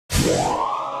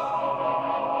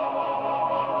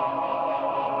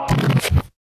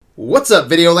What's up,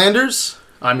 Videolanders?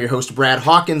 I'm your host, Brad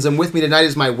Hawkins, and with me tonight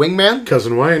is my wingman,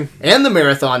 Cousin Wayne, and the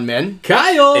Marathon Men,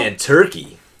 Kyle, and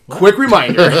Turkey. Quick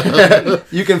reminder,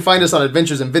 you can find us on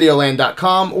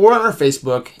adventuresinvideoland.com or on our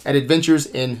Facebook at Adventures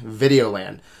in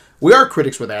Videoland. We are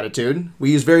critics with attitude.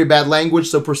 We use very bad language,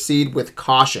 so proceed with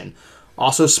caution.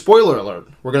 Also, spoiler alert,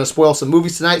 we're going to spoil some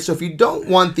movies tonight, so if you don't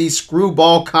want these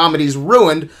screwball comedies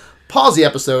ruined, pause the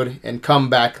episode and come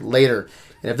back later.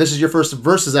 And if this is your first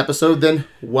Versus episode, then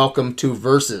welcome to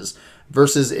Versus.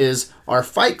 Versus is our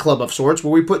fight club of sorts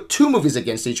where we put two movies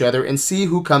against each other and see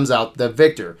who comes out the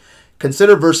victor.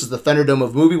 Consider Versus the Thunderdome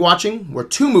of movie watching, where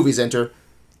two movies enter.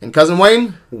 And Cousin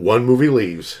Wayne? one movie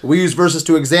leaves. We use Versus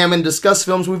to examine and discuss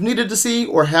films we've needed to see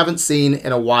or haven't seen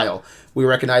in a while. We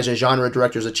recognize a genre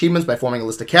director's achievements by forming a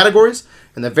list of categories,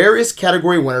 and the various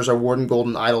category winners are awarded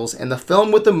Golden Idols. And the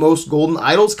film with the most Golden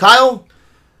Idols, Kyle,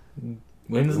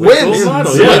 wins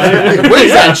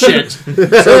that shit.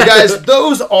 So, guys,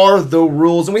 those are the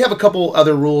rules, and we have a couple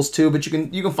other rules too. But you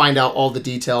can find out all the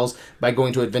details by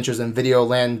going to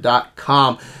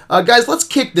adventuresinvideoland.com. Guys, let's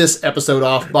kick this episode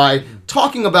off by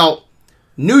talking about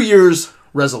New Year's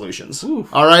resolutions.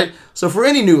 All right. So, for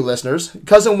any new listeners,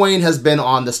 Cousin Wayne has been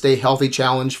on the Stay Healthy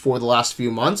Challenge for the last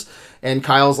few months. And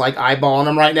Kyle's like eyeballing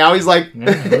him right now. He's like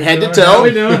head to toe.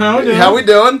 How we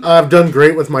doing? I've done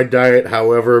great with my diet.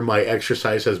 However, my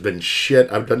exercise has been shit.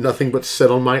 I've done nothing but sit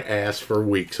on my ass for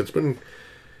weeks. It's been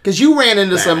because you ran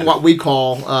into bad. some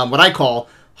what I call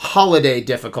holiday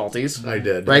difficulties. I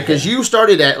did, right? Because you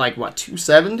started at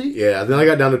 270. Yeah. Then I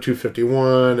got down to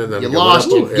 251, and then You lost,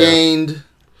 you gained,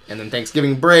 and then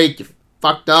Thanksgiving break, you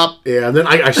fucked up. Yeah, and then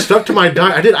I stuck to my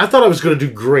diet. I thought I was going to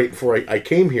do great before I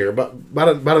came here, but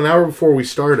about an hour before we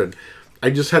started,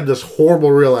 I just had this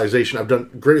horrible realization. I've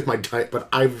done great with my diet, but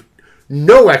I've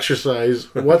no exercise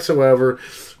whatsoever.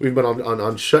 We've been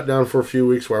on shutdown for a few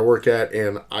weeks where I work at,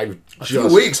 and I've A few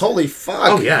weeks, holy fuck.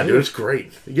 Oh, yeah, dude, it's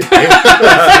great. You get paid.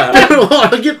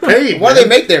 I get paid. What do they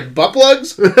make there? Butt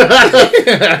plugs?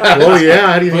 Well,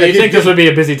 yeah. How do you Well, you think this would be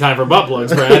a busy time for butt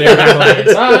plugs, Brad?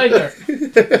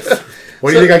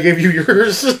 Why do you think I gave you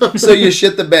yours? So you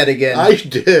shit the bed again. I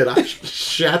did. I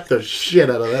shat the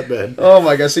shit out of that bed. Oh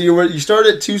my god! So you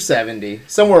started at 270,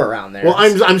 somewhere around there. Well,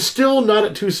 I'm still not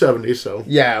at 270, so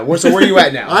yeah. So where are you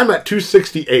at now? I'm at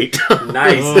 268.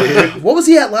 Nice, dude. What was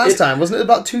he at last time? Wasn't it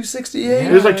about 268?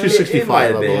 It was like It 265, might I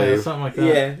have been. believe. Something like that.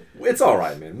 Yeah, it's all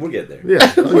right, man. We'll get there.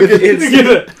 Yeah.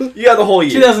 You got the whole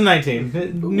year.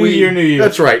 2019. New year.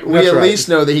 That's right. We That's at right. least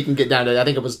know that he can get down to, I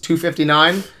think it was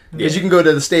 259. Because you can go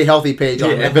to the Stay Healthy page on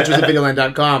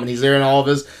adventuresinvideoland.com, and he's there in all of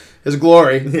his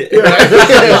glory.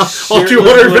 All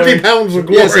 250 pounds of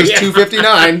glory. Yeah, it says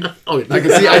 259. Oh, I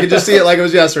can just see it like it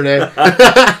was yesterday.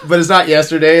 But it's not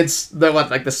yesterday. It's the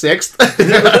 6th?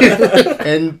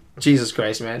 And Jesus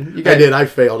Christ, man. I did. I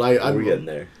failed. We're getting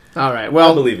there. All right. I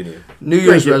Well, believe in you. New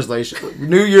Year's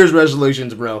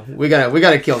resolutions, bro. We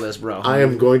gotta kill this, bro. I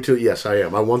am going to. Yes, I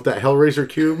am. I want that Hellraiser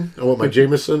cube. I want my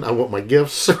Jameson. I want my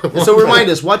gifts. So remind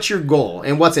us, what's your goal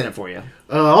and what's in it for you?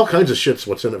 All kinds of shit's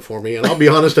what's in it for me. And I'll be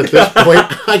honest, at this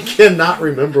point, I cannot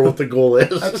remember what the goal is.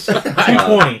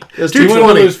 220. It's You want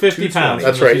to 220. lose 50 pounds.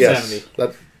 That's from right, 270. yes.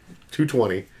 That's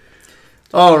 220.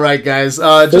 All right, guys.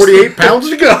 48 pounds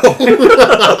to go.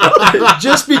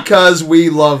 Just because we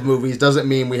love movies doesn't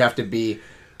mean we have to be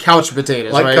couch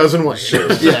potatoes, Like right? Cousin Wayne.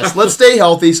 Yes, let's stay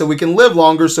healthy so we can live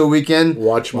longer, so we can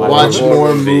Watch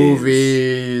more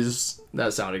movies.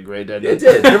 That sounded great, didn't it? It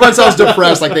did. Everyone sounds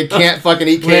depressed, like they can't fucking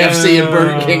eat KFC and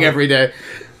Burger King every day.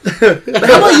 How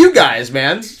about you guys,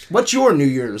 man? What's your New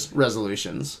Year's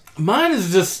resolutions? Mine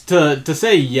is just to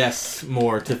say yes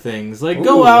more to things. Like,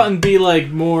 go out and be, like,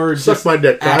 more Suck just my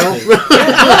dick, Kyle.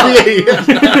 active.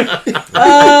 Yeah.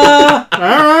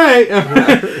 Alright.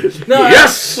 No,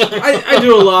 Yes! I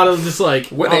do a lot of just, like...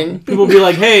 Winning. People be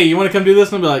like, hey, you want to come do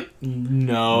this? And I'll be like,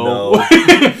 no.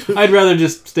 I'd rather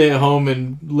just stay at home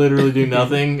and literally do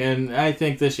nothing. And I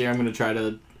think this year I'm going to try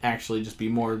to actually just be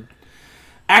more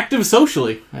active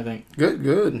socially, I think.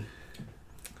 Good.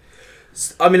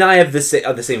 I mean, I have the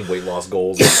same weight loss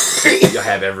goals that you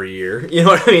have every year. You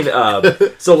know what I mean?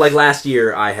 So, like, last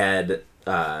year I had...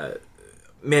 man,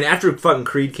 after fucking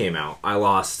Creed came out, I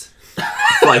lost...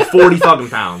 like 40 fucking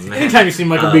pounds, man. Anytime you see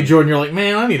Michael B. Jordan, you're like,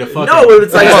 man, I need a fucking... No,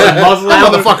 it's like... muscle That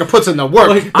out. motherfucker puts in the work.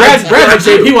 Like, Brad's in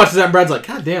shape. He watches that and Brad's like,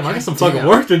 God damn, I got some fucking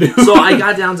work to do. So I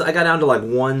got down to like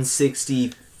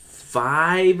 165.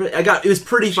 It was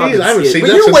pretty fucking I haven't skinny. seen But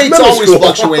that your since weight's middle always school.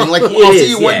 fluctuating. Like, It I'll is, see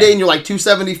you one yeah. day and you're like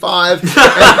 275. No,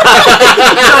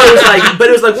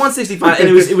 it was like 165, and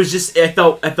it was just I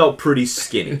felt pretty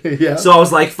skinny. Yeah. So I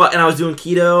was like, fuck, and I was doing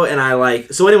keto,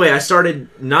 and so anyway, I started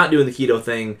not doing the keto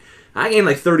thing, I gained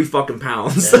like 30 fucking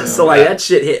pounds. Yeah, So like that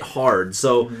shit hit hard.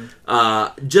 So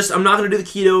just I'm not gonna do the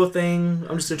keto thing.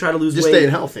 I'm just gonna try to lose Just weight. staying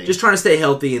healthy. Just trying to stay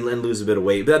healthy and lose a bit of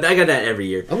weight. But I got that every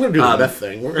year. I'm gonna do the meth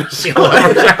thing. We're gonna see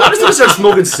I'm just gonna start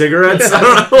smoking cigarettes. I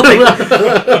don't know.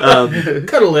 Like,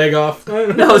 Cut a leg off.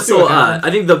 no, so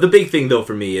I think the big thing though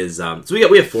for me is so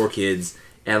we have 4 kids.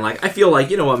 And like I feel like,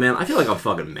 you know what, man? I feel like I'm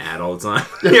fucking mad all the time.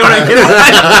 You know what I mean?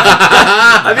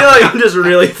 I feel like I'm just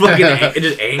really fucking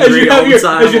just angry all the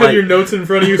time. As you have your notes in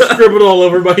front of you, scribbled all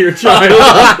over by your child.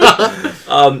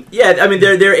 Yeah, I mean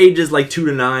their ages like 2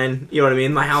 to 9. You know what I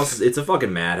mean? My house, it's a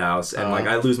fucking madhouse, and like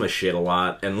I lose my shit a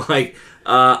lot, and like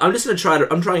I'm just gonna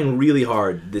I'm trying really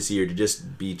hard this year to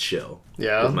just be chill.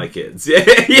 Yeah. With my kids.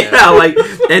 Yeah, like,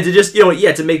 and to just,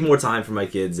 to make more time for my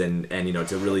kids and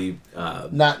to really...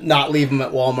 Not leave them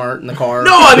at Walmart in the car.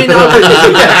 No, I mean, no,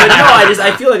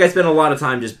 I feel like I spend a lot of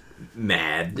time just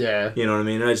mad. Yeah. You know what I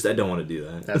mean? I don't want to do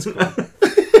that. That's cool.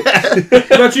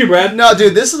 What about you, Brad? No,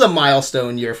 dude, this is a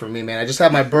milestone year for me, man. I just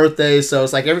had my birthday, so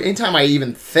it's like anytime I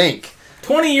even think...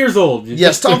 20 years old.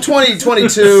 Yes, I'm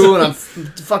 22, and I'm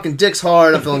fucking dick's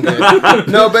hard. I'm feeling good.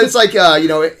 No, but it's like,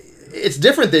 it's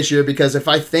different this year because if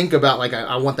I think about, like,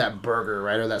 I want that burger,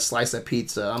 right, or that slice of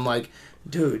pizza, I'm like,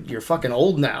 dude, you're fucking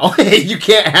old now. You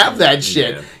can't have that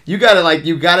shit. Yeah. You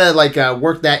gotta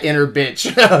work that inner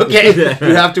bitch. Okay,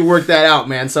 you have to work that out,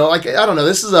 man. So like, I don't know.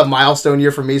 This is a milestone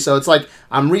year for me. So it's like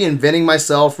I'm reinventing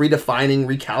myself, redefining,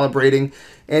 recalibrating,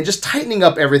 and just tightening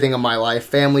up everything in my life.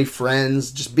 Family,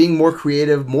 friends, just being more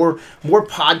creative, more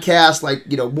podcasts, like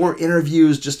more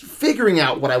interviews. Just figuring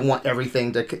out what I want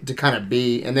everything to kind of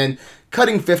be, and then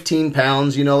cutting 15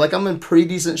 pounds. Like I'm in pretty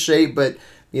decent shape, but.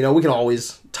 We can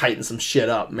always tighten some shit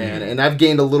up, man. And I've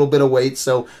gained a little bit of weight,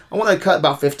 so I want to cut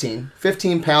about 15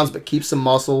 pounds, but keep some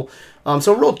muscle.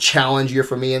 So a real challenge year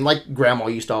for me. And like Grandma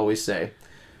used to always say,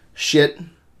 shit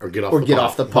or get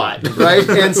off the pot, right?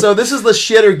 And so this is the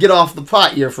shit or get off the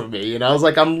pot year for me. I was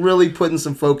like, I'm really putting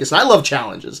some focus. And I love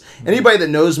challenges. Anybody that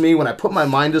knows me, when I put my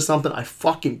mind to something, I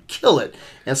fucking kill it.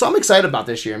 And so I'm excited about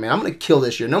this year, man. I'm going to kill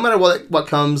this year. No matter what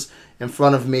comes in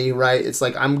front of me, right? It's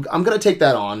like I'm going to take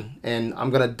that on, and I'm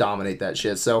going to dominate that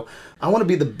shit. So I want to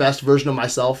be the best version of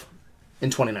myself in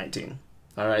 2019.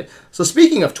 All right. So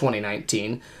speaking of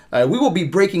 2019, we will be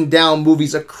breaking down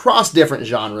movies across different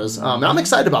genres. And I'm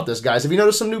excited about this, guys. Have you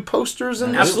noticed some new posters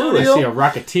in the Absolutely. studio? I see a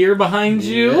Rocketeer behind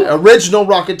you. Yeah, original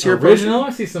Rocketeer Original. I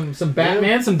see some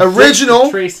Batman, some original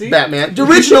Dick Tracy. Batman. The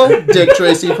original Dick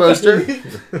Tracy poster.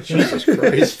 Jesus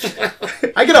Christ.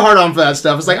 I get a hard on for that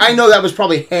stuff. It's like, I know that was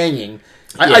probably hanging.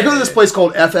 I go to this place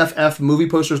called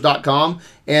FFFmovieposters.com,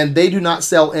 and they do not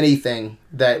sell anything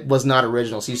that was not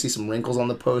original. So you see some wrinkles on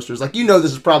the posters. Like, this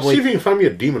is probably... See if you can find me a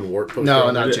Demon Wart poster.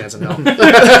 No, not a chance in hell.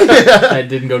 I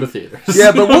didn't go to theaters.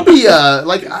 Yeah, but we'll be, dude,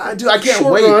 I can't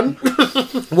Short wait. run.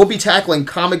 We'll be tackling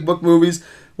comic book movies.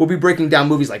 We'll be breaking down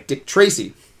movies like Dick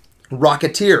Tracy,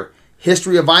 Rocketeer,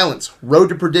 History of Violence, Road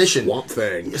to Perdition.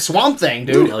 Swamp Thing,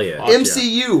 dude. Hell yeah.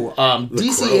 MCU,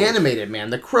 DC Crow. Animated,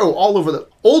 man. The Crow, all over the...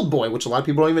 Old Boy, which a lot of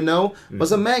people don't even know,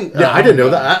 was a manga. Yeah, I didn't know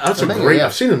that. That's a manga, great... yeah.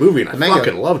 I've seen the movie, and I manga.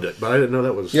 fucking loved it, but I didn't know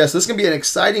that was... Yeah, so this is going to be an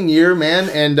exciting year, man,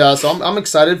 and so I'm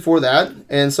excited for that.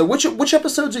 And so which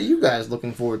episodes are you guys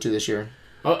looking forward to this year?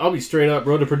 I'll be straight up.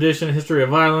 Road to Perdition, History of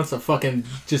Violence. I fucking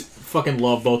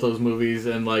love both those movies,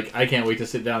 and like I can't wait to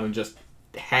sit down and just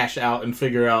hash out and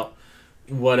figure out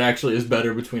what actually is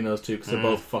better between those two, because they're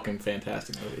both fucking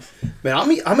fantastic movies. Man,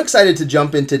 I'm excited to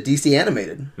jump into DC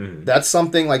Animated. Mm-hmm. That's That's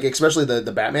something, like, especially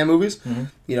the Batman movies.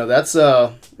 Mm-hmm. That's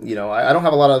I don't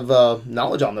have a lot of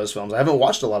knowledge on those films. I haven't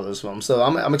watched a lot of those films, so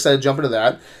I'm excited to jump into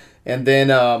that. And then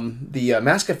the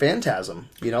Mask of Phantasm.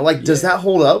 Does that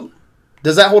hold up?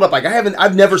 Does that hold up? Like,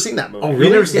 I've never seen that movie. Oh,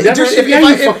 really? never seen- Never seen- yeah,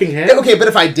 you fucking have. Okay, but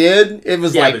if I did, it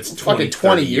was Yeah, like but it's fucking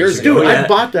 20 years ago. Dude, Yeah. I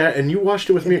bought that, and you watched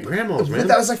it with me at Grandma's, man. But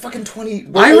that was like fucking 20.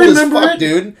 I old as remember fuck, it.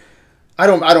 dude. I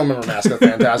don't remember Mask of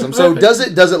Phantasm. So does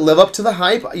it live up to the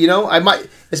hype? I might.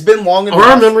 It's been long enough.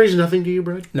 Are our memories nothing to you,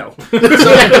 Brad? No.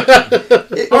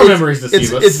 Our memories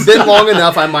deceive us. It's been long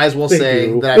enough. I might as well say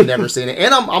you. that I've never seen it,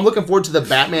 and I'm looking forward to the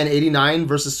Batman '89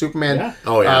 versus Superman. Yeah.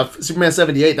 Oh, yeah. Superman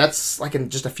 '78. That's like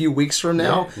in just a few weeks from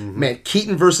now. Man,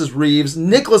 Keaton versus Reeves,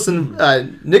 Nicholson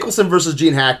versus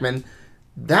Gene Hackman.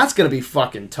 That's gonna be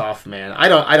fucking tough, man. I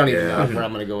don't even know where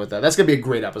I'm gonna go with that. That's gonna be a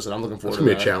great episode. I'm looking forward It's to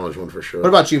going to that. be a challenge one for sure. What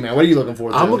about you, man? What are you looking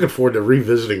forward to? I'm looking forward to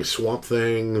revisiting Swamp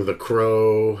Thing, The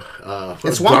Crow,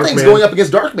 And Swamp Thing's going up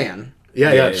against Darkman.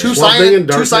 Yeah. Two Swamp Thing and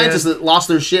two Darkman. scientists that lost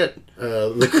their shit.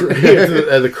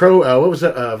 The Crow, what was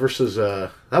that versus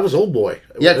that was Old Boy.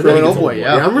 Yeah, I think Crow and it's Old Boy,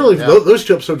 yeah. I'm really Yeah. those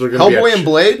two episodes are going to be Hellboy and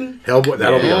Blade. Hellboy,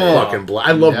 that'll be Yeah. a fucking blast.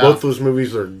 I love Yeah. both those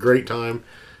movies. They're a great time.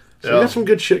 So we got some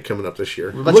good shit coming up this year.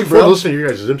 about I'm you, looking forward bro? to listening to your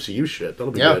guys' MCU shit.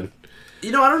 That'll be Yeah. good.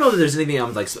 You know, I don't know that there's anything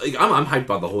I'm hyped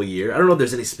about the whole year. I don't know if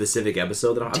there's any specific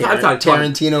episode that I've talked.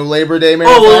 Tarantino Labor Day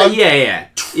marathon. Oh, well, yeah.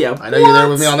 I know you're there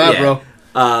with me on that, Yeah. bro.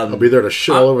 I'll be there to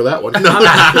shit all over that one. No,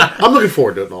 I'm looking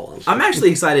forward to it in all honesty. I'm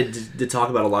actually excited to talk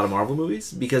about a lot of Marvel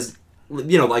movies because,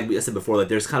 you know, like I said before, like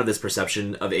there's kind of this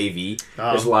perception of AV.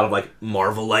 There's a lot of like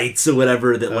Marvelites or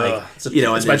whatever that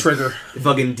it's my trigger.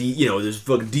 Fucking there's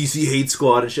fucking DC Hate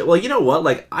Squad and shit. Well, you know what?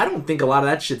 Like I don't think a lot of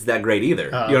that shit's that great either.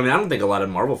 You know what I mean? I don't think a lot of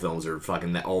Marvel films are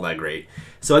fucking all that great.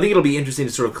 So I think it'll be interesting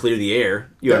to sort of clear the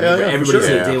air. You know what I mean? Everybody sure.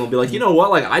 sit at the table and be like, you know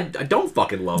what? Like I don't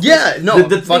fucking love. Yeah, this. no,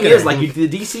 The thing fucking is, like the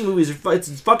DC movies are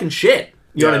it's fucking shit.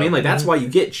 You know what I Yeah. mean? Like that's why you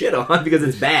get shit on because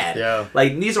it's bad. Yeah.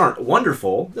 Like these aren't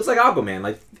wonderful. It's like Aquaman.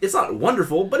 Like it's not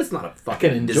wonderful, but it's not a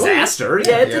fucking enjoy disaster. it.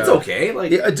 Yeah, it's Yeah. okay.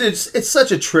 Like Yeah, it's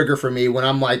such a trigger for me when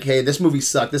I'm like, hey, this movie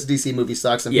sucked, this DC movie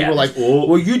sucks, and Yeah. people are like, Oh.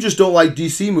 well, you just don't like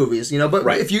DC movies, you know. But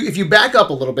Right. if you back up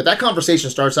a little bit, that conversation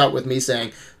starts out with me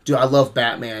saying, dude, I love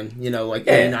Batman, you know, like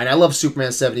Yeah. 89. I love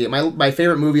Superman 78. My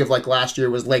favorite movie of like last year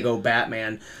was Lego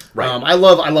Batman. Right. I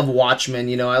love Watchmen,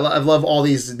 you know. I love all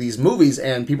these movies,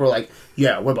 and people are like,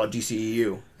 yeah, what about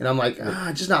DCEU? And I'm like,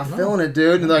 just not feeling it,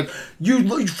 dude. And they're like,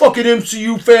 you fucking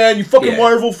MCU fan, you fucking Yeah.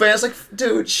 Marvel fan. It's like,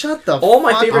 dude, shut the all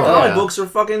my fuck favorite up. comic books are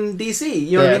fucking DC.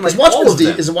 You know what I mean? Like Watchmen's all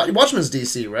of them. Watchmen's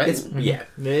DC, right? It's, yeah.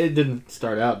 It didn't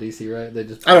start out DC, right? They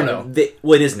just I don't know.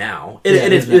 Well, it is now. It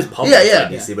it is is now. published Yeah.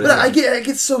 by DC, but But it's I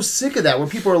get so sick of that where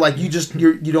people are like, you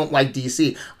don't like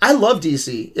DC. I love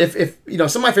DC. If you know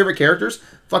some of my favorite characters,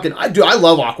 fucking I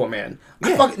love Aquaman.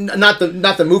 I fucking not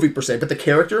the movie per se, but the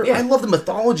character. Yeah. I love the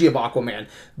mythology of Aquaman.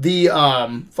 The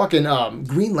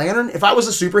Green Lantern. If I was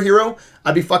a superhero,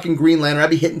 I'd be fucking Green Lantern. I'd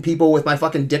be hitting people with my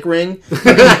fucking dick ring,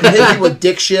 hitting people with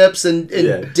dick ships and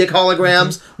dick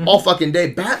holograms all fucking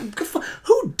day.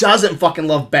 Who doesn't fucking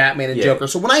love Batman and Yeah. Joker?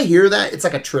 So when I hear that, it's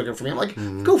like a trigger for me. I'm like,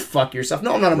 go fuck yourself.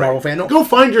 No, I'm not a Marvel fan. No. Go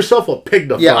find yourself a pig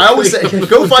to Yeah, fuck. I always say,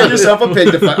 go find yourself a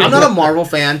pig to fuck. I'm not a Marvel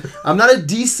fan. I'm not a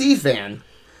DC fan.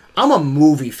 I'm a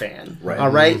movie fan. Right. All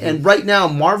right? And right now,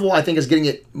 Marvel, I think, is getting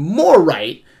it more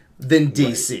right than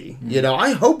DC. You know,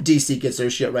 I hope DC gets their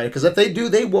shit right, because if they do,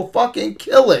 they will fucking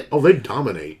kill it. Oh, they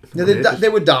dominate. Yeah, they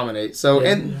would dominate. So,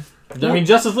 and I mean,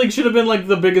 Justice League should have been like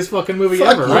the biggest fucking movie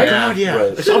Fuck ever, yeah. right? God, yeah.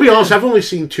 Right. So I'll be honest, I've only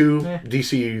seen 2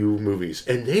 DCU movies,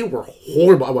 and they were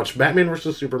horrible. I watched Batman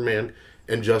vs. Superman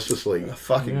and Justice League.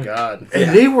 fucking God.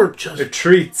 And they were just...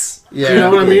 treats. Yeah. You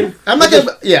know what I mean? I'm not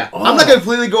gonna. I'm not gonna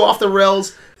completely go off the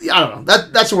rails. I don't know.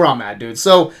 That's where I'm at, dude.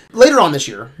 So later on this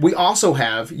year, we also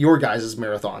have your guys'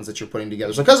 marathons that you're putting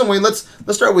together. So Cousin Wayne, let's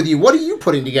start with you. What are you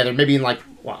putting together? Maybe in like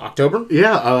October?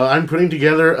 Yeah, I'm putting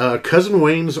together Cousin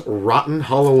Wayne's Rotten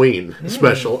Halloween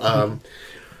special.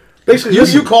 Basically,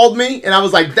 You called me and I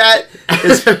was like, that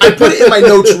is. I put it in my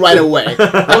notes right away.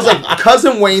 I was like,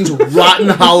 Cousin Wayne's Rotten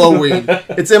Halloween.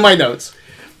 It's in my notes.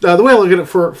 the way I look at it,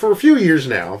 for a few years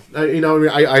now, you know,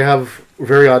 I have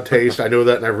very odd taste. I know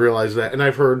that, and I've realized that, and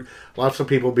I've heard lots of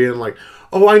people being like,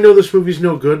 "Oh, I know this movie's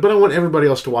no good, but I want everybody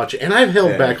else to watch it," and I've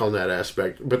held back on that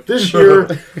aspect. But this year,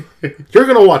 you're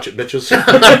gonna watch it, bitches.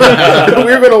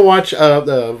 We're gonna watch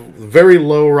the very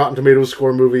low Rotten Tomatoes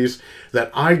score movies that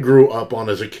I grew up on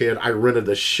as a kid. I rented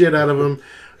the shit out of them.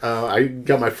 I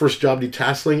got my first job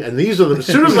detasseling, and these are as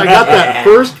soon as I got that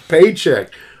first paycheck,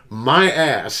 my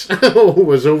ass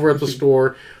was over at the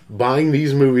store buying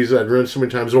these movies that I'd read so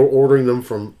many times, or ordering them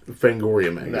from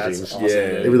Fangoria magazines. That's awesome.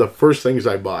 Yeah. They were the first things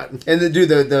I bought. And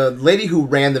the lady who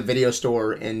ran the video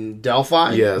store in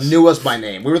Delphi Yes. knew us by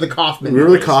name. We were the Kaufman. We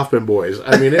were the boys. Kaufman boys.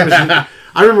 I mean, it was.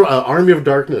 I remember Army of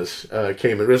Darkness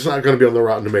came in. It's not going to be on the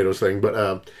Rotten Tomatoes thing,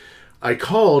 but I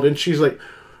called and she's like,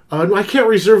 "I can't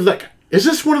reserve that. Is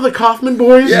this one of the Kaufman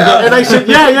boys?" Yeah. And I said,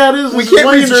 "Yeah, it is. We This is can't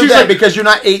one." And reserve she's that like, because you're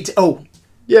not 8. Oh,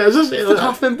 "Yeah, is this the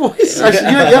Kaufman boys? I said,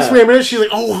 "Yeah, yes, ma'am." And she's like,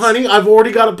 "Oh, honey, I've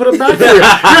already got to put it back for you.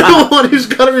 You're the one who's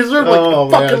got to reserve." Like, Oh,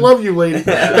 I fucking man. love you, lady.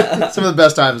 Some of the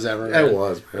best times ever. man. It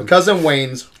was, man. Cousin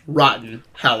Wayne's Rotten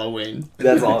Halloween.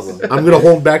 That's awesome. I'm going to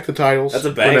hold back the titles. That's a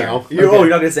for banger. now. You're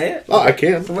not gonna say it? Oh, I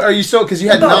can. Are you still? Because you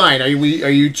had 9. Are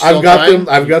you? Still I've got trying? them.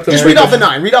 I've got them. Just read off the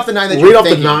 9. Read off the 9 that Read you're off the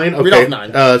thinking. 9. Okay. Read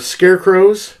off 9.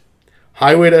 Scarecrows,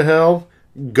 Highway to Hell,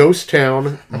 Ghost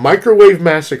Town, Microwave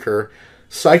Massacre,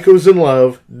 Psychos in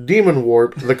Love, Demon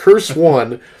Warp, The Curse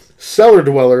One, Cellar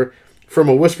Dweller, From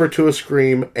a Whisper to a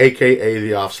Scream, a.k.a.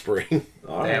 The Offspring.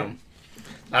 Damn.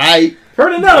 I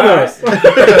Heard of none of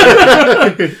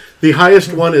those. The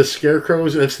highest one is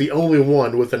Scarecrows, and it's the only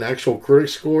one with an actual critic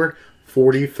score,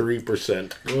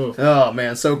 43%. oh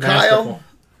man. So Kyle, Masterful.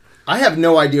 I have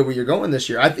no idea where you're going this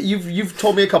year. You've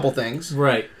told me a couple things.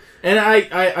 Right. And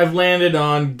I've landed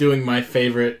on doing my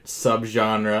favorite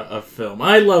subgenre of film.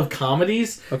 I love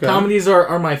comedies. Okay. Comedies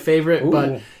are my favorite,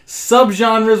 but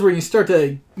subgenres where you start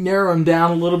to narrow them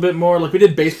down a little bit more. Like we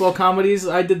did baseball comedies.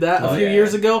 I did that a few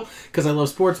years ago because I love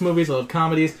sports movies. I love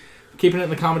comedies. Keeping it in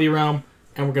the comedy realm.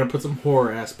 And we're going to put some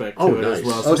horror aspect to it as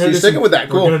well. So you're sticking with that.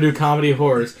 Cool. We're going to do comedy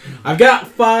horrors. I've got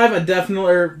 5. Four I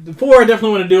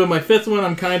definitely want to do. And my 5th one,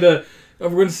 we're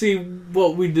going to see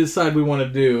what we decide we want to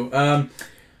do.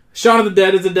 Shaun of the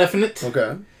Dead is a definite.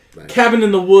 Okay. Nice. Cabin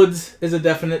in the Woods is a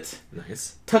definite.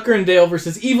 Nice. Tucker and Dale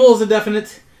versus Evil is a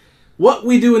definite. What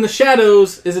We Do in the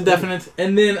Shadows is a definite.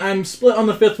 And then I'm split on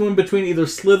the 5th one between either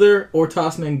Slither or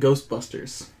tossing in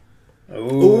Ghostbusters.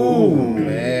 Ooh,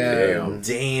 man.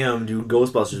 Damn, dude.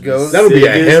 Ghostbusters. That would be a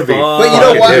heavy. But you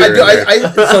know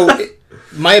what?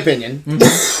 My opinion,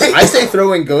 I say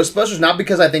throw in Ghostbusters, not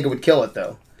because I think it would kill it,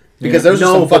 though. Because those are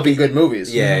some fucking good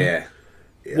movies. Yeah.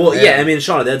 Well, yeah, I mean,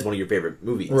 Shaun of the Dead's one of your favorite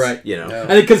movies. Right. You know? Yeah. I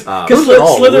think because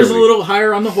Slither's a little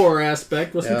higher on the horror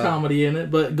aspect with some comedy in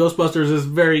it, but Ghostbusters is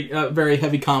very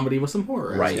heavy comedy with some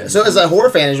horror. Right. Yeah. So as a horror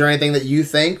fan, is there anything that you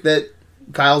think that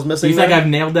Kyle's Do missing? you think I've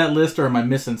nailed that list, or am I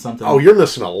missing something? Oh, you're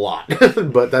missing a lot.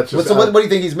 But that's just... What do you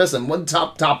think he's missing? What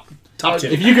top 2?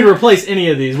 If you could replace any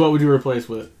of these, what would you replace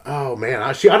with? Oh, man.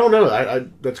 I don't know. I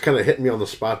that's kind of hitting me on the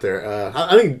spot there.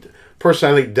 I think...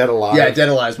 Personally, I think Dead Alive. Yeah, Dead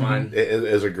Alive's mine.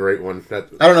 Is a great one. I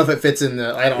don't know if it fits in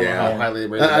the... I don't know how highly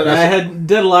rated it is. I had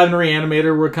Dead Alive and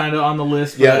Reanimator were kind of on the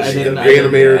list. But Yeah,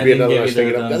 Reanimator would be another one I was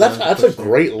thinking of. That's a push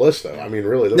great list, though. I mean,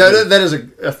 really. No, that is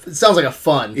it sounds like a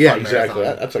fun exactly.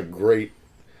 marathon. That's a great...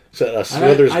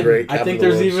 Slither's great. I think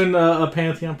there's even a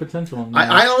Pantheon potential.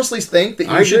 I honestly think that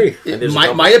you I should...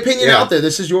 agree. My opinion out there,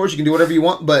 this is yours, you can do whatever you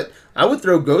want, but I would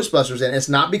throw Ghostbusters in. It's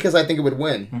not because I think it would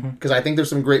win, because I think there's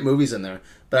some great movies in there,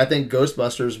 but I think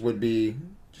Ghostbusters would be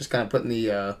just kind of putting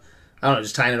the... I don't know,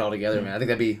 just tying it all together, man. I think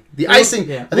that'd be the icing.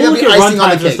 Yeah. I think that'd be icing on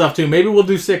the cake. And stuff too. Maybe we'll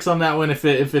do 6 on that one if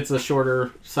it's a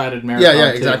shorter sided marathon. Yeah,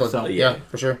 exactly. So. Yeah,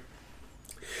 for sure.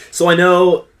 So I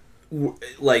know,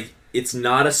 like, it's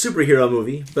not a superhero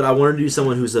movie, but I want to do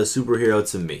someone who's a superhero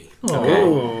to me.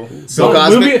 Oh. So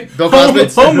Bill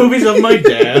Cosby. Home movies of my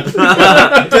dad.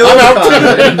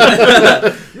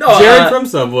 No, Jared from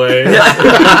Subway.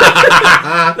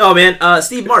 No, man.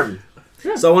 Steve Martin.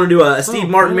 Yeah. So I want to do a Steve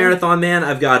Martin marathon, man.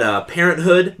 I've got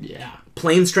Parenthood. Yeah.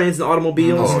 Planes, Trains, and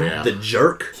Automobiles. Oh, yeah. The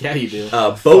Jerk. Yeah, you do.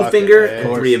 Bowfinger, yeah,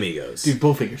 and Three Amigos. Dude,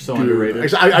 Bowfinger's so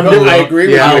underrated. I agree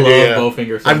with you. I Yeah, love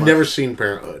Bowfinger so I've much. never seen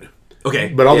Parenthood. Okay.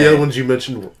 But all the other ones you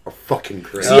mentioned are fucking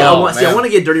great. See, I want to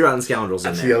get Dirty Rotten Scoundrels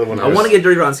in That's there. the other one I want to get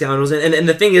Dirty Rotten Scoundrels in. And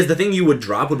the thing is, the thing you would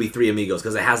drop would be Three Amigos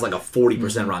because it has like a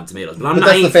 40% Rotten Tomatoes. But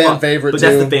that's the fan favorite, But too.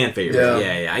 that's the fan favorite.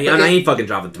 Yeah. I ain't fucking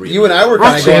dropping Three You and I Amigos. were kind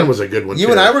of Roxanne going... was a good one, You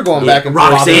too. and I were going back and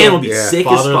forth. Roxanne would be sick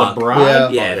as Father of fuck. the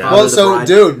Bride. Yeah. Yeah. Well, Father of the so, Bride.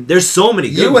 dude... There's so many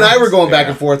good You and I were ones. going back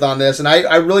and forth on this, and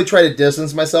I really try to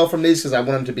distance myself from these because I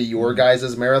want them to be your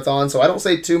guys' marathon, so I don't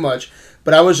say too much.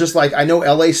 But I was just like, I know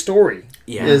L.A. Story.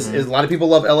 Yeah. Is a lot of people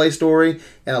love L.A. Story,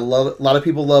 and a lot of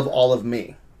people love All of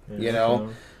Me. You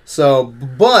know? So,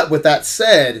 but with that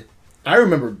said, I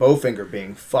remember Bowfinger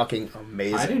being fucking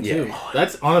amazing. I do too.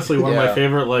 That's honestly one of my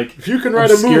favorite, like, If you can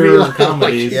write a obscure movie like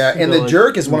comedies. Yeah, and The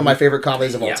Jerk is one of my favorite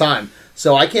comedies of all time.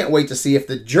 So I can't wait to see if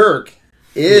The Jerk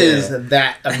is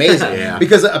that amazing. Yeah.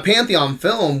 Because a Pantheon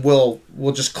film will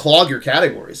just clog your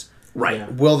categories. Right. Yeah.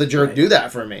 Will The Jerk do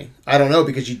that for me? I don't know,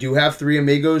 because you do have Three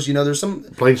Amigos. You know, there's some...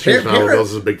 Planes, Trains, and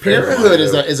Automobiles is a big fan. Parenthood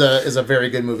is a very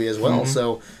good movie as well.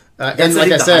 So... and That's,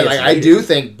 like I the said, highest I rated. do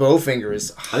think Bowfinger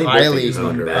is think highly Bowfinger's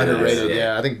underrated. badass,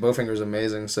 Yeah, I think Bowfinger is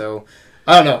amazing. So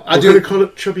I don't know. We're going to call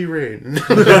it Chubby Rain.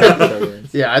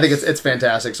 Yeah, I think it's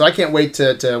fantastic. So I can't wait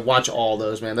to watch all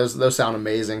those, man. Those sound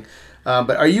amazing.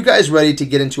 But are you guys ready to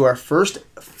get into our first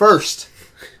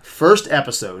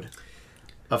episode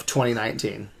of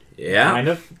 2019? Yeah. Kind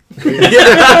of.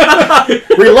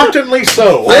 Reluctantly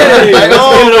so.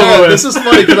 This is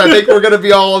funny because I think we're going to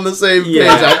be all on the same page.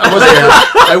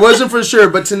 I wasn't for sure,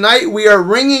 but tonight we are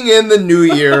ringing in the new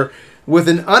year with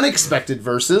an unexpected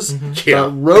versus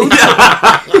Road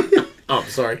Oh,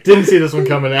 sorry. Didn't see this one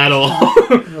coming at all.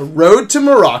 Road to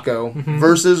Morocco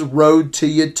versus Road to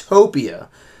Utopia.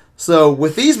 So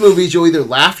with these movies, you'll either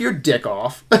laugh your dick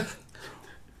off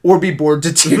or be bored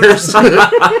to tears.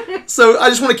 So I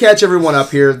just want to catch everyone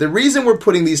up here. The reason we're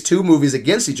putting these two movies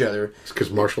against each other... It's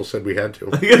because Marshall said we had to.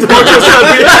 He paid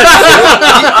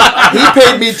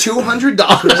me $200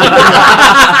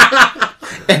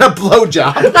 and a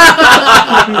blowjob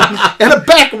and a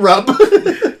back rub.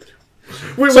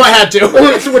 So I had to.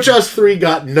 Which us three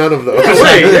got none of those.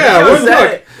 Wait, yeah, what's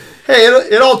that? look. Hey,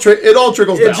 it all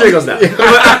trickles down. It trickles down.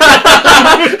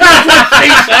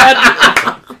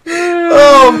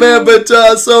 Oh man, but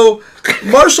so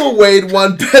Marshall Wade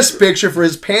won Best Picture for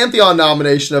his Pantheon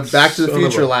nomination of Back to the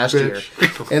Future last year,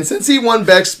 and since he won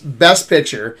Best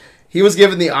Picture, he was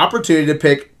given the opportunity to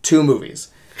pick 2 movies.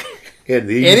 And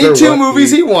Any 2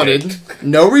 movies he wanted,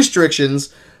 no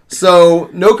restrictions, so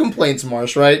no complaints,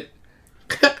 Marsh. Right?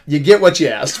 You get what you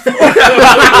asked for.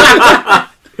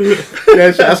 Yeah,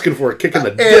 it's asking for a kick in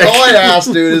the dick. And all I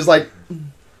asked, dude, is like,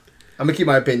 I'm gonna keep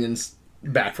my opinions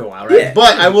back for a while, right? Yeah.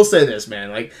 But I will say this, man.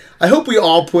 Like, I hope we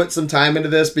all put some time into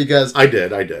this because I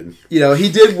did. you know,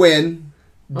 he did win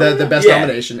the best Yeah.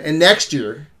 nomination, and next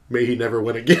year, May he never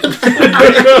win again. You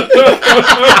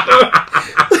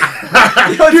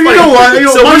know You know what? You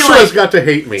know, So we, Marshall like- has got to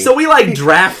hate me. So we like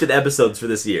drafted episodes for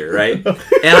this year, right?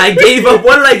 And I gave up.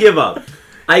 What did I give up?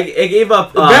 I gave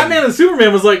up. Batman and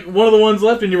Superman was like one of the ones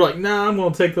left, and you were like, "Nah, I'm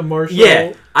gonna take the Marshall."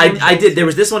 Yeah, I did. There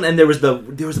was this one, and there was the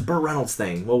Burt Reynolds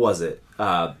thing. What was it?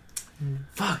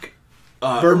 Fuck.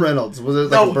 Burt Reynolds was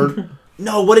it like no. a Burt?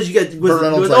 No, what did you get? Burt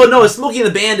Reynolds, oh no, it's Smokey and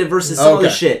the Bandit versus some other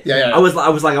Okay. shit. Yeah. I was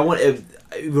like, I want.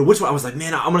 Which one? I was like,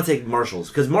 man, I'm gonna take Marshall's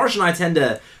because Marsh and I tend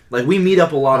to like we meet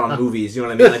up a lot on movies. You know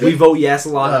what I mean? Like we vote yes a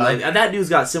lot. And like, that dude's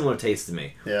got similar taste to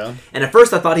me. Yeah, And at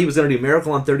first, I thought he was gonna do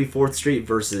Miracle on 34th Street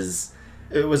versus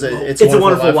it was It's a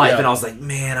Wonderful Life, yeah. and I was like,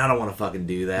 man, I don't want to fucking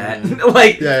do that.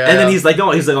 Like, Yeah, and then yeah. he's like,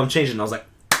 no, he's like, I'm changing. And I was like,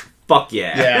 fuck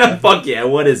yeah, Yeah. fuck yeah.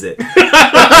 What is it?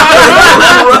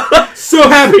 So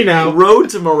happy now. Road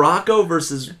to Morocco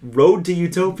versus Road to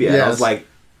Utopia. And I Yes. was like,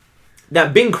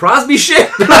 that Bing Crosby shit.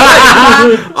 All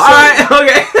right,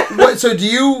 okay. What, so do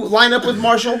you line up with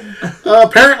Marshall?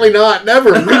 Apparently not.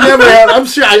 Never. We never have. I'm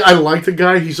sure. I like the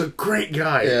guy. He's a great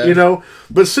guy. Yeah. You know.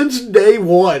 But since day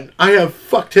one, I have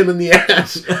fucked him in the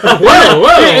ass. Whoa.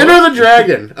 Enter the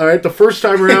Dragon. All right. The first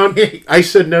time around, I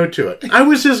said no to it. I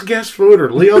was his guest voter.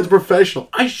 Leon's professional.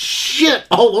 I shit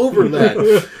all over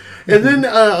that. And then,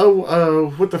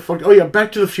 what the fuck? Oh, yeah,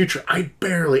 Back to the Future. I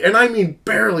barely, and I mean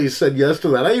barely, said yes to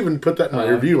that. I even put that in my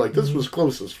review. Like, this was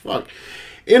close as fuck.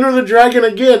 Enter the Dragon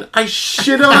again. I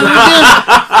shit on it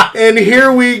again. And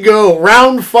here we go.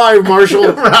 Round 5,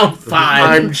 Marshall. Round 5.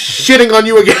 I'm shitting on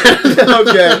you again.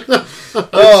 Okay.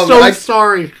 So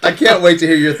sorry. I can't wait to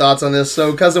hear your thoughts on this.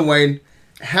 So, Cousin Wayne,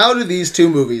 how do these 2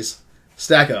 movies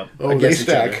stack up Oh, they against each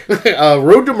stack. other?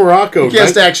 Road to Morocco. You can't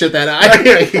stack shit that high.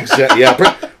 Exactly. Yeah.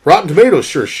 Rotten Tomatoes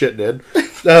sure shit did.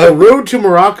 Road to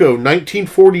Morocco,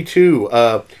 1942.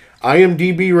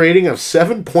 IMDb rating of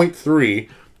 7.3.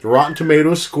 Rotten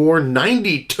Tomatoes score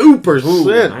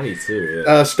 92%. 92,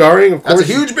 yeah. Starring, of course,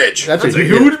 That's a huge bitch. That's a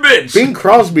huge bitch. Bing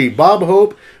Crosby, Bob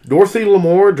Hope, Dorothy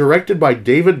Lamour, directed by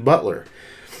David Butler.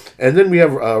 And then we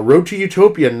have Road to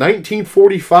Utopia,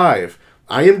 1945.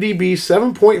 IMDb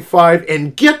 7.5,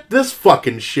 and get this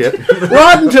fucking shit.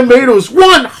 Rotten Tomatoes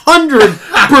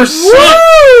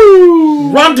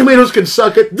 100%. Rotten Tomatoes can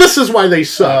suck it. This is why they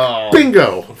suck. Oh.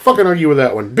 Bingo. Fucking argue with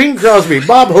that one. Bing Crosby,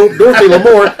 Bob Hope, Dorothy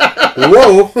Lamour.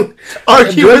 Whoa.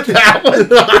 Argue with that one.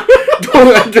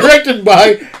 Directed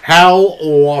by Hal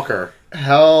Walker.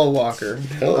 Hal Walker.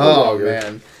 Hal Oh, Walker.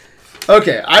 man.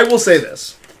 Okay, I will say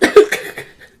this.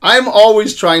 I'm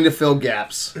always trying to fill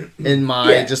gaps in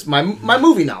my my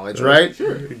movie knowledge, right?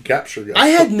 Capture guy. I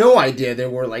had no idea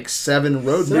there were like 7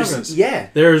 road movies. Yeah.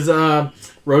 There's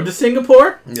Road to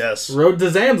Singapore, Yes. Road to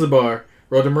Zanzibar,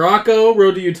 Road to Morocco,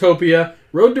 Road to Utopia,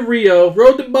 Road to Rio,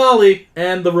 Road to Bali,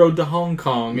 and the Road to Hong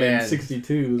Kong Man. in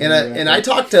 '62. And I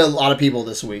talked to a lot of people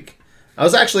this week. I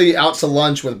was actually out to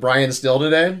lunch with Brian Still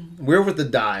today. We were with The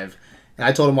Dive. And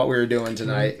I told him what we were doing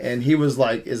tonight. And he was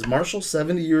like, is Marshall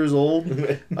 70 years old?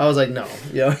 I was like, no.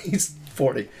 You know, he's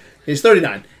 40. He's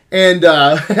 39. And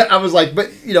I was like,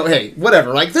 but, you know, hey,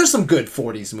 whatever. Like, there's some good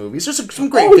 40s movies. There's some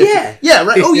great Oh, 50s. yeah. Yeah,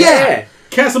 right. Oh, yeah.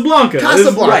 Casablanca.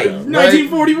 Casablanca. Right.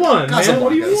 1941. Man, what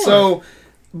do you want? So,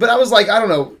 but I was like, I don't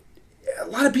know. A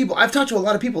lot of people, I've talked to a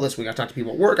lot of people this week. I've talked to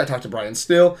people at work. I talked to Brian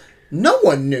Still. No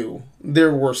one knew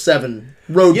there were 7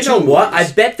 road You to know what?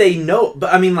 movies. I bet they know.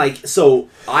 But I mean, like, so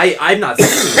I've not seen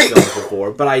these films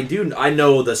before, but I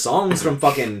know the songs from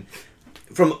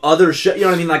other shit. You know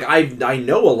what I mean? Like, I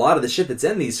know a lot of the shit that's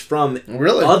in these from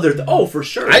Really? Oh, for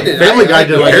sure. I did. Family Guy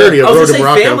did a parody of I was Road to gonna say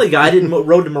Morocco. Family Guy did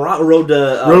Road to Morocco, Road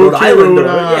to Road Rhode to Island. Rhode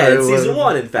Yeah, in Island. season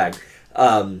 1, in fact.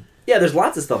 Yeah, there's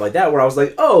lots of stuff like that where I was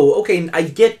like, oh, okay, I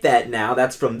get that now.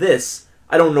 That's from this.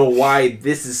 I don't know why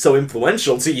this is so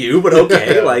influential to you, but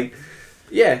okay, like,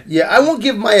 yeah. Yeah, I won't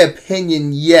give my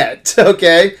opinion yet,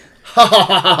 okay?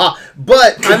 But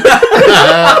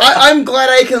I'm glad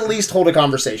I can at least hold a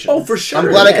conversation. Oh, for sure. I'm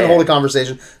glad I can yeah. hold a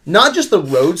conversation. Not just the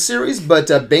Road series,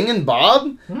 but Bing and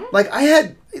Bob. Like, I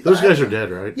had... Those guys are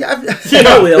dead, right? Yeah,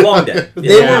 Probably a long day.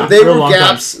 Yeah. they real were long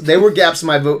gaps. They were gaps in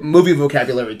my movie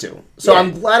vocabulary too. So Yeah.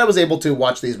 I'm glad I was able to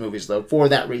watch these movies though for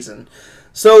that reason.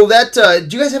 So that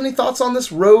do you guys have any thoughts on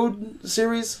this Road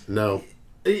series? No.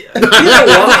 You know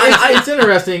what? It's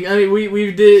interesting. I mean,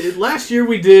 we did last year.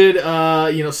 We did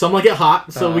Some Like It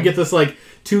Hot. So we get this like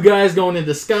two guys going in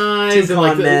disguise Two and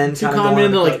like con men two kinda con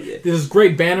going men. on Like the club, this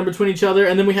great banner between each other,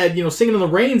 and then we had Singing in the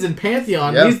Rains and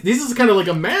Pantheon. Yeah. These is kind of like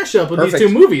a mashup of Perfect. these two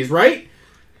movies, right?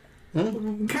 Kind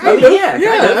I mean, of. yeah,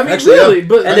 kind of. I mean, Actually, really, yeah.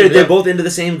 but And they're both into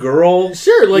the same girl.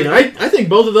 sure. Like you know? I think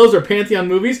both of those are Pantheon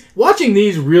movies. Watching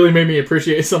these really made me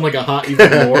appreciate Some Like It Hot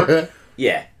even more.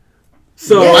 Yeah.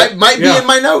 So Might be in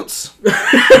my notes.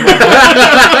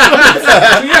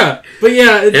 yeah, but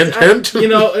yeah, it's, Intent?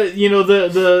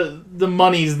 the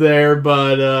money's there,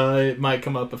 but it might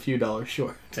come up a few dollars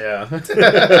short.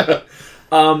 Yeah.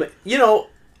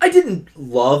 I didn't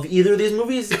love either of these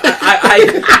movies.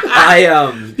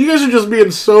 I You guys are just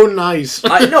being so nice.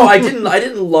 I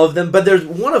didn't love them, but there's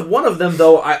one of them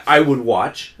though I would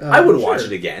watch. I would watch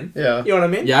sure. it again. Yeah. You know what I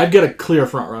mean? Yeah, I've got a clear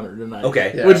front runner tonight.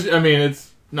 Okay. Yeah. Which I mean,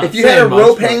 it's not. If you had a saying much,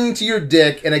 rope but- hanging to your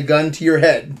dick and a gun to your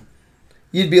head,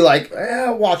 you'd be like,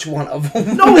 watch one of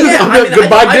them. No, yeah. I mean,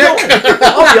 Goodbye,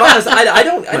 I'll be honest. I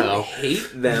don't No. hate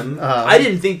them. I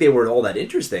didn't think they were all that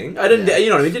interesting. I didn't.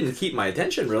 It didn't keep my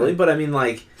attention really. But I mean,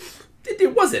 like,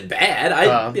 it wasn't bad. I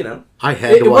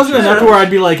had It to watch wasn't this. enough to where I'd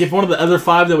be like, if one of the other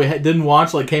five that we didn't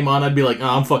watch came on, I'd be like, oh,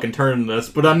 I'm fucking turning this,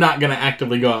 but I'm not gonna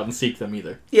actively go out and seek them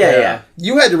either. Yeah.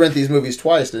 You had to rent these movies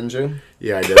twice, didn't you?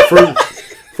 Yeah, I did.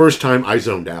 First time I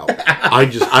zoned out. I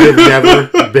have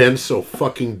never been so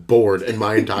fucking bored in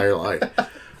my entire life.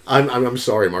 I'm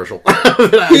sorry, Marshall.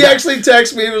 He actually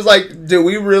texted me. He was like, "Do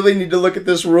we really need to look at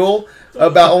this rule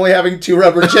about only having 2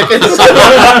 rubber chickens?"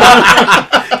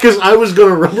 Because I was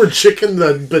gonna rubber chicken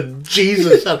the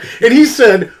Jesus out. And he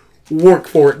said, "Work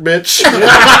for it, bitch."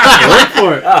 Work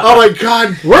for it. Oh my god,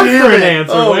 Work damn for an it.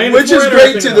 answer, Wayne. Which It's is more great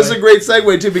interesting too. This is a that great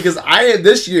segue too because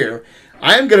this year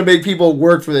I am going to make people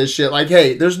work for this shit. Like,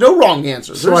 hey, there's no wrong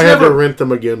answers. So There's I had to never- rent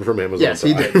them again from Amazon. Yes,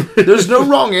 he Prime. did. There's no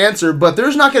wrong answer, but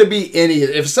there's not going to be any.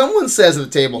 If someone says at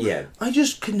the table, Yeah. I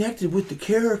just connected with the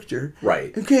character.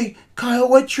 Right. Okay, Kyle,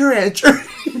 what's your answer?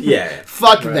 Yeah.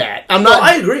 Fuck that. I'm not.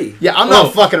 I agree. Yeah, I'm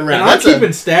not fucking way. around. And I'm That's a- keeping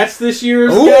stats this year.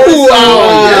 Ooh, guys, so,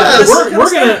 yes. we're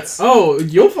What gonna. stats? Oh,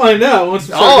 you'll find out once. We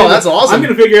start Oh, getting- that's awesome. I'm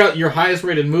gonna figure out your highest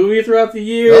rated movie throughout the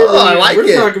year. Oh, I like we're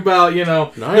it. gonna talk about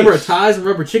number of ties and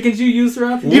rubber chickens you use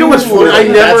throughout the year. You know what's funny? I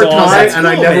Ooh, never that's awesome. tie That's and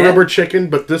I cool, never man. rubber chicken,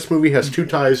 but this movie has 2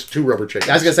 ties, 2 rubber chickens.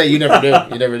 I was gonna say you never do.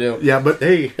 You never do. Yeah, but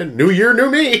hey, new year, new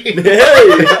me.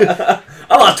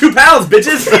 I lost 2 pounds,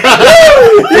 bitches.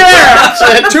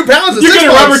 Yeah, 2 pounds. And You 6 get a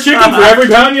rubber months. chicken for every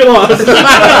pound you lost.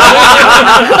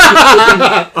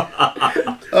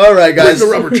 All right, Bring guys. the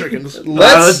rubber chickens.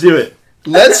 Let's do it.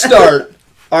 let's start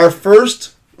our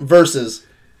first verses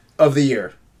of the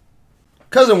year.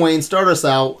 Cousin Wayne, start us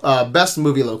out. Best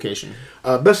movie location.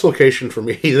 Best location for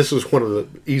me, this was one of the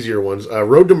easier ones.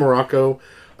 Road to Morocco,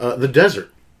 the desert.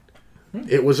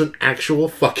 It was an actual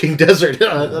fucking desert.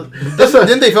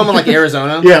 Didn't they film in like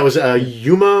Arizona? Yeah, it was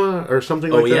Yuma or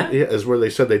something like that. yeah? Yeah, is where they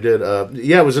said they did.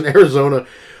 Yeah, it was in Arizona.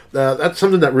 That's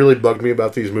something that really bugged me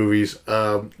about these movies.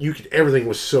 Everything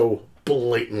was so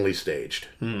blatantly staged.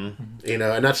 You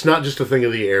know, and that's not just a thing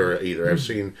of the era either. I've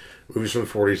seen movies from the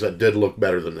 40s that did look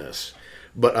better than this.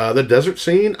 But the desert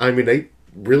scene, I mean, they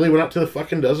really went out to the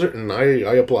fucking desert, and I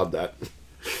applaud that.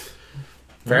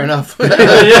 Fair enough. You're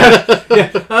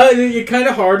kind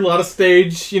of hard, a lot of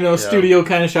stage, studio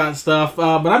kind of shot stuff.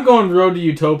 But I'm going Road to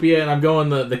Utopia, and I'm going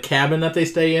the cabin that they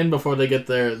stay in before they get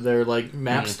their like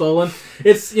map stolen.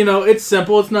 It's it's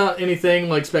simple. It's not anything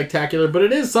like spectacular, but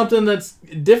it is something that's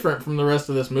different from the rest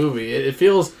of this movie. It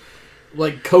feels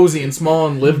like cozy and small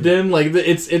and lived in. Like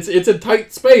it's a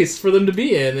tight space for them to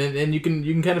be in, and you can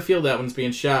kind of feel that when it's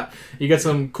being shot. You got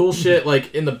some cool shit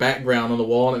like in the background on the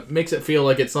wall, and it makes it feel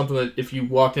like it's something that if you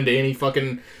walked into any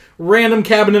fucking random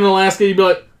cabin in Alaska, you'd be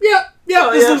like, yeah,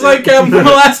 this looks like a cabin from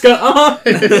Alaska.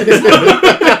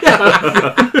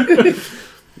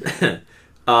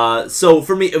 So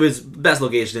for me, it was best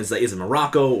location is it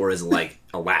Morocco or is it like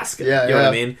Alaska? Yeah, you know what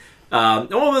I mean.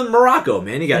 Morocco,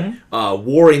 man. You got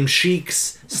warring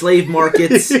sheiks, slave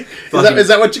markets. Is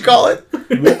that what you call it?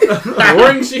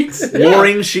 Warring sheiks.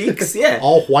 Warring sheiks, yeah.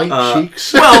 All white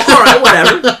cheeks. Well, all right,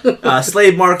 whatever.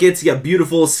 Slave markets. You got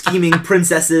beautiful, scheming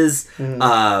princesses.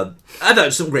 I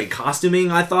thought some great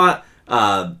costuming. I thought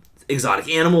exotic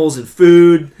animals and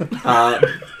food.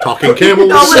 Talking camels.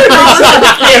 No,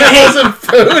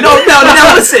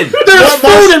 listen. There's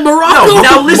food in Morocco. No,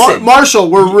 now listen.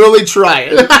 Marshall, we're really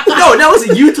trying. No, now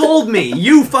listen. You told me.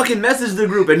 You fucking messaged the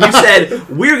group and you said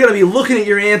we're gonna be looking at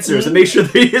your answers and make sure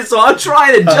that. So I'm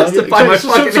trying to justify my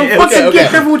fucking answer. Okay.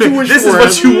 Get what you wish This for. is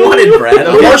what you wanted, Brad.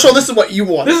 Okay? Marshall, this is what you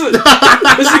want.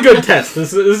 This is a good test.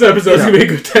 This episode's gonna be a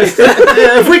good test.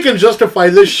 If we can justify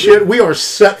this shit, we are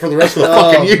set for the rest of the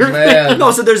fucking year. Man.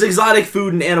 No, so there's exotic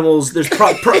food and animals. There's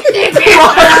Stop!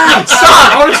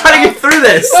 I want to try to get through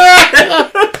this.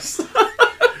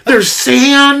 There's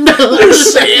sand.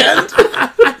 There's sand.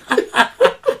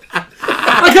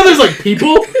 Like how there's like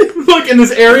people like in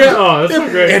this area. Oh, that's so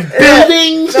great. And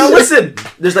buildings. Now listen,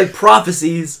 there's like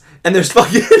prophecies and there's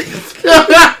fucking.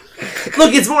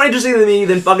 Look, it's more interesting to me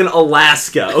than fucking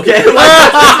Alaska. Okay,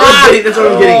 like, that's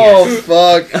what I'm getting at.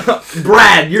 Oh fuck.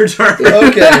 Brad, your turn.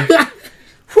 Okay.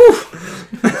 Whew.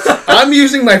 I'm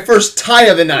using my first tie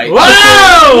of the night.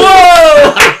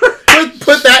 Whoa!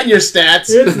 Put that in your stats.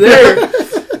 It's there.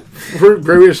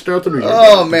 Great way to start the new year.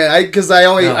 Oh man, because I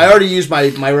already used my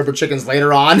rubber chickens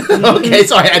later on. Okay,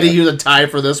 so I had to use a tie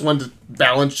for this one to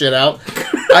balance shit out.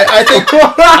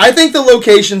 I think the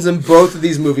locations in both of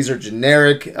these movies are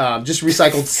generic, just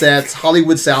recycled sets,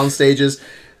 Hollywood sound stages.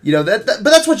 You know but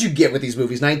that's what you get with these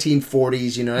movies,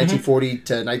 1940s, 1940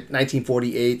 to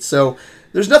 1948. So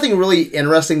there's nothing really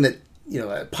interesting that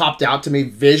that popped out to me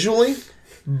visually,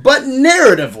 but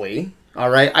narratively. All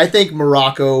right, I think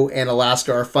Morocco and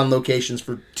Alaska are fun locations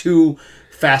for two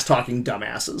fast-talking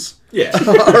dumbasses. Yeah.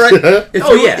 All right.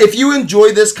 Yeah. If you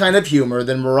enjoy this kind of humor,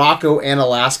 then Morocco and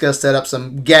Alaska set up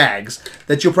some gags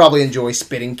that you'll probably enjoy: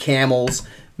 spitting camels,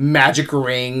 magic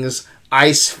rings,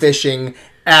 ice fishing,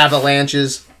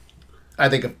 avalanches. I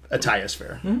think a tie is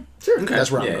fair. Sure. Okay. That's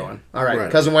where I'm going. All right,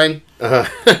 Right. Cousin Wayne. I'm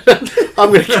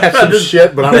going to catch some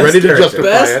shit, but I'm ready to justify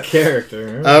Best it.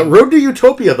 character. Road to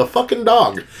Utopia, the fucking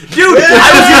dog. Dude,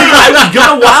 I was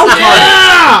gonna wild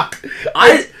card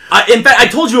it. In fact, I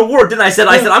told you a word, didn't I? I said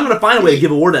I'm gonna find a way to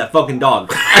give a word to that fucking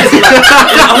dog.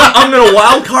 I'm gonna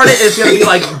wild card it. And it's gonna be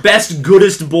like best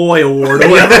goodest boy award or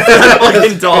whatever for that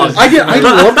fucking dog. I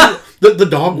love the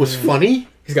dog was funny.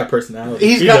 He's got personality.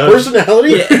 He's got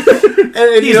personality. Yeah.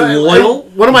 And He's loyal.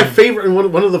 One of my favorite, and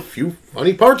one of the few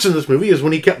funny parts in this movie is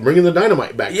when he kept bringing the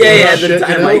dynamite back. Yeah, Shit, the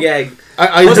dynamite gag.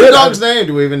 What's the dog's name?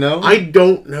 Do we even know? I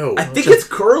don't know. I think it's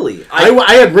Curly.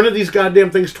 I had rented these goddamn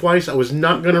things twice. I was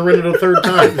not going to rent it a third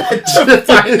time.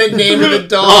 Find the name of the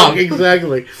dog.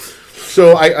 Exactly.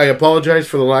 So I apologize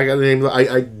for the lack of the name.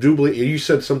 I do believe you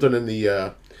said something in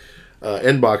the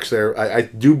inbox there. I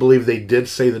do believe they did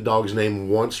say the dog's name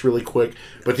once really quick,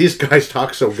 but these guys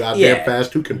talk so goddamn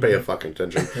fast. Who can pay a fucking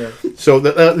attention? Yeah. So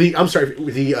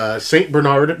the Saint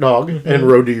Bernard dog and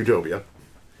Road to Utopia.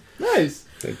 Nice.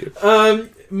 Thank you.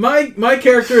 My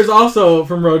character is also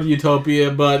from Road to Utopia,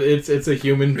 but it's a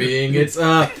human being. It's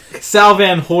Sal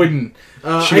Van Hoyden.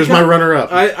 She was my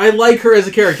runner-up. I like her as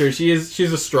a character. She's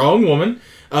a strong woman.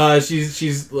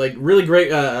 She's like really great.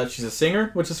 She's a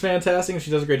singer, which is fantastic. She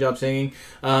does a great job singing.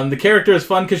 The character is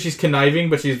fun because she's conniving,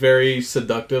 but she's very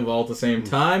seductive all at the same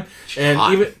time.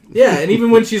 And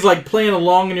even when she's like playing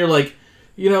along, and you're like,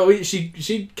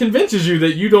 she convinces you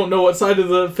that you don't know what side of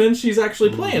the fence she's actually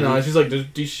playing on. She's like,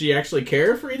 does she actually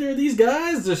care for either of these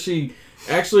guys? Does she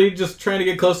actually just trying to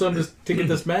get close to them just to get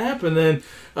this map? And then,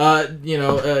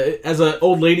 as an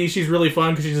old lady, she's really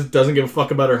fun because she just doesn't give a fuck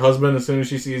about her husband. As soon as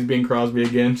she sees Bing Crosby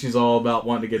again, she's all about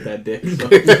wanting to get that dick. So.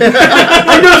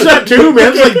 I noticed that too,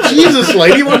 man. It's like, Jesus,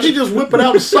 lady, why don't you just whip it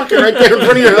out and suck it right there in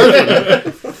front of your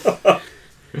husband?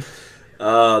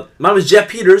 Mine was Jeff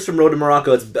Peters from Road to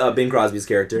Morocco. It's Bing Crosby's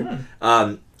character.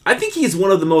 I think he's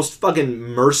one of the most fucking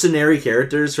mercenary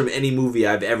characters from any movie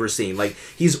I've ever seen. Like,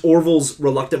 he's Orville's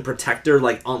reluctant protector.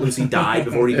 Like, Aunt Lucy died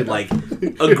before he could, like,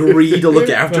 agree to look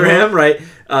after him, right?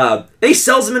 And he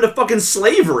sells him into fucking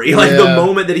slavery, like, the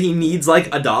moment that he needs,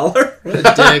 like, $1. What a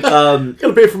dick.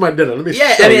 Gotta pay for my dinner. Let me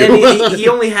and he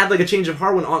only had, like, a change of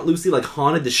heart when Aunt Lucy, like,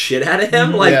 haunted the shit out of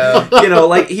him. Like,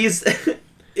 like, he's...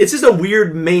 It's just a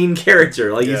weird main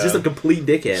character. Like, he's just a complete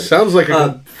dickhead. Sounds like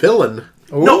a villain.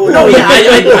 No,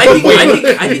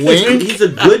 I think he's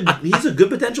a good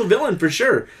potential villain for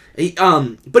sure.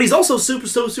 But he's also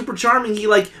super charming. He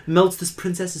like melts this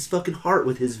princess's fucking heart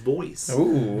with his voice.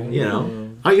 Ooh,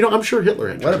 I'm sure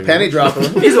Hitler. What a penny dropper.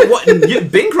 He's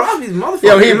Bing Crosby's motherfucker.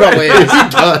 Yeah, he probably is. He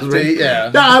does, man.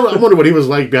 Yeah. No, I wonder what he was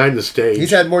like behind the stage.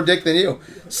 He's had more dick than you.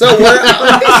 So what?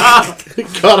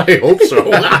 God, I hope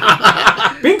so.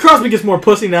 Bing Crosby gets more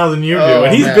pussy now than you do,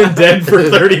 and he's been dead for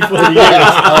 30, 40 years.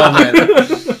 Oh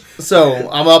man. So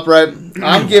I'm up, right?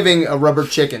 I'm giving a Rubber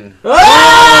Chicken.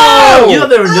 Oh! You know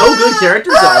there were no good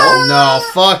characters at all? No,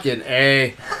 fucking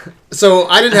A. So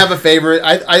I didn't have a favorite.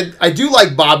 I do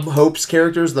like Bob Hope's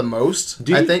characters the most.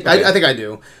 Do you? I think Okay. I think I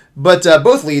do. But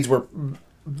both leads were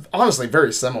honestly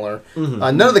very similar.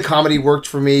 None of the comedy worked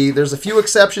for me. There's a few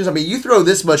exceptions. I mean, you throw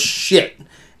this much shit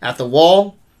at the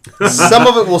wall, some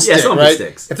of it will stick, some of it right?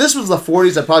 sticks. If this was the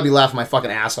 40s, I'd probably be laughing my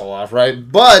fucking asshole off,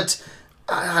 right? But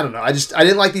I don't know. I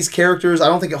didn't like these characters. I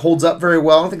don't think it holds up very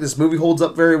well. I don't think this movie holds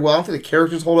up very well. I don't think the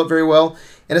characters hold up very well.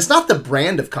 And it's not the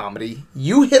brand of comedy.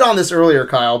 You hit on this earlier,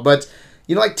 Kyle, but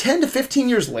like 10 to 15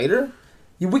 years later,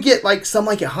 we get like Some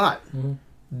Like It Hot.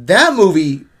 That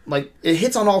movie, like, it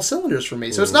hits on all cylinders for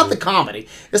me. So it's not the comedy.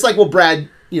 It's like, well, Brad,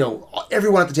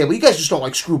 everyone at the table, you guys just don't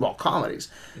like screwball comedies.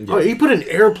 Oh, you put an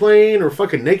airplane or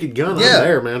fucking Naked Gun on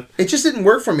there, man. It just didn't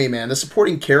work for me, man. The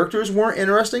supporting characters weren't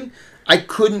interesting. I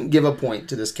couldn't give a point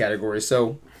to this category.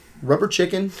 So, Rubber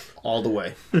Chicken all the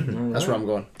way. That's where I'm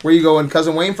going. Where you going,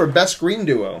 Cousin Wayne, for Best Screen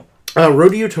Duo? Road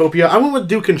to Utopia. I went with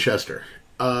Duke and Chester.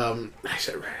 I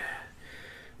said,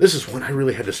 this is one I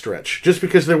really had to stretch. Just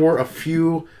because there were a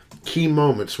few key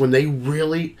moments when they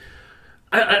really...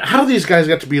 how these guys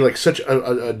got to be like such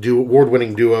a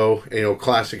award-winning duo,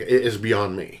 classic, is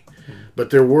beyond me. But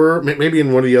there were, maybe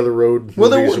in one of the other road Well,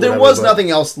 movies there was nothing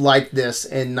else like this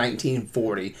in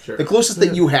 1940. Sure. The closest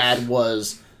that you had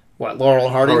was, what, Laurel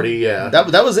and Hardy? Hardy, yeah.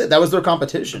 That was it. That was their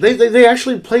competition. They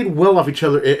actually played well off each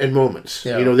other in moments.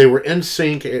 Yeah. They were in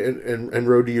sync in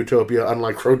Road to Utopia,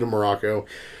 unlike Road to Morocco.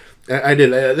 I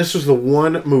did. This was the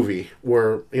one movie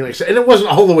where, like I said, and it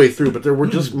wasn't all the way through, but there were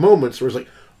just moments where it's like,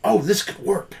 oh, this could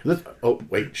work. Oh,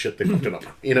 wait, shit, they fucked it up.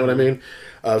 You know what I mean?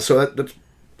 So that's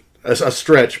a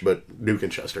stretch, but Duke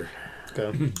and Chester.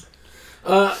 Okay.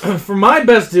 For my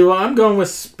best duo, I'm going with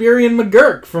Speary and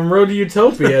McGurk from Road to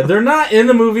Utopia. They're not in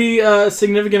the movie a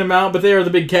significant amount, but they are the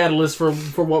big catalyst for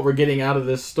what we're getting out of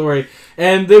this story.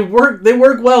 And they work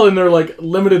well in their like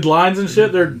limited lines and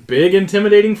shit. They're big,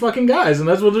 intimidating fucking guys, and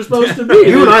that's what they're supposed to be.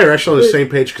 You and I are actually on the same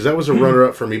page because that was a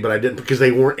runner-up for me, but I didn't because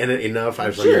they weren't in it enough. I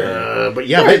was Sure. like, but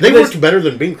yeah, Right, they but worked better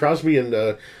than Bing Crosby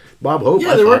and Bob Hope.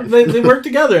 Yeah, they work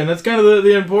together, and that's kind of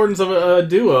the importance of a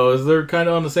duo. Is they're kind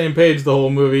of on the same page the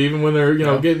whole movie, even when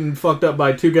they're getting fucked up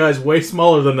by two guys way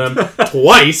smaller than them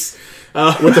twice.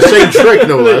 With the same trick,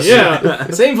 no less. Yeah,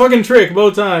 same fucking trick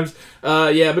both times.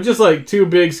 But just like two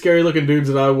big, scary-looking dudes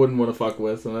that I wouldn't want to fuck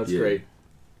with, and that's great.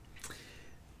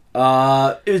 It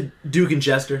was Duke and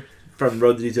Chester from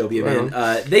Road to Utopia,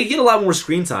 man. They get a lot more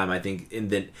screen time, I think, in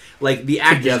that. Like, the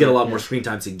actors Together, get a lot more screen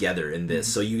time together in this,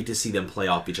 so you get to see them play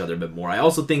off each other a bit more. I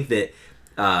also think that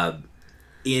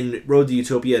in Road to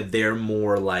Utopia, they're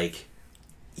more, like,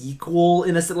 equal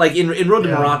in a sense. Like, in Road to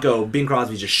Morocco, Bing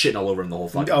Crosby's just shitting all over him the whole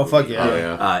fucking movie. Fuck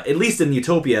yeah. At least in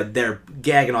Utopia, they're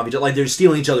gagging off each other. Like, they're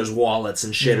stealing each other's wallets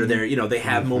and shit, or they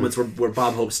have moments where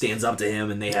Bob Hope stands up to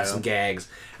him and they have some gags.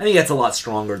 I think that's a lot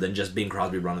stronger than just Bing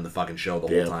Crosby running the fucking show the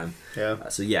whole time. Yeah.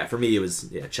 So, for me, it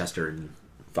was Chester and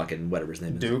fucking whatever his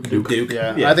name is. Duke.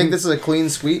 Yeah. I think this is a clean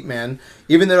sweep, man.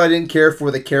 Even though I didn't care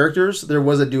for the characters, there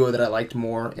was a duo that I liked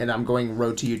more, and I'm going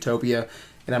Road to Utopia,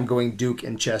 and I'm going Duke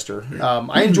and Chester.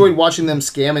 I enjoyed watching them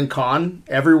scam and con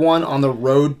everyone on the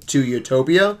road to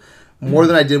Utopia more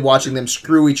than I did watching them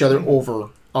screw each other over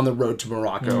on the road to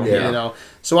Morocco.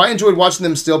 So I enjoyed watching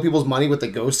them steal people's money with the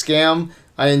ghost scam.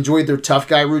 I enjoyed their tough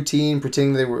guy routine,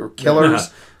 pretending they were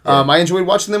killers. I enjoyed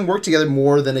watching them work together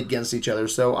more than against each other.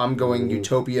 So I'm going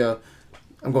Utopia.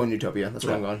 I'm going Utopia. That's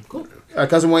where I'm going. Cool.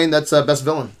 Cousin Wayne, that's best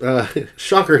villain.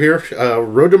 Shocker here.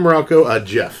 Road to Morocco,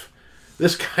 Jeff.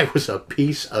 This guy was a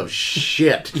piece of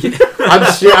shit.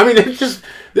 I mean, it's just...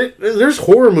 There's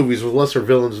horror movies with lesser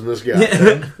villains than this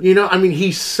guy.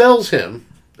 He sells him,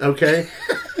 okay?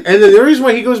 And then the reason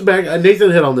why he goes back, Nathan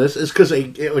hit on this, is because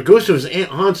it goes to his aunt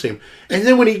haunts him. And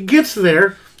then when he gets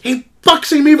there, he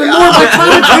fucks him even more by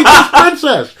trying to take his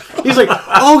princess. He's like,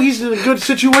 oh, he's in a good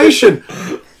situation.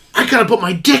 I gotta put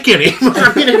my dick in him.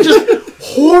 I mean, it's just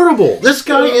horrible. This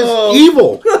guy is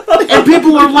evil. And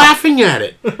people are laughing at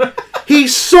it. He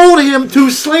sold him to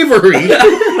slavery. And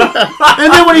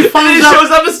then when he finds out... shows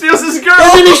up and steals his girl.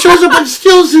 And then he shows up and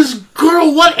steals his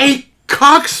girl. What a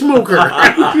cocksmoker.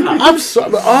 I'm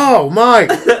sorry. Oh, my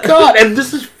God. And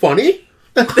this is funny?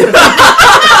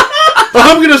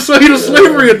 I'm going to sell you to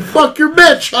slavery and fuck your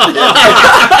bitch.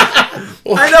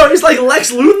 I know, he's like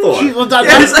Lex Luthor.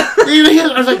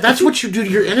 I was like, that's what you do to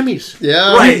your enemies.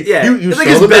 Yeah. Right, yeah. You it's like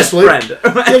his best friend.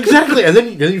 Exactly. And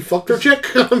then you fucked her chick.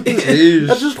 I mean,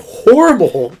 that's just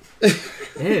horrible.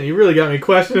 Man, you really got me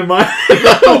questioning my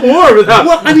war with how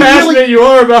Well, I mean, passionate really- you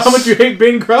are about how much you hate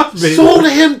Bing Crosby. Sold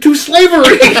him to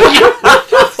slavery.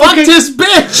 Fuck this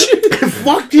bitch.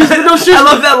 Fuck this. No, seriously. I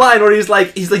love that line where he's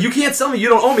like, you can't sell me, you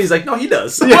don't own me. He's like, no, he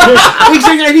does.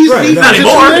 Exactly, and he's Right, not it's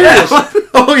anymore. hilarious. Yeah.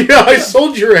 Oh yeah, I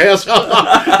sold your ass.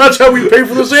 That's how we pay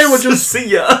for the sandwiches. See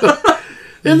ya.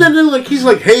 And then he's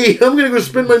like, hey, I'm gonna go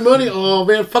spend my money. Oh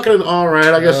man, fucking all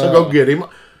right. I guess I'll go get him.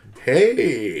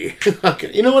 Hey,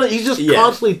 okay. You know what? He's just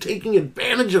constantly taking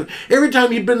advantage of. Every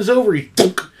time he bends over, he.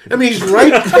 I mean, he's right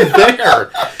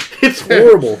there. It's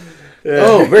horrible.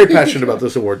 Oh, very passionate about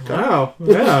this award. Wow.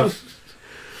 Yeah.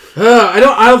 I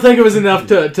don't think it was enough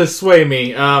to sway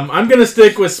me. I'm gonna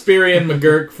stick with Spirian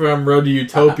McGurk from Road to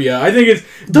Utopia. I think it's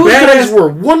Those badass. guys were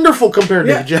wonderful compared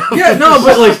to Jeff. Yeah, no,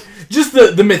 but like just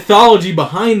the mythology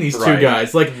behind these two Right.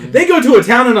 guys. Like they go to a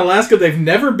town in Alaska they've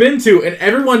never been to, and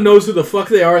everyone knows who the fuck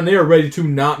they are, and they are ready to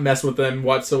not mess with them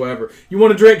whatsoever. You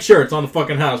want to drink? Sure, it's on the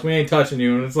fucking house. We ain't touching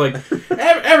you. And it's like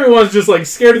everyone's just like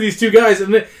scared of these two guys,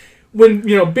 and when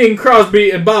Bing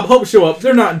Crosby and Bob Hope show up,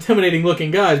 they're not intimidating looking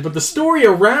guys, but the story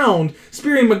around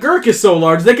Spirian McGurk is so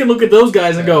large they can look at those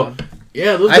guys and go,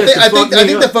 "Yeah, those guys." I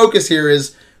think the focus here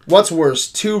is what's worse,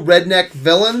 two redneck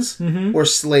villains or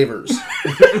slavers.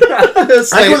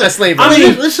 Slavers. I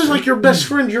mean, this is like your best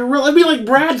friend. You're real. I'd be like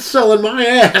Brad selling my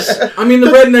ass. I mean, the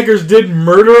redneckers did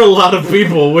murder a lot of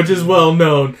people, which is well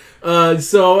known.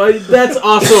 So that's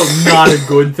also not a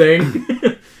good thing.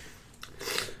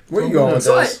 Where are you going with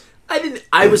So this?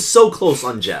 I was so close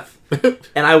on Jeff,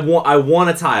 and I want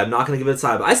a tie. I'm not going to give it a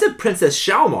tie, but I said Princess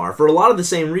Shalmar for a lot of the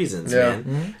same reasons, Yeah.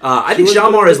 man. I think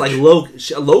Shalmar is like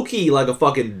low key, like a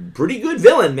fucking pretty good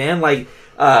villain, man. Like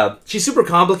she's super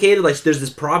complicated. Like there's this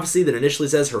prophecy that initially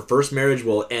says her first marriage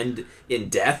will end in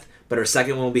death, but her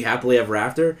second one will be happily ever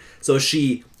after. So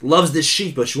she loves this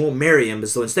sheep, but she won't marry him.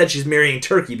 So instead, she's marrying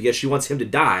Turkey because she wants him to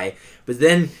die. But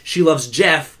then she loves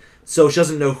Jeff, so she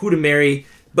doesn't know who to marry.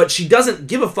 But she doesn't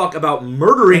give a fuck about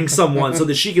murdering someone so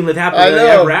that she can live happily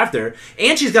ever after.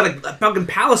 And she's got a fucking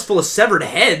palace full of severed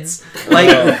heads. Like,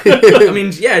 I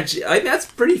mean, yeah, that's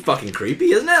pretty fucking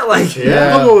creepy, isn't it? Like,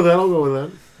 Yeah. I'll go with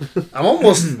that. I'm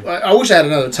almost. I wish I had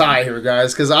another tie here,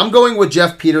 guys, because I'm going with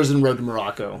Jeff Peters and Road to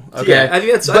Morocco. Okay, Yeah, I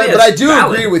think that's. but I do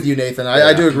valid. agree with you, Nathan.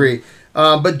 I do agree.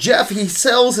 But Jeff, he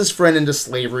sells his friend into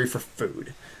slavery for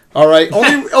food. All right.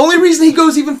 Only reason he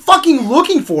goes even fucking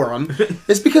looking for him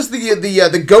is because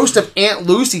the ghost of Aunt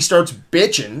Lucy starts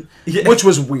bitching, which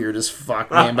was weird as fuck,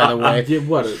 man. By the way,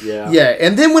 yeah.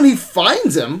 And then when he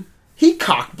finds him, he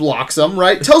cock blocks him.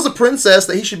 Right. Tells the princess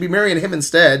that he should be marrying him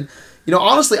instead.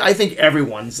 Honestly, I think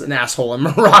everyone's an asshole in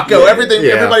Morocco.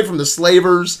 Everybody from the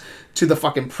slavers to the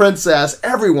fucking princess,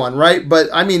 everyone, right? But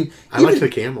I mean, I like the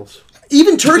camels.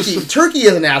 even Turkey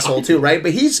is an asshole too, right?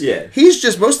 But he's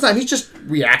just most of the time he's just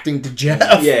reacting to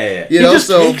Jeff. Yeah. He just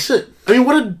takes it. I mean,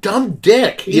 what a dumb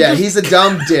dick. He's a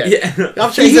dumb dick. Yeah.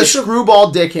 He's a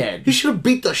screwball dickhead. He should have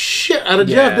beat the shit out of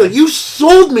Jeff. Be like, you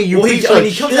sold me, you piece of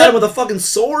he shit. comes at him with a fucking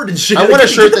sword and shit. I want a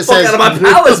shirt that says out of my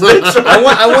palace, bitch.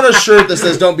 I want a shirt that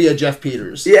says "Don't be a Jeff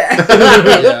Peters." Yeah.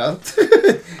 Yeah.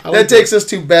 That takes us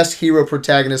to best hero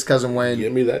protagonist, Cousin Wayne.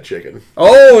 Give me that chicken.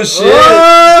 Oh shit!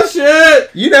 Oh shit!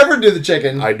 You never do the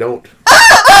chicken. I don't.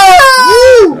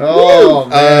 Oh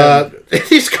man.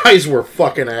 These guys were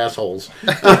fucking assholes.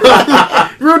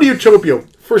 Road to Utopia,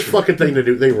 first fucking thing to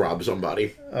do, they rob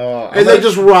somebody. And they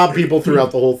just rob people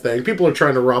throughout the whole thing. People are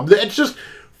trying to rob. It's just,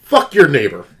 fuck your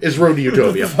neighbor, is Road to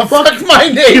Utopia. Fuck my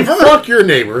neighbor. Fuck your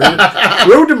neighbor.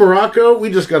 Road to Morocco, we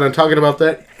just got on talking about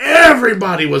that.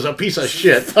 Everybody was a piece of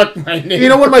shit. Fuck my neighbor. You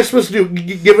know what am I supposed to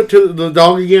do? Give it to the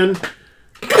dog again?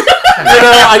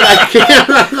 I can't.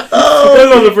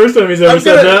 That was the first time he's ever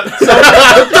said that.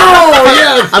 Oh,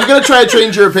 yeah. I'm gonna try to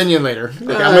change your opinion later.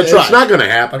 Okay, I'm gonna try. It's not going to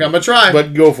happen. Okay, I'm gonna try.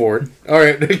 But go for it. All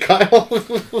right, Kyle.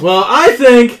 Well, I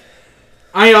think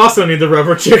I also need the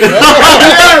rubber chicken. Dude,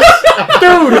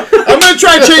 I'm gonna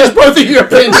try to change both of your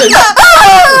opinions.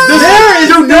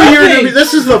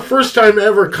 This is the first time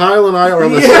ever Kyle and I are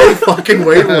on the same fucking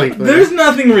wavelength. Man. There's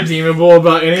nothing redeemable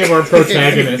about any of our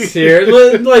protagonists here.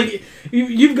 Like,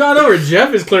 you've gone over.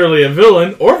 Jeff is clearly a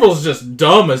villain. Orville's just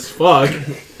dumb as fuck.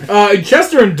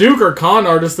 Chester and Duke are con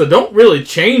artists that don't really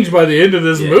change by the end of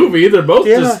this movie. They're both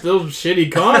just still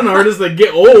shitty con artists that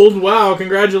get old. Wow,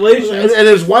 congratulations. And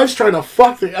his wife's trying to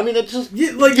fuck the... I mean, it's just...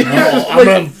 I'm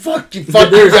gonna fuck you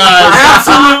guys.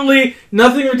 Absolutely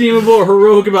nothing redeemable or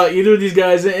heroic about either of these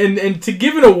guys. And to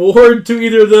give an award to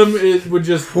either of them would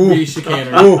just be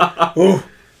chicanery.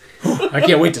 I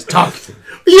can't wait to talk.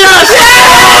 Yes!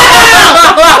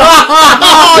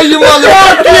 Oh, you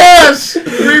motherfucker! Yes!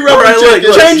 3 rubber right,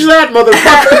 look. Change that,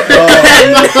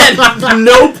 motherfucker. At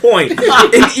no point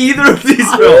in either of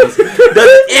these films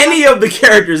does any of the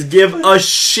characters give a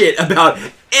shit about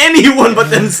anyone but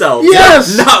themselves.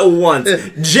 Yes! Not once.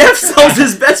 Jeff sells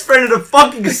his best friend into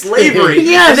fucking slavery.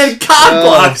 Yes! And then cock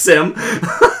blocks him.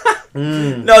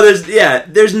 No,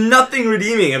 there's nothing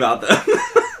redeeming about them.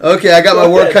 Okay, I got my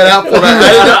work cut out for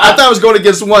that. I thought I was going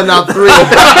against one, not three.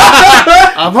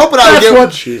 I'm hoping I'll That's get.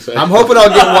 what she said. I'm hoping I'll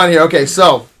get one here. Okay,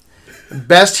 so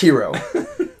best hero.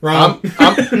 Wrong.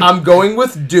 I'm going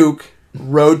with Duke.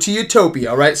 Road to Utopia.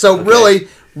 All right. So really,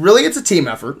 it's a team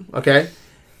effort. Okay.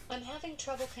 I'm having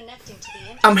trouble connecting to the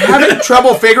internet. I'm having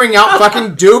trouble figuring out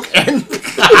fucking Duke and.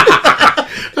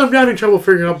 I'm having trouble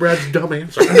figuring out Brad's dumb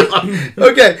answer.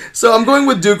 Okay, so I'm going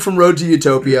with Duke from Road to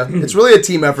Utopia. It's really a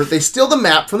team effort. They steal the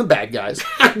map from the bad guys.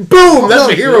 Boom!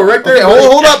 That's a hero right there. Okay,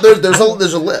 hold up.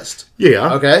 There's a list.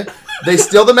 Yeah. Okay? They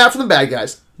steal the map from the bad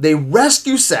guys. They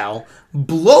rescue Sal,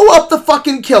 blow up the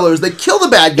fucking killers, they kill the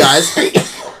bad guys,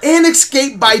 and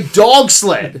escape by dog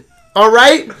sled.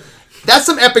 Alright? That's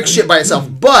some epic shit by itself.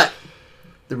 But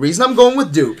the reason I'm going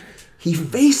with Duke, he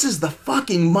faces the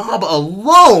fucking mob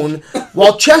alone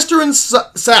while Chester and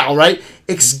Sal, right,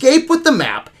 escape with the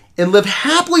map and live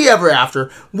happily ever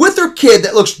after with their kid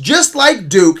that looks just like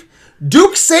Duke.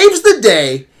 Duke saves the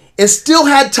day and still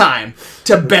had time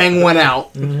to bang one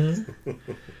out.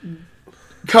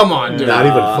 Come on, dude. Not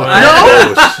even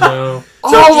fucking close. No.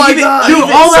 Oh my god. Dude,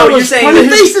 all that was saying part of He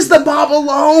his... faces the mob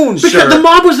alone. Because the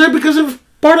mob was there because of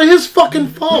part of his fucking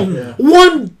fault.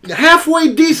 One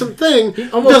halfway decent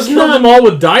thing Almost does killed not... them all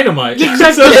with dynamite.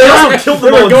 Exactly. Killed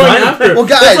them all going after him. Well,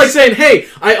 guys- That's like saying, "Hey,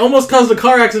 I almost caused a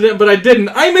car accident, but I didn't.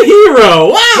 I'm a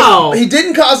hero." Wow. He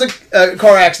didn't cause a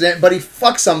car accident, but he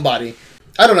fucked somebody.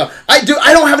 I don't know. I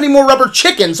don't have any more rubber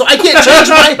chicken, so I can't change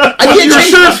my. I can't You're change.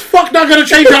 sure as fuck not gonna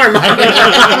change our mind.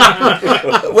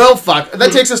 Well, fuck.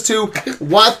 That takes us to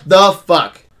what the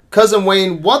fuck, Cousin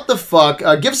Wayne. What the fuck?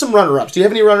 Give some runner-ups. Do you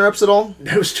have any runner-ups at all,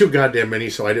 That was too goddamn many,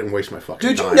 so I didn't waste my fucking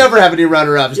dude? You time. never have any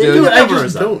runner-ups, dude. Dude, I never just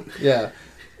is don't. Yeah.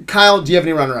 Kyle, do you have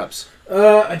any runner-ups?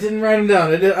 I didn't write them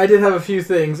down. I did have a few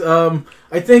things.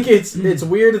 I think it's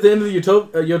weird at the end of the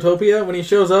Utopia when he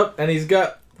shows up and he's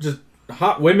got just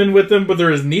hot women with him, but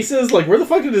they're his nieces. Like, where the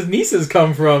fuck did his nieces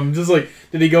come from? Just like,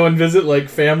 did he go and visit like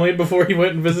family before he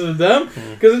went and visited them?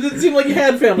 Because it didn't seem like he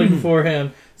had family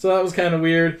beforehand. So that was kind of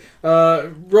weird.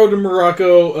 Road to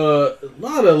Morocco, a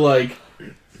lot of like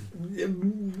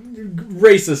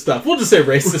racist stuff. We'll just say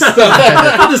racist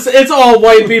stuff. It's all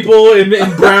white people in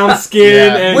brown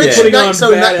skin and putting on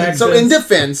bad accents. So in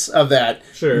defense of that,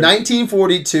 Sure.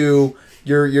 1942,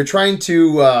 you're trying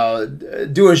to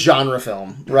do a genre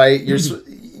film, right?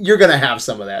 You're gonna have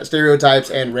some of that stereotypes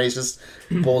and racist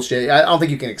bullshit. I don't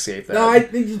think you can escape that. No, I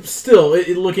think still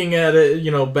looking at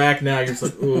it, back now, you're just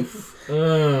like, oof.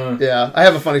 Yeah, I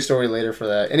have a funny story later for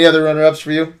that. Any other runner-ups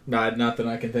for you? Not that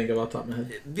I can think of off the top of my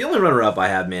head. The only runner-up I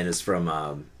have, man, is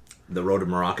from the Road to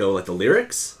Morocco, like the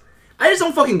lyrics. I just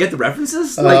don't fucking get the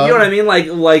references. Like, you know what I mean?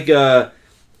 Like a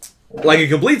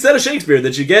complete set of Shakespeare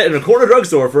that you get in a corner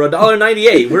drugstore for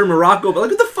 $1.98. We're in Morocco, but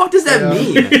like, what the fuck does that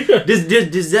mean?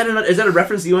 Is that a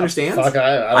reference you understand? Fuck,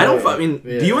 I don't. I mean,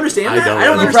 do you understand that? I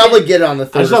don't You understand. probably get it on the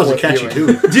third. I just thought it was or a catchy fourth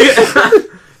viewing. tune. Do you-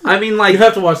 I mean, like, You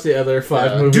have to watch the other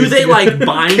 5 movies. do they to get- like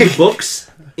bind books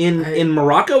in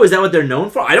Morocco? Is that what they're known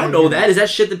for? I don't know that. Is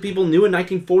that shit that people knew in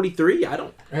 1943? I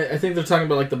don't. I think they're talking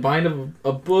about like the bind of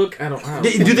a book. I don't know.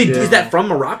 Do they? Is that from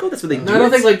Morocco? That's what they do. No, I don't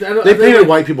think like I don't, They I think, painted like,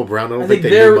 white people brown. I don't I think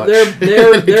think they knew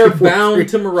much. they're bound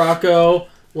to Morocco.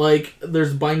 Like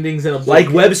there's bindings in a book.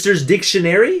 like Webster's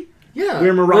dictionary. Yeah,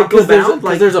 We're Morocco because bound?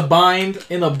 Like- there's a bind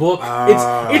in a book.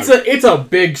 It's a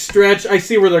big stretch. I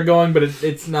see where they're going, but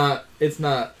it's not.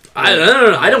 I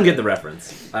don't know. I don't get the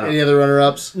reference. I don't. Any other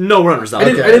runner-ups? No runners up. I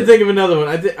didn't think of another one.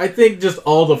 I think just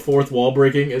all the fourth wall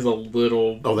breaking is a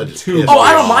little Oh, that just too. pissed Oh, me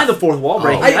I don't off. mind the fourth wall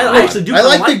break. Oh. I actually do. I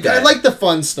like like that. I like the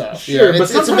fun stuff. Sure, Yeah, but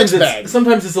it's a sometimes mixed bag.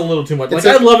 sometimes it's a little too much. It's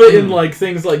Like a- I love it in like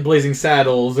things like Blazing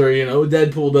Saddles or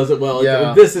Deadpool does it well.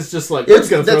 Yeah. This is just like we're That's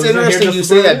just gonna throw this in here interesting just you to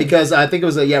say throw that it in. because I think it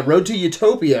was Road to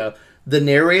Utopia. The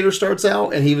narrator starts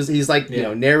out and he's like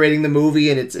narrating the movie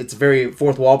and it's very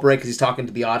fourth wall break because he's talking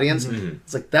to the audience.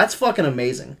 It's like that's fucking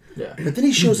amazing. Yeah. But then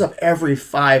he shows up every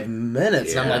 5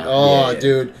 minutes and I'm like, Yeah. oh Yeah.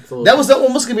 dude, It's a little- that was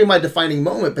almost gonna be my defining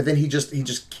moment. But then he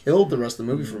just killed the rest of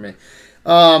the movie for me.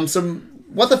 So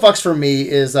what the fucks for me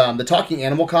is the talking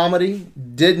animal comedy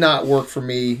did not work for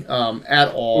me at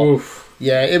all. Oof.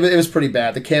 Yeah, it was pretty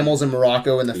bad. The camels in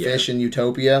Morocco and the fish in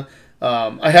Utopia.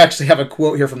 I actually have a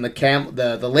quote here from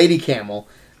the lady camel.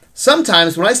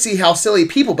 Sometimes when I see how silly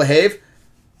people behave,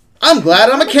 I'm glad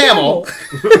I'm a camel.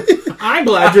 I'm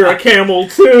glad you're a camel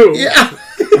too. Yeah.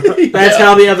 That's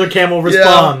how the other camel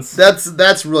responds.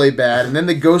 That's really bad. And then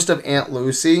the ghost of Aunt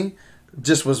Lucy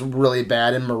just was really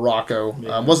bad in Morocco.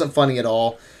 Wasn't funny at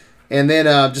all. And then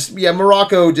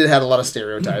Morocco had a lot of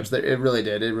stereotypes. It really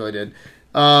did.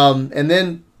 And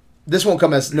then this won't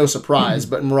come as no surprise,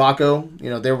 but in Morocco,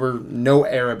 there were no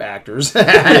Arab actors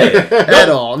at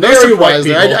all. No Very surprise white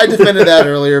there. I defended that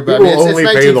earlier, but People it's only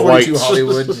pay the 1942 whites.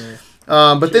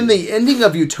 Hollywood. But then the ending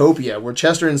of Utopia, where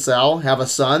Chester and Sal have a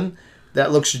son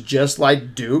that looks just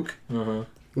like Duke.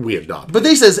 We adopted. But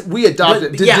they says we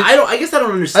adopted. I guess I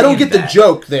don't understand. I don't get the that.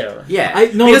 joke there. Yeah,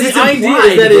 The it's idea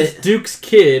implied is that it's Duke's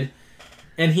kid,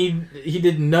 and he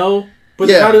didn't know. But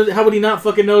how would he not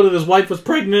fucking know that his wife was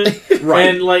pregnant? Right.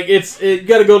 And it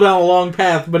got to go down a long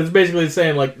path. But it's basically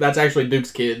saying that's actually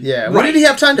Duke's kid. Yeah. When did he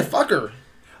have time to fuck her?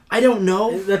 I don't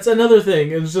know. That's another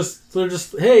thing. It's just they're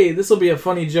just hey, this will be a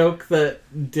funny joke that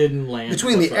didn't land.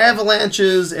 Between the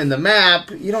avalanches and the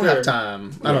map, you don't have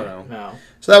time. I don't know. No.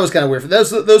 So that was kind of weird.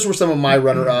 Those were some of my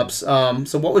runner-ups.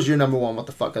 So what was your number one? What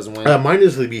the fuck, Cousin Wayne? Mine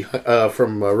is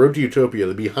from Road to Utopia,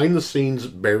 the behind-the-scenes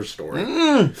bear story.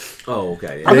 Oh,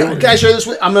 okay. Can I share this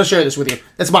with? I'm going to share this with you.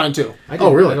 It's mine too.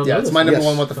 Oh, really? I don't Yeah, know it's this my number Yes.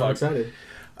 one. What the I'm fuck? excited.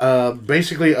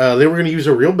 Basically, they were going to use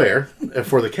a real bear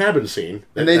for the cabin scene.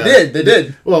 And they did. They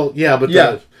did. Well, yeah, but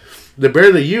Yeah. the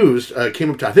bear they used came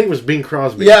up to, I think it was Bing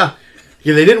Crosby. Yeah.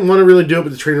 Yeah, they didn't want to really do it,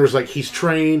 but the trainer was like, he's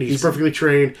trained, he's perfectly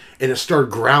trained, and it started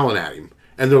growling at him.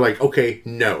 And they're like, okay,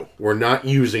 no, we're not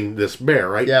using this bear,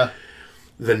 right? Yeah.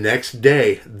 The next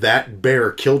day, that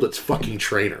bear killed its fucking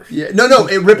trainer. Yeah. No.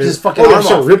 It ripped his fucking Oh, arm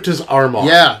so off. ripped his arm off.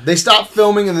 Yeah, they stopped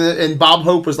filming, and Bob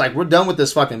Hope was like, "We're done with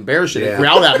this fucking bear shit." Yeah. He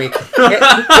growled at me,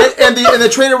 and the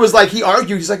trainer was like, he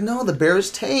argued. He's like, "No, the bear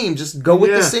is tame. Just go with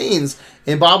the Yeah. scenes."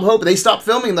 And Bob Hope, they stopped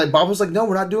filming. Like Bob was like, "No,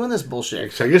 we're not doing this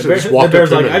bullshit." So I guess it The just walked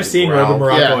bear's up to like, him I've seen Road to growled.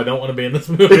 Morocco. Yeah. I don't want to be in this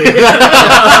movie. You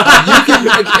can,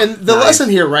 and the lesson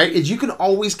here, right, is you can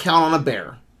always count on a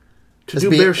bear To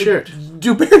do bear shit.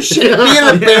 Do bear shit. Being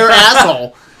a bear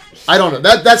asshole. I don't know.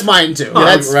 That's mine too.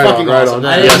 That's right fucking on, right awesome. on.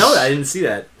 I Yes. didn't know that. I didn't see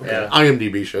that. Yeah.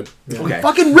 IMDb shit. Okay.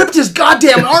 Fucking ripped his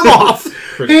goddamn arm off.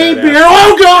 Pretty Hey, badass. bear!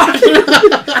 Oh, God!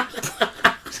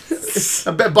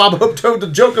 I bet Bob Hope told the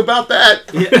joke about that.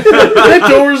 That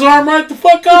tore his arm right the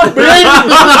fuck off,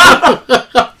 man!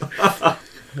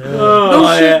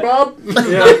 No shit, Bob.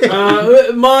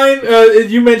 Yeah. Mine,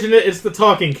 you mentioned it, it's the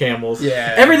talking camels.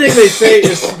 Yeah. Everything they say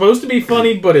is supposed to be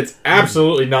funny, but it's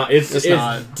absolutely not. It's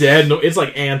not. dead. No, it's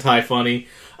like anti-funny.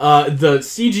 The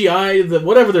CGI,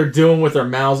 whatever they're doing with their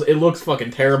mouths, it looks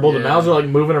fucking terrible. The Yeah. mouths are like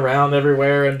moving around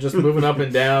everywhere and just moving up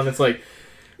and down. It's like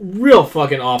real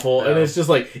fucking awful. And it's just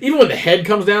like, even when the head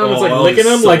comes down, it's like Oh, licking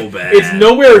them. so Like, bad. it's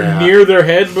nowhere Yeah. near their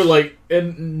head, but like,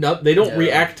 and they don't Yeah.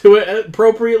 react to it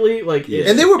appropriately. Like, Yeah.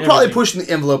 And they were probably everything. pushing the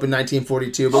envelope in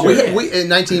 1942, but Oh, yeah. we in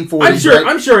 1940s. I'm sure. right?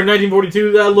 I'm sure in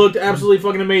 1942 that looked absolutely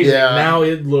fucking amazing. Yeah. Now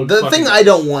it looks. The fucking thing I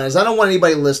don't want is I don't want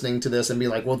anybody listening to this and be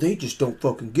like, "Well, they just don't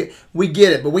fucking get." We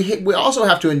get it, but we also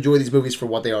have to enjoy these movies for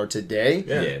what they are today.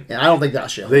 Yeah. And I don't think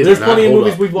that show. They- There's do plenty not of hold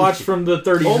movies up. we've watched from the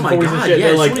 30s Oh and my 40s and God, shit. yeah,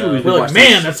 They're so like, many movies we're we like, watched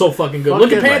man, this. that's so fucking good. Fuck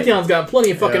Look at it, right. Pantheon's got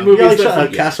plenty of fucking Yeah. movies Yeah,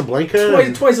 like that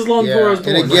Casablanca. twice as long before I was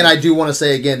born. And again, I do want to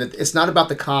say again that it's not about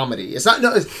the comedy. It's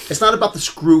not about the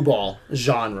screwball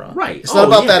genre. Right. It's not Oh,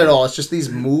 about yeah. that at all. It's just these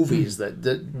movies that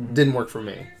didn't work for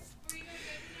me.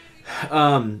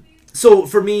 So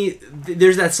for me,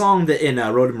 there's that song that in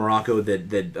Road to Morocco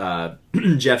that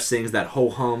Jeff sings, that ho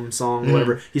hum song, or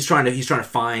whatever. He's trying to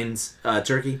find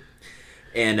Turkey,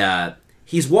 and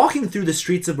he's walking through the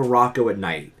streets of Morocco at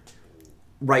night,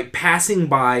 right, passing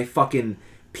by fucking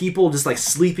people just like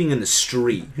sleeping in the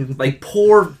street, like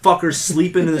poor fuckers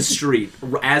sleeping in the street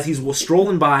as he's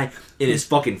strolling by in his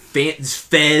fucking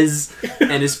fez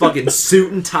and his fucking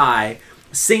suit and tie,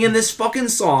 singing this fucking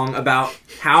song about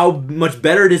how much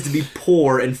better it is to be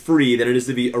poor and free than it is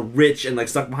to be a rich and like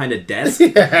stuck behind a desk.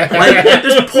 Like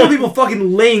there's poor people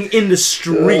fucking laying in the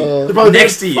street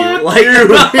next to you, like,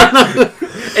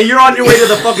 and you're on your way to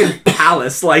the fucking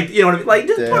palace. Like, you know what I mean? Like,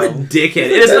 just what a dickhead.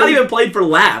 And it's not even played for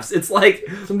laughs. It's like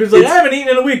Some dude's like, I haven't eaten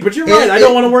in a week, but you're right. I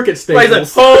don't want to work at right, he's like,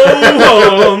 Staples.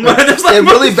 ho hum. There's like, It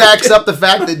really backs up the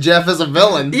fact that Jeff is a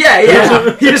villain.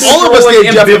 yeah. He just All of us scrolling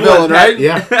gave Jeff a ambivalent villain, right?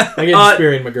 Yeah. I get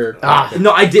Spear and McGurk.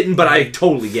 No, I didn't, but I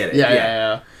totally get it.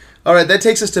 Yeah. All right, that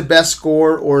takes us to best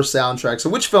score or soundtrack. So,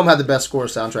 which film had the best score or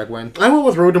soundtrack? Wayne? I went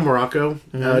with Road to Morocco.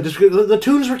 Just because the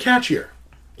tunes were catchier.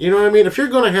 You know what I mean? If you're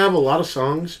going to have a lot of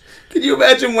songs... Can you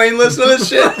imagine Wayne listening to this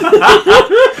shit?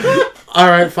 All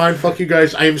right, fine, fuck you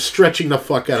guys. I am stretching the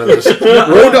fuck out of this.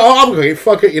 Okay,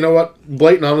 fuck it. You know what?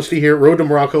 Blatant honesty here. Road to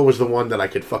Morocco was the one that I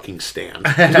could fucking stand.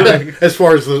 As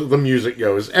far as the music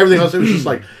goes. Everything else, it was just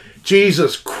like,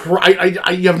 Jesus Christ!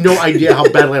 You have no idea how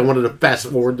badly I wanted to fast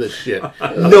forward this shit.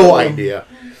 No idea.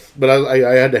 But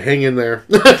I had to hang in there.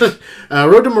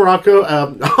 Road to Morocco.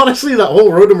 Honestly, that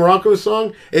whole Road to Morocco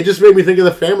song, it just made me think of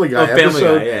the Family Guy Family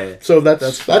episode. Guy, yeah. So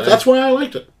that's why I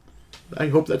liked it. I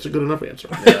hope that's a good enough answer.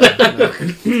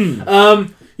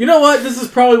 You know what? This is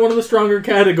probably one of the stronger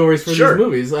categories for Sure.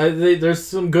 these movies. There's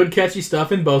some good, catchy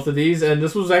stuff in both of these, and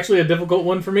this was actually a difficult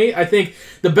one for me. I think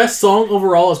the best song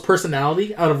overall is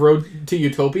Personality out of Road to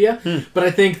Utopia, but I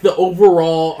think the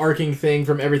overall arcing thing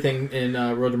from everything in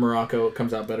Road to Morocco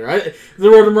comes out better. The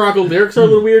Road to Morocco lyrics are a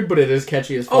little weird, but it is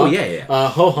catchy as fuck. Oh, yeah.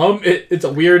 Ho Hum, it's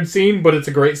a weird scene, but it's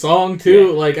a great song, too.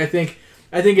 Yeah. Like, I think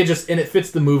it just, and it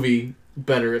fits the movie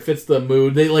better. It fits the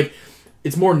mood.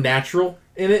 It's more natural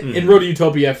in it. In Road to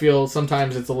Utopia, I feel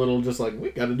sometimes it's a little just like, we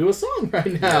gotta do a song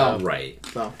right now. Right.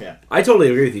 So, yeah. I totally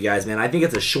agree with you guys, man. I think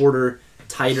it's a shorter,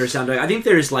 tighter soundtrack. I think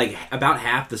there's like about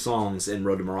half the songs in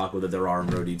Road to Morocco that there are in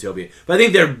Road to Utopia, but I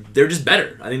think they're just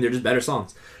better. I think they're just better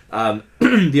songs.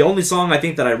 The only song I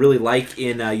think that I really like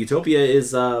in Utopia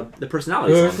is the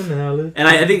Personality song, Personality. and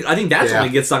I think that song Yeah.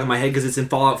 gets stuck in my head because it's in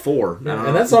Fallout 4. I don't know.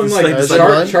 And that song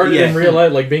It's charted yeah. in real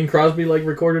life. Like Bing Crosby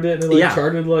recorded it and it Yeah.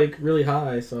 charted really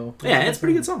high. So Yeah, it's a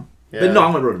pretty good song. Yeah. But no,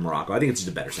 I'm on Road to Morocco. I think it's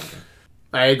just a better soundtrack.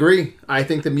 I agree. I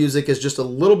think the music is just a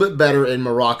little bit better in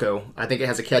Morocco. I think it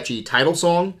has a catchy title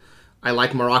song. I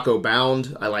like Morocco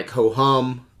Bound. I like Ho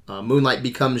Hum. Moonlight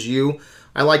Becomes You.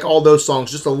 I like all those songs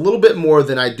just a little bit more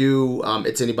than I do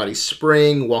It's Anybody's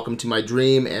Spring, Welcome to My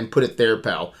Dream, and Put It There,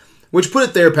 Pal. Which Put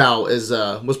It There, Pal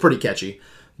was pretty catchy.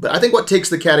 But I think what takes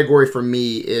the category for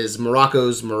me is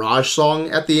Morocco's Mirage song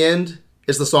at the end.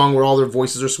 It's the song where all their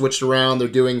voices are switched around. They're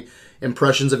doing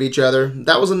impressions of each other.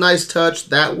 That was a nice touch.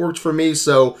 That worked for me.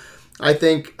 So I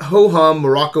think Ho Hum,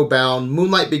 Morocco Bound,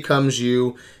 Moonlight Becomes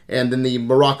You, and then the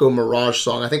Morocco Mirage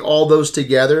song. I think all those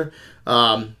together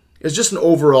is just an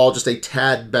overall, just a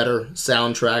tad better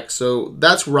soundtrack. So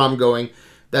that's where I'm going.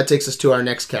 That takes us to our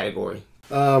next category.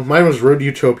 Mine was Road to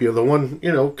Utopia, the one,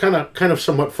 kind of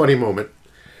somewhat funny moment.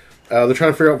 They're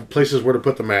trying to figure out places where to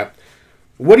put the map.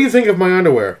 What do you think of my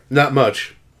underwear? Not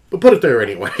much, but put it there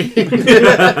anyway.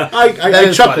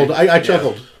 I chuckled. funny. I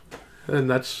chuckled, and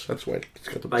that's why it's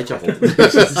got the. I chuckled.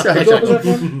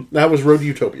 That was Road to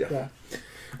Utopia.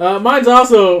 mine's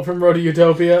also from Road to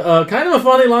Utopia. Kind of a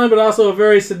funny line, but also a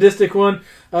very sadistic one.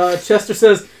 Chester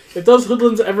says, "If those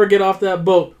hoodlums ever get off that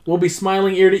boat, we'll be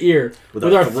smiling ear to ear with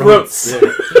our throats."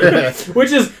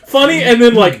 Which is funny, and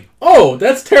then oh,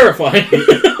 that's terrifying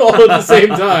all at the same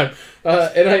time.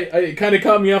 And it kind of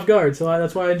caught me off guard, so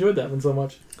that's why I enjoyed that one so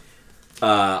much.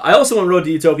 I also went Road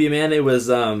to Utopia, man. It was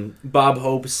Bob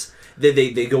Hope's.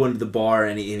 They go into the bar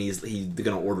and they're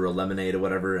gonna order a lemonade or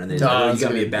whatever, and then you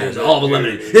got me a bag of all the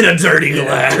lemonade in a dirty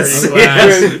glass. Yeah,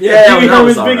 that Herman's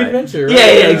was Big alright. Adventure. Right?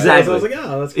 Yeah, exactly. So I was like,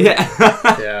 oh, that's cool.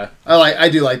 Yeah. Yeah, I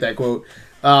do like that quote.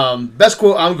 Best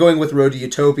quote, I'm going with Road to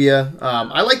Utopia.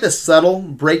 I like the subtle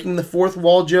breaking the fourth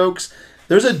wall jokes.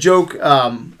 There's a joke,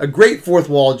 a great fourth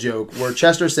wall joke where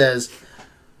Chester says,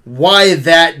 "Why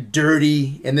that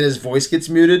dirty?" and then his voice gets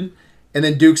muted. And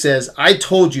then Duke says, "I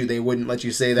told you they wouldn't let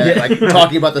you say that," like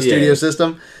talking about the studio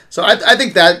system. So I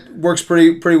think that works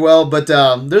pretty well. But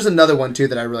there's another one too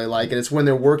that I really like, and it's when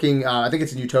they're working. I think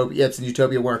it's in Utopia. Yeah, it's in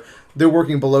Utopia where they're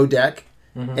working below deck,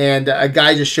 and a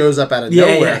guy just shows up out of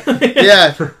nowhere.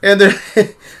 Yeah, and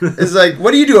it's like,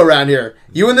 "What do you do around here?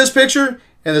 You in this picture?"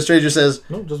 And the stranger says,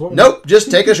 "Nope,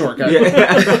 just take a shortcut."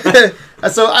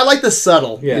 So I like the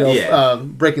subtle,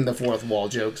 breaking the fourth wall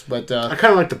jokes. But I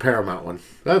kind of like the Paramount one.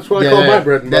 That's what I call my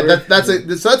bread and butter.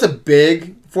 That's a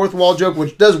big fourth wall joke,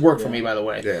 which does work for me, by the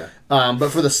way. Yeah. But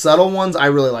for the subtle ones, I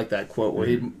really like that quote where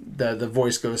the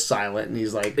voice goes silent and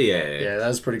he's like, Yeah, that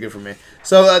was pretty good for me.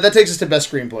 So that takes us to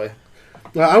best screenplay.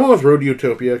 I went with Road to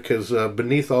Utopia because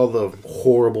beneath all the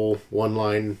horrible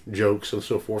one-line jokes and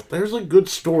so forth, there's a good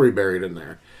story buried in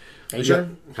there. Are you sure?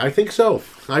 I think so.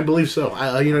 I believe so.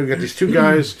 You got these two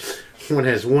guys. One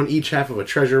has each half of a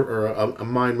treasure or a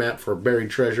mind map for a buried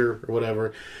treasure or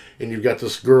whatever, and you've got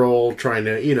this girl trying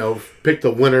to pick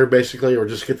the winner basically, or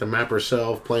just get the map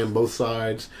herself, playing both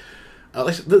sides.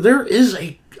 There is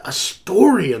a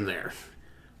story in there.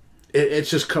 It's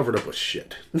just covered up with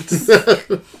shit.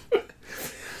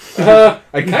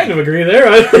 I kind of agree there.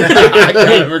 I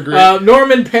kind of agree.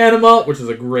 Norman Panama, which is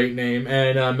a great name,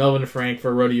 and Melvin Frank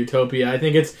for Road to Utopia. I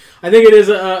think it is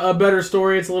a better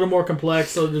story. It's a little more complex,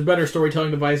 so there's better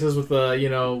storytelling devices with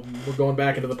we're going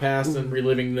back into the past and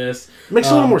reliving this. Makes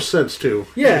a little more sense too.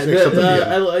 Yeah,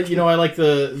 I like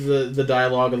the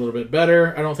dialogue a little bit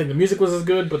better. I don't think the music was as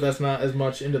good, but that's not as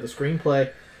much into the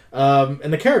screenplay.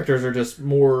 And the characters are just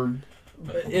more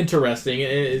interesting.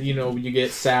 You know, you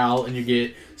get Sal and you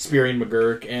get Speary and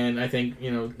McGurk, and I think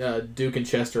Duke and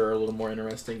Chester are a little more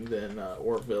interesting than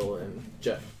Orville and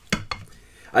Jeff.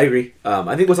 I agree.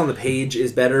 I think what's on the page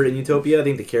is better in Utopia. I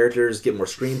think the characters get more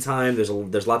screen time. There's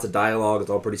lots of dialogue. It's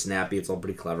all pretty snappy. It's all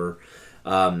pretty clever.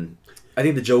 I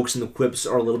think the jokes and the quips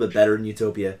are a little bit better in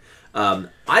Utopia.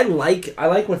 I like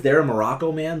what's there in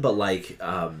Morocco, man, but like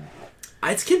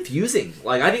it's confusing.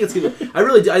 Like I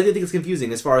really do. I think it's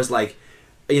confusing as far as like,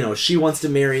 she wants to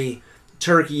marry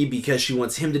Turkey because she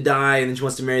wants him to die, and then she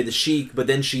wants to marry the Sheik, but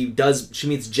then she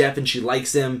meets Jeff and she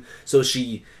likes him, so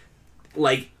she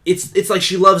it's like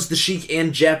she loves the Sheik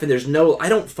and Jeff, and there's no I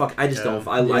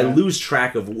lose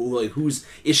track of like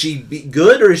is she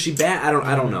good or is she bad?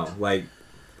 I don't know. Like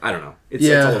I don't know. It's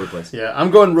all over the place. Yeah, I'm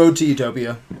going Road to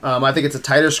Utopia. I think it's a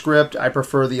tighter script. I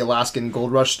prefer the Alaskan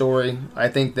Gold Rush story. I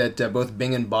think that both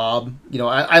Bing and Bob,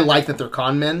 I like that they're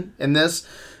con men in this.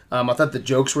 I thought the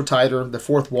jokes were tighter. The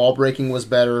fourth wall breaking was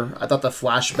better. I thought the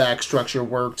flashback structure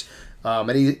worked. And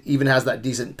he even has that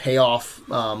decent payoff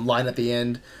line at the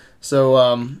end. So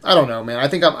I don't know, man. I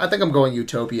think I'm going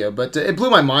Utopia, but it blew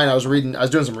my mind. I was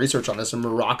doing some research on this, and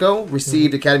Morocco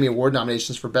received Academy Award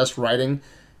nominations for Best Writing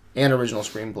and Original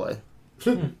Screenplay,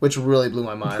 which really blew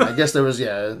my mind. I guess there was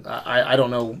I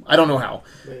don't know how,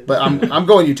 but I'm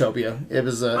going Utopia. It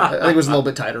was I think it was a little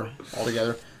bit tighter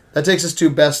altogether. That takes us to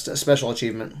Best Special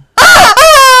Achievement.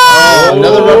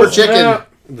 Another rubber chicken.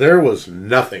 There was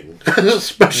nothing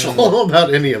special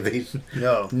about any of these.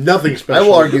 No. Nothing special. I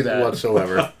will argue that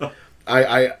whatsoever.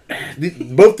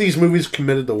 Both these movies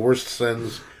committed the worst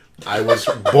sins. I was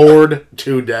bored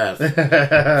to death.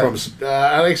 From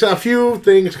a few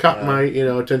things caught my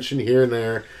attention here and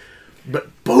there, but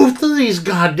both of these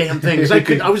goddamn things,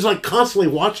 I was like constantly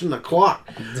watching the clock.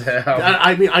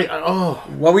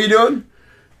 What were you doing?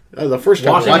 The first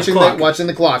time watching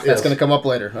the clock. That's going to come up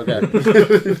later. Okay.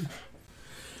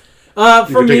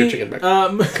 For me,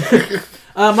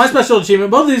 my special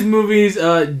achievement, both of these movies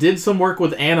did some work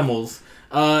with animals.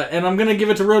 And I'm going to give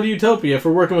it to Road to Utopia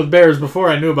for working with bears before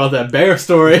I knew about that bear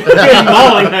story.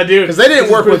 Mauling that dude. Because they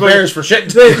didn't work with bears for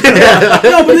shit.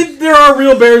 No, but there are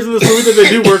real bears in this movie that they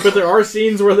do work with. There are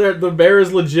scenes where the bear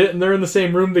is legit and they're in the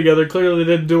same room together. Clearly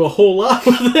they didn't do a whole lot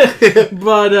with it.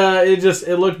 But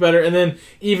it looked better. And then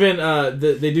even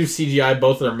they do CGI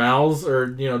both their mouths or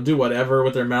do whatever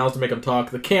with their mouths to make them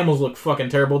talk. The camels look fucking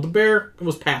terrible. The bear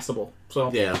was passable.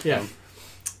 So yeah,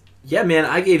 man.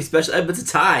 I gave special. It's a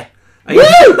tie. To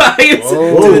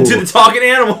the talking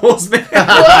animals, man.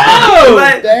 Whoa!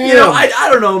 But, I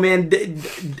don't know, man.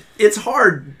 It's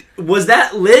hard. Was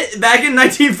that lit back in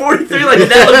 1943? Like, did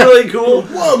that look really cool?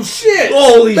 Whoa, shit!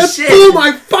 Holy that shit! Blew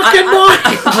my fucking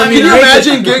mind. Can you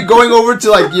imagine going over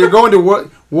to you're going to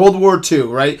World War II,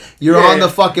 right? You're on the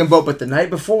fucking boat, but the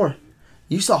night before,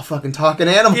 you saw fucking talking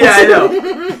animals. Yeah, I know.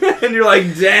 And you're like,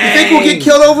 dang. You think we'll get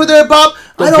killed over there, Bob?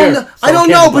 I don't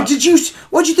know, but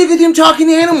what'd you think of them talking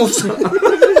animals?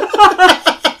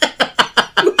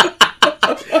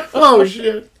 Oh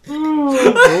shit!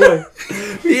 Oh, boy.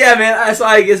 Yeah, man.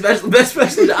 I guess best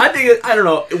special. I think I don't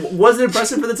know. Was it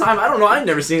impressive for the time? I don't know. I've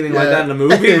never seen anything like that in a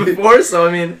movie before. So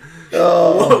I mean,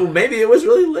 maybe it was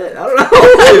really lit. I don't know.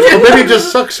 Or maybe it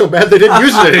just sucks so bad they didn't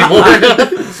use it anymore.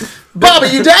 Bob, are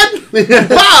you dead?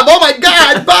 Bob! Oh my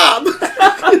God, Bob!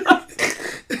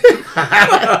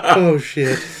 Oh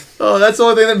shit! Oh, that's the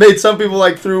only thing that made some people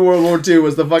through World War II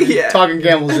was the fucking talking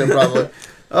camels shit, probably.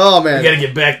 Oh man, we gotta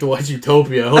get back to watch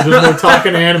Utopia. I hope there's no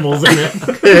talking animals in it.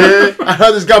 I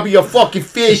heard there's gotta be a fucking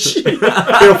fish and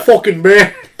a fucking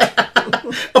bear.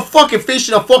 A fucking fish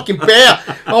and a fucking bear.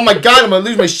 Oh my God, I'm gonna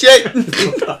lose my shit.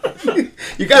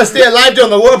 You gotta stay alive during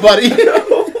the war, buddy.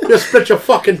 Just spit your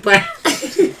fucking pants.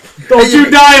 Don't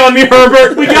you die on me,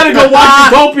 Herbert. We gotta go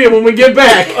watch Utopia when we get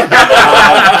back.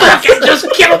 Just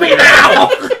kill me now.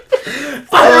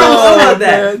 I don't know about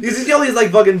that. You see all these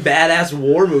fucking badass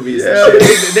war movies and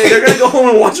shit. They're gonna go home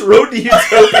and watch Road to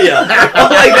Utopia.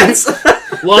 That's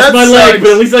lost my leg,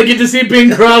 but at least I get to see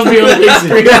Bing Crosby on the big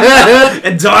screen.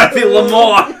 And Dorothy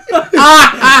Lamour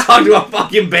talk to a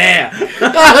fucking bear.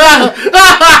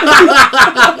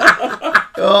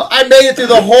 I made it through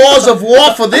the halls of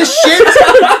war for this shit.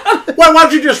 Why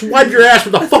don't you just wipe your ass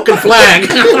with a fucking flag?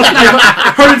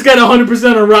 Herbert's got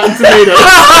 100% on Rotten Tomatoes.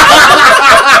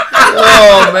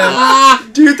 Oh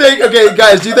man! Do you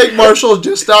think Marshall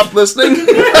just stopped listening?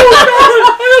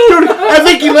 I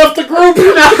think he left the group.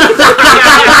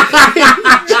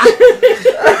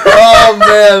 Oh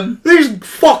man. These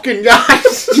fucking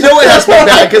guys. You know it has to be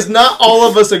bad because not all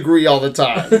of us agree all the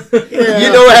time.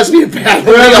 You know it has to be bad.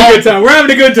 We're having a good time. We're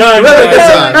having a good time. We're having a good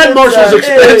guys. time. At Marshall's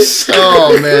expense.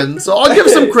 Oh man. So I'll give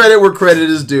some credit where credit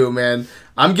is due, man.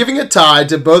 I'm giving a tie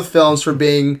to both films for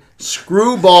being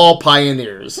screwball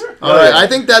pioneers. All right, I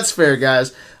think that's fair,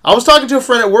 guys. I was talking to a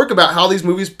friend at work about how these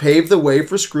movies paved the way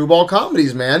for screwball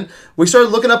comedies, man. We started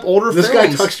looking up older This films.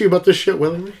 guy talks to you about this shit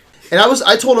willingly? And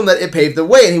I told him that it paved the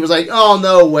way, and he was like, "Oh,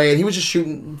 no way!" And he was just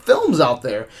shooting films out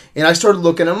there. And I started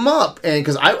looking them up, and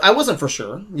because I wasn't for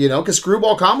sure, because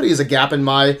screwball comedy is a gap in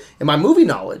my movie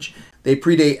knowledge. They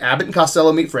predate Abbott and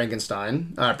Costello Meet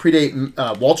Frankenstein,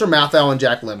 predate Walter Matthau and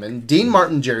Jack Lemmon, Dean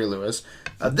Martin, Jerry Lewis.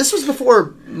 This was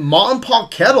before Ma and Pa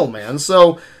Kettle, man.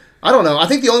 So I don't know. I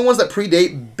think the only ones that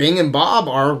predate Bing and Bob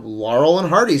are Laurel and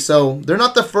Hardy. So they're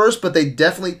not the first, but they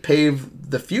definitely pave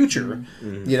the future,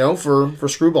 for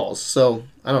screwballs. So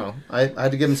I don't know. I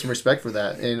had to give them some respect for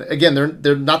that. And again,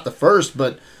 they're not the first,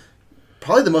 but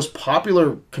probably the most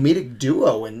popular comedic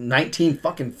duo in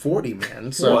 1940,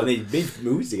 man. So Well, they made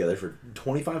movies together for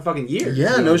 25 fucking years.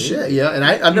 yeah, you know no what I mean? shit. Yeah, and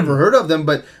I've never heard of them,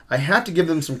 but I have to give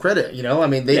them some credit. I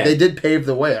mean, they did pave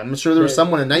the way. I'm sure there was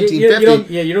someone in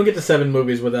 1950. You don't get to 7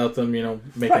 movies without them, making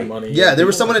Right. money. Yeah, there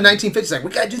was someone in 1950 like, we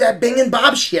gotta do that Bing and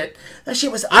Bob shit. That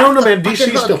shit was. I don't know, man. off the DC's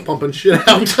fucking still hook." pumping shit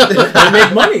out. They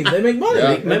make money. They make money.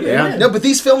 Yeah. They make Yeah. money. No, but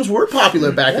these films were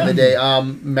popular back in the day.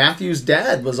 Matthew's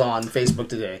dad was on Facebook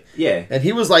today, Yeah. and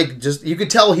he was like, you could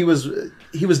tell he was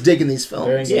digging these films.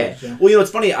 Very Yeah. Yeah. Well,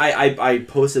 it's funny. I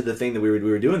posted the thing that we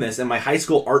were doing this, and my high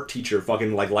school art teacher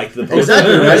fucking liked the post.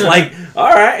 Exactly, I was right. like, all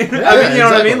right. I mean, you know what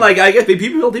I exactly. mean? Like, I guess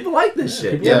people like this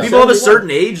shit. Yeah. People of a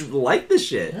certain age like this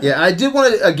shit. Yeah, I did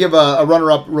want to give a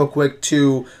runner-up real quick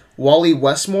to Wally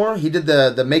Westmore. He did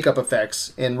the makeup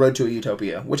effects in Road to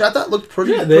Utopia, which I thought looked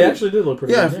pretty. Yeah, they actually did look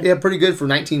pretty Yeah, good. yeah, pretty good for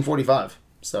 1945.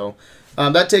 So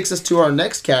that takes us to our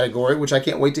next category, which I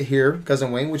can't wait to hear,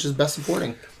 Cousin Wayne, which is Best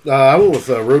Supporting. I went with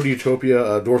Road to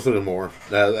Utopia, Dorothy Lamour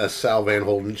as Sal Van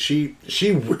Holden. She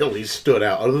really stood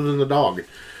out, other than the dog.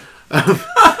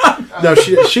 No,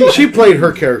 she played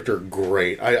her character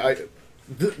great.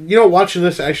 Watching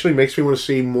this actually makes me want to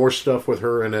see more stuff with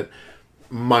her in it,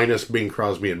 minus Bing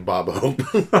Crosby and Bob Hope.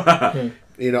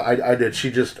 I did. She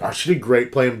did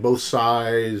great playing both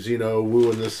sides.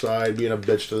 Wooing this side, being a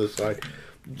bitch to this side.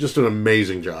 Just an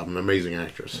amazing job, an amazing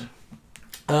actress.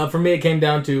 For me, it came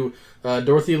down to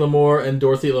Dorothy Lamour and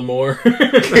Dorothy Lamour.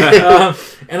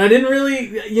 And I didn't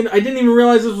really, I didn't even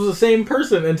realize this was the same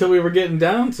person until we were getting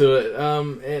down to it.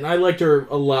 And I liked her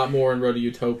a lot more in Road to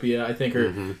Utopia. I think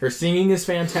her singing is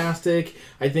fantastic.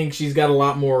 I think she's got a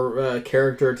lot more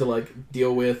character to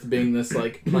deal with, being this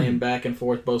playing back and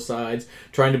forth both sides,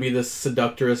 trying to be this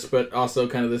seductress, but also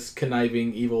kind of this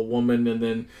conniving evil woman, and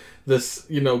then this,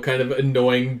 kind of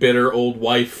annoying, bitter old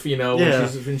wife,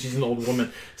 when she's an old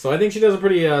woman. So I think she does a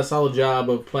pretty solid job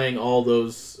of playing all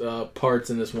those parts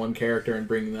in this one character and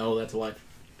bringing all that to life.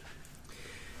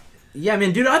 Yeah,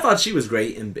 man, dude, I thought she was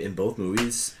great in both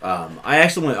movies. I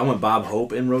went Bob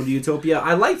Hope in Road to Utopia.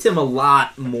 I liked him a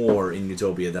lot more in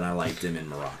Utopia than I liked him in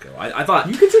Morocco. I thought,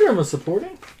 You consider him a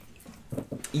supporting?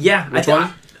 yeah, Which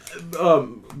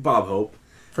Bob Hope.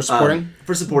 For supporting?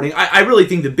 For supporting, I really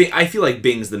think I feel like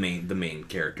Bing's the main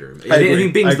character. I agree.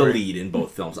 think Bing's I the agree. lead in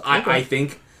both films. I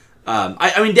think.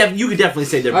 I mean, you could definitely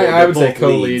say they're both. I would say both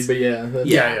co-lead, leads. but yeah.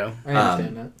 Yeah. I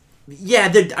understand that.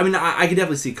 Yeah, I mean, I could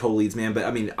definitely see co-leads, man. But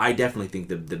I mean, I definitely think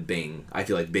the Bing. I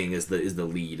feel like Bing is the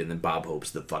lead, and then Bob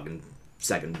Hope's the fucking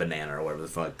second banana or whatever the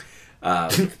fuck.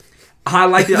 I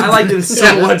liked him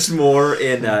so much more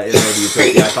in Road to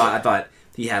Utopia. I thought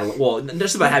he had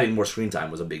just about having more screen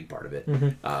time was a big part of it.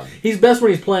 He's best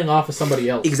when he's playing off of somebody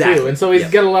else, Exactly. too. And so he's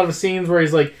Yeah. got a lot of scenes where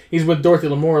he's with Dorothy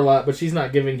Lamour a lot, but she's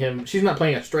not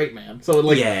playing a straight man. So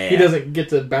he doesn't get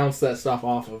to bounce that stuff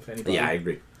off of anybody. Yeah, I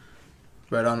agree.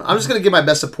 Right on. I'm just going to give my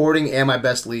best supporting and my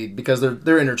best lead because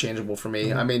they're interchangeable for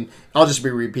me. I mean, I'll just be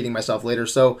repeating myself later.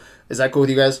 So is that cool with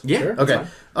you guys? Yeah. Sure. Okay. That's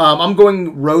I'm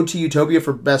going Road to Utopia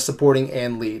for best supporting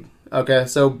and lead. Okay.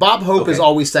 So Bob Hope is Okay.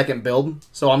 always second billed.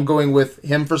 So I'm going with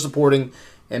him for supporting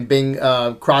and Bing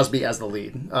Crosby as the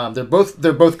lead. They're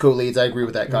both co-leads. I agree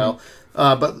with that, Kyle.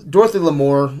 But Dorothy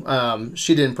Lamour,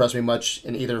 she didn't impress me much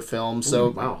in either film.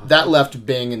 So wow. that left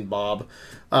Bing and Bob.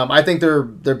 I think they're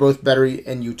both better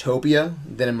in Utopia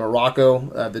than in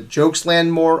Morocco. The jokes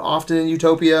land more often in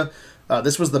Utopia.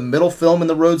 This was the middle film in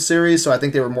the Road series, so I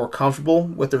think they were more comfortable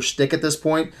with their shtick at this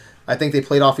point. I think they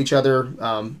played off each other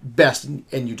best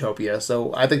in Utopia.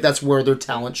 So I think that's where their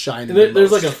talent shined.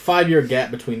 There's like a 5-year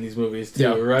gap between these movies too,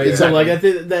 Yeah, right? exactly. So like I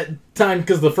think that time,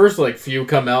 because the first like few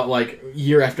come out like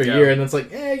year after year, and it's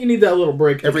like, you need that little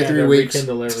break to Every kind 3 of weeks.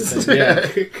 rekindle everything. Yeah,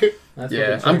 That's what Yeah,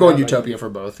 makes I'm it going out, Utopia for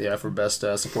both. Yeah, for best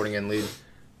supporting and lead.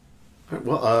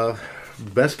 Well,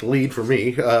 best lead for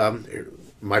me.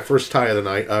 My first tie of the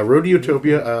night. Road to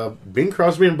Utopia. Bing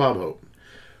Crosby and Bob Hope.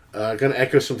 Going to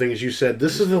echo some things you said.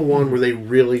 This is the one where they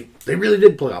really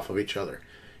did play off of each other.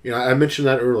 You know, I mentioned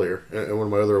that earlier in one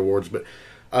of my other awards, but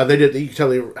they did. You can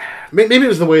tell maybe it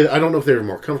was the way. I don't know if they were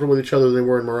more comfortable with each other than they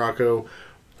were in Morocco,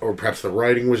 or perhaps the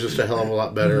writing was just a hell of a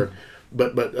lot better.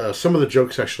 But some of the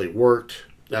jokes actually worked.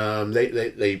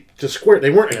 They just squared.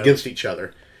 They weren't against each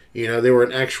other. You know, they were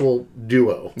an actual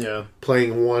duo. Yeah.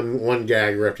 Playing one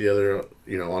gag right after the other,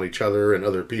 you know, on each other and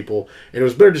other people. And it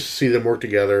was better just to see them work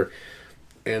together.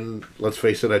 And let's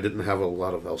face it, I didn't have a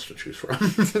lot of else to choose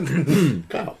from.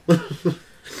 Kyle.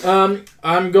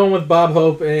 I'm going with Bob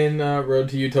Hope in Road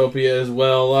to Utopia as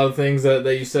well. A lot of things that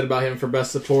you said about him for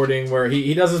best supporting, where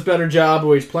he does his better job,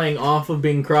 where he's playing off of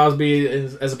Bing Crosby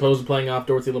as opposed to playing off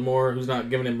Dorothy Lamour, who's not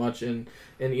giving him much in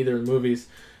either of the movies,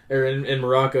 or in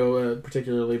Morocco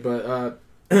particularly. But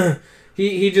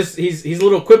he's a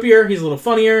little quippier, he's a little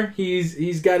funnier,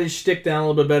 he's got his shtick down a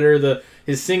little bit better.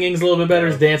 His singing's a little bit better,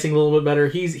 his dancing a little bit better.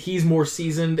 He's more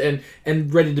seasoned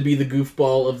and ready to be the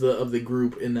goofball of the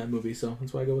group in that movie. So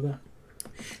that's why I go with that.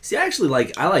 See, I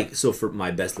actually so for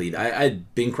my best lead, I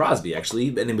had Bing Crosby, actually,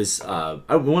 and it was,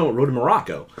 I went with Road to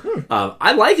Morocco.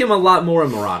 I like him a lot more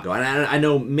in Morocco, and I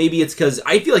know maybe it's because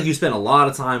I feel like you spent a lot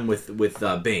of time with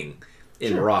Bing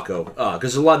in Morocco,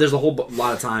 because there's a whole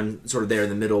lot of time sort of there in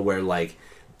the middle where, like,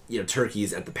 you know,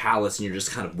 Turkey's at the palace and you're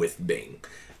just kind of with Bing.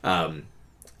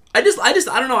 I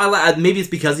don't know. Maybe it's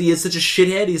because he is such a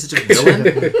shithead. He's such a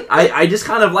villain. I just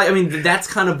kind of like. I mean, that's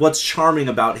kind of what's charming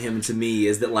about him to me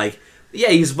is that, like, yeah,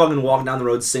 he's fucking walking down the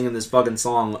road singing this fucking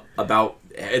song about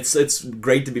it's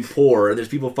great to be poor and there's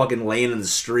people fucking laying in the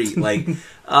street. Like,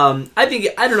 I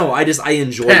don't know. I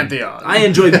enjoy Pantheon. I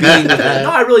enjoy being with him.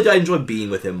 No, I really do. I enjoy being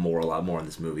with him a lot more in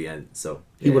this movie. And so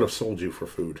He would have sold you for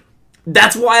food.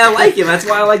 that's why I like him. That's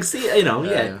why I like seeing. You know,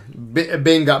 yeah.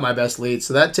 Bing got my best lead,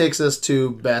 so that takes us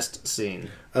to best scene.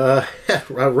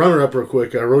 Runner up real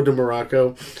quick. Road to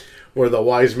Morocco, where the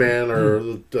wise man or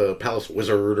the palace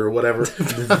wizard or whatever.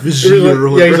 He's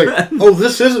like, oh,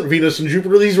 this isn't Venus and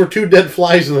Jupiter. These were two dead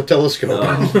flies in the telescope.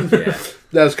 Oh, yeah.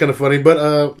 That's kind of funny,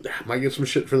 but might get some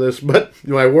shit for this. But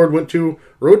my award went to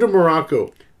Road to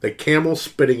Morocco, the camel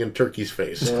spitting in Turkey's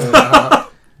face.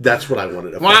 That's what I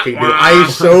wanted to fucking do.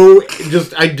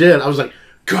 I did. I was like,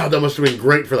 God, that must have been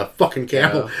great for the fucking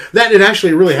camel. Yeah. That it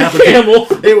actually really happened. Camel.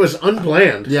 It was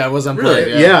unplanned. Yeah, it was unplayed.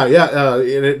 Really? Yeah.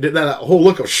 And it did that whole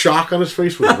look of shock on his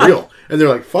face was real. And they're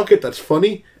like, fuck it, that's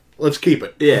funny. Let's keep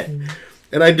it. Yeah.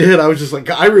 And I did. I was just like,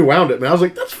 I rewound it, man. I was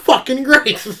like, that's fucking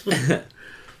great.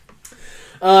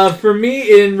 For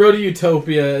me, in Road to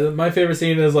Utopia, my favorite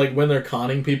scene is like when they're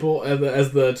conning people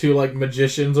as the two like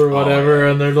magicians or whatever,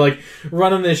 and they're like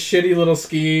running this shitty little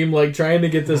scheme, like trying to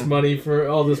get this money for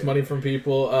all this money from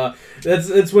people.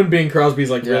 It's when Bing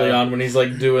Crosby's like really on, when he's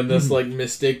like doing this like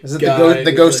mystic. Is it guy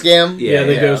the ghost scam? Yeah,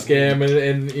 the ghost scam,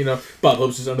 and you know, Bob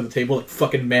Hope's just under the table, like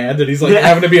fucking mad that he's like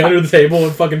having to be under the table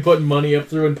and fucking putting money up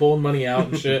through and pulling money out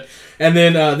and shit. And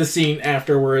then the scene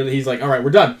after where he's like, all right,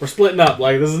 we're done, we're splitting up,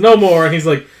 like this is no more, and he's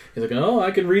like, oh, I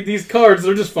can read these cards.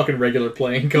 They're just fucking regular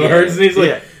playing cards.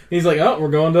 And he's like, oh, we're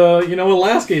going to, you know,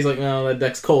 Alaska. He's like, no, that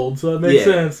deck's cold, so that makes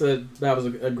sense. That was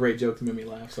a great joke that made me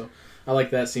laugh. So I like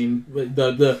that scene.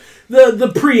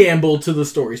 The preamble to the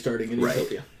story starting in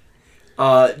Utopia.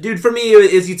 Dude, for me,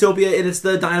 it's Utopia, and it's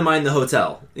the dynamite in the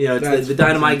hotel. You know, it's the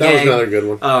dynamite gang. That was another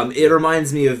good one. It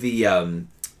reminds me of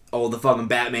the fucking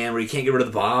Batman where you can't get rid of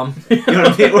the bomb. You know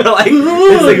what I mean? We're like,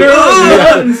 it's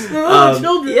like,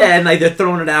 children. Yeah, and like they're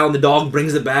throwing it out, and the dog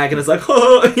brings it back, and it's like,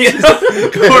 oh, you know?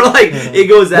 Or like it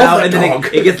goes out, and then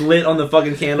it gets lit on the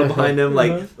fucking candle behind him,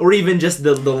 like, or even just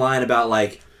the line about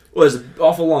like, was an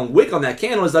awful long wick on that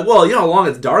candle. It's like, well, you know how long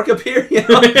it's dark up here. You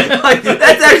know, like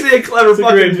that's actually a clever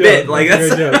fucking bit. Like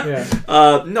that's a great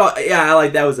joke, yeah. I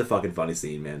like that was a fucking funny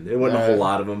scene, man. There wasn't a whole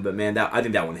lot of them, but man, I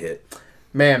think that one hit.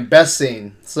 Man, best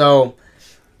scene. So,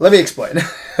 let me explain. Okay,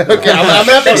 I'm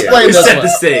gonna have to explain this Set one. the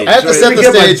stage. I have to set the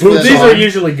stage for this These one. are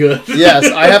usually good.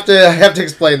 Yes, I have to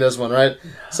explain this one, right?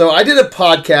 So I did a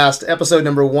podcast, episode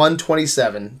number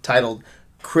 127, titled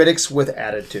 "Critics with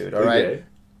Attitude." All right, Okay.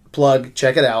 Plug,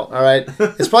 check it out. All right,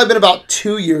 it's probably been about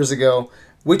 2 years ago.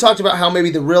 We talked about how maybe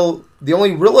the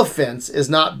only real offense is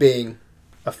not being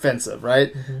offensive,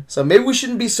 right? So maybe we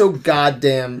shouldn't be so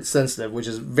goddamn sensitive, which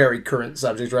is a very current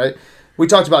subject, right? We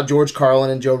talked about George Carlin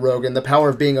and Joe Rogan, the power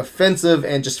of being offensive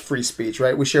and just free speech,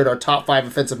 right? We shared our top 5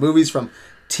 offensive movies from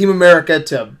Team America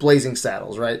to Blazing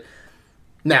Saddles, right?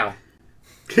 Now,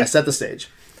 I set the stage.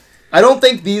 I don't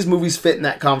think these movies fit in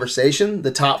that conversation,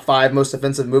 the top 5 most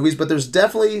offensive movies, but there's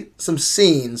definitely some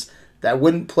scenes that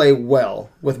wouldn't play well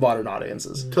with modern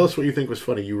audiences. Tell us what you think was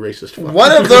funny, you racist fuck.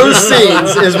 One of those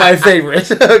scenes is my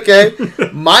favorite, okay?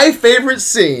 My favorite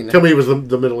scene, Tell me it was the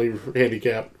mentally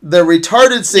handicapped. the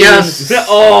retarded scene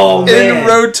Oh, in man.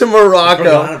 Road to Forgot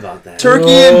Morocco. about that.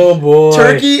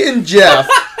 Turkey and Jeff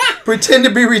pretend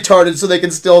to be retarded so they can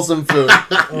steal some food.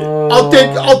 I'll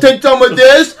take some with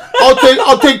this.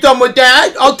 I'll take some with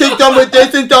that. I'll take some with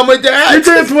this and some with that.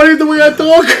 That's funny the way I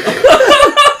talk.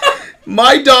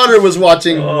 My daughter was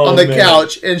watching on the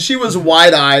couch and she was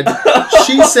wide-eyed.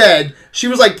 She said she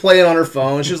was like playing on her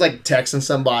phone. She was like texting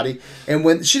somebody, and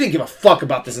when she didn't give a fuck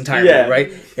about this entire movie,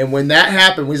 right? And when that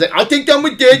happened, we was like, "I'll take them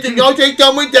with this and I'll take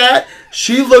them with that."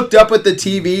 She looked up at the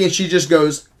TV and she just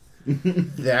goes,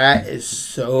 "That is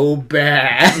so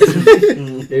bad."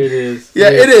 It is. Yeah,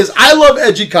 it is. I love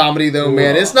edgy comedy, though,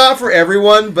 man. It's not for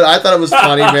everyone, but I thought it was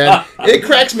funny, man. It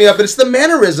cracks me up, and it's the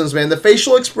mannerisms, man. The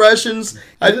facial expressions.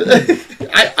 I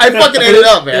fucking ate it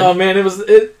up, man. Oh man, it was One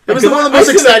of the most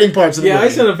exciting parts of the movie. I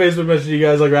sent a Facebook message to you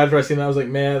guys like right after I seen that. I was like,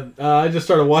 man, I just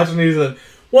started watching these and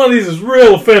one of these is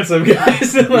real offensive,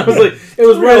 guys. And I was like, it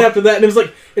was right after that, and it was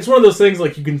like, it's one of those things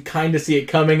like you can kind of see it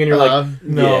coming, and you're like,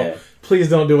 no. Yeah. Please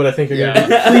don't do what I think you're going to do.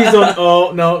 Please don't.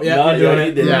 Oh, no. Yeah, you're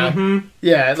doing it. Yeah. Mm-hmm.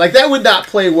 Yeah, like that would not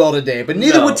play well today, but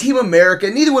neither No. would Team America,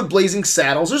 neither would Blazing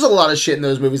Saddles. There's a lot of shit in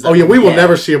those movies. That Oh yeah, we will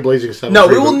never see a Blazing Saddles. No,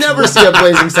 we will reboot. never see a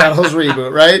Blazing Saddles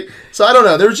reboot, right? So I don't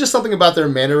know. There was just something about their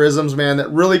mannerisms, man, that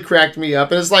really cracked me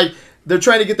up. And it's like they're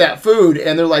trying to get that food,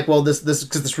 and they're like, well, this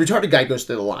because this retarded guy goes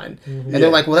through the line, and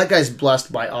they're like, well, that guy's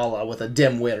blessed by Allah with a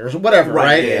dim wit or whatever,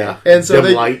 right? Yeah. And so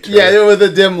Dim light. yeah, with a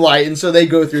dim light, and so they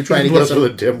go through trying to get Blessed some.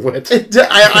 with a dimwit.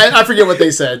 I forget what they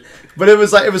said, but it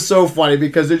was so funny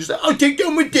because they're just like, I'll take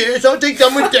them with this, I'll take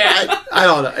them with that. I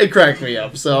don't know. It cracked me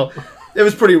up. So it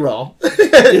was pretty raw.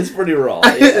 It's pretty raw.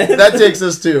 Yeah. That takes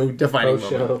us to defining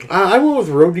moment. I went with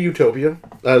Road to Utopia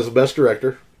as the best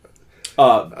director.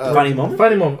 Defining moment?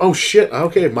 Funny moment. Oh shit!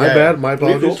 Okay, my Yeah. bad. My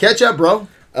apologies. Catch up, bro.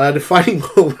 Defining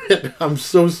moment. I'm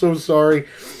so sorry.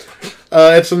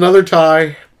 It's another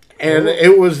tie, and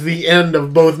it was the end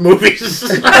of both movies.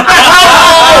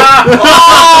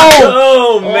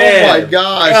 Oh, man. Oh my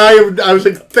gosh. I was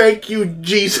like, thank you,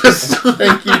 Jesus.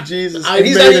 Thank you, Jesus. I And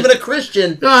he's made not it. even a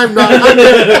Christian. No, I'm not.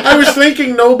 I was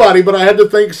thinking nobody, but I had to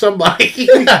think somebody.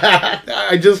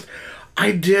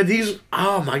 I did these.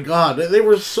 Oh my god, they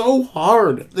were so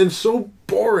hard and so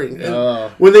boring.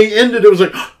 And when they ended, it was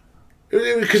like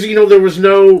because there was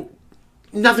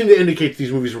nothing to indicate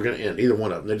these movies were going to end. Either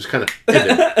one of them, they just kind of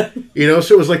ended.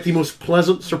 So it was like the most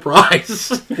pleasant surprise.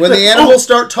 When the animals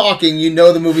start talking, you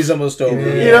know the movie's almost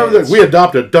over. Like, we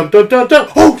adopted. Dun dun dun dun.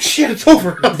 Oh shit, it's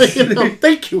over.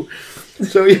 Thank you.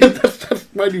 So yeah, that's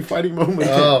my defining moment.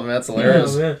 Oh, man, that's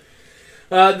hilarious. Oh, man.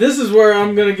 This is where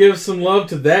I'm gonna give some love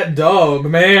to that dog,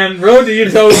 man. Road to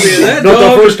Utopia. That Not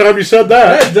dog. the first time you said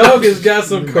that. That dog has got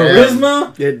some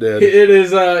charisma. It did. It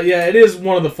is, it is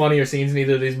one of the funnier scenes in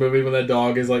either of these movies when that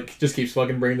dog is like just keeps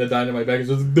fucking bringing the dynamite back and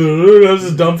just has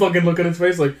this dumb fucking look on his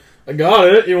face like, I got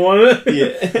it. You want it?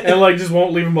 Yeah. And like just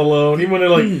won't leave him alone. Even when they're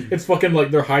like, it's fucking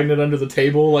like they're hiding it under the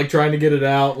table, like trying to get it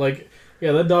out. Like,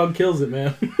 yeah, that dog kills it,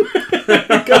 man.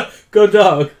 Go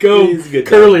dog. Go He's a good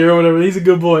Curly or whatever. He's a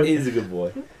good boy. He's a good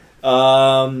boy.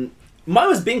 Mine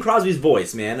was Bing Crosby's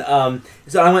voice, man.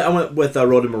 So I went with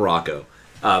Road to Morocco.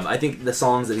 I think the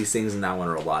songs that he sings in that one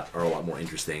are a lot more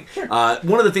interesting.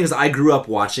 One of the things that I grew up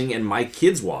watching and my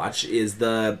kids watch is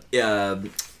the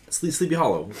Sleepy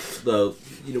Hollow.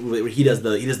 Where he does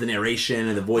the narration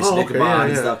and the voice of Ichabod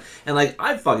and stuff. And like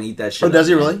I fucking eat that shit. Oh, does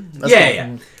he man. really? That's Yeah, cool.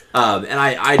 yeah. And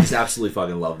I just absolutely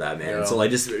fucking love that, man. And so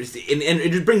like and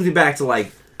it just brings me back to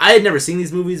like I had never seen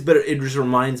these movies, but it just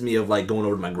reminds me of like going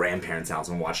over to my grandparents' house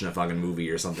and watching a fucking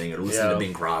movie or something, or listening to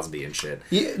Bing Crosby and shit.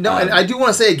 Yeah, no, and I do want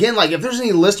to say again, like, if there's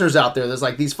any listeners out there that's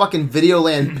like these fucking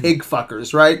Videoland pig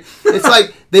fuckers, right? It's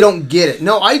like they don't get it.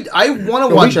 No, I want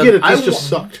to watch we get it. This just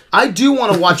sucked. I do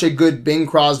want to watch a good Bing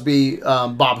Crosby,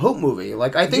 Bob Hope movie.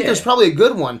 Like, I think there's probably a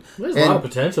good one. There's a lot of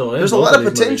potential. There's a lot of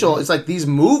potential. It's like these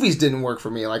movies didn't work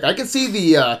for me. Like, I could see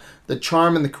the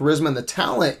charm and the charisma and the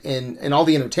talent and all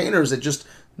the entertainers. It just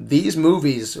these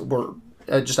movies were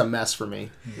just a mess for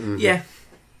me. Mm-hmm. Yeah,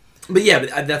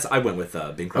 but I went with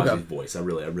Bing Crosby's voice. I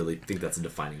really think that's a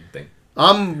defining thing.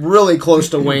 I'm really close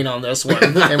to Wayne on this one,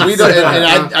 and we don't.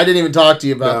 And I didn't even talk to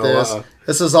you about this.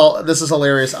 This is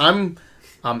hilarious. I'm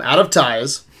out of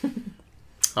ties.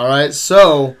 All right,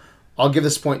 so I'll give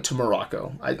this point to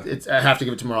Morocco. I have to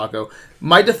give it to Morocco.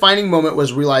 My defining moment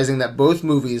was realizing that both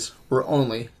movies were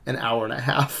only an hour and a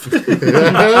half.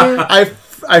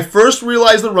 I first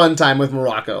realized the runtime with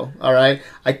Morocco, all right?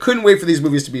 I couldn't wait for these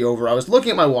movies to be over. I was looking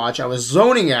at my watch. I was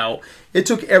zoning out. It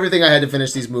took everything I had to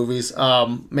finish these movies.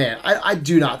 Man, I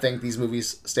do not think these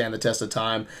movies stand the test of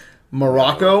time.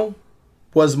 Morocco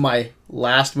was my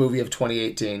last movie of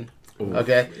 2018.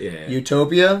 Okay? Yeah.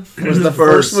 Utopia was the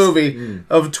first movie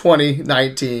of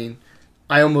 2019.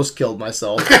 I almost killed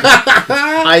myself.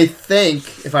 I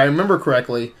think, if I remember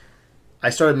correctly, I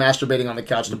started masturbating on the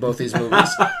couch to both these movies.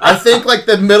 I think, like,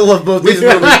 the middle of both these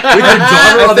movies. With your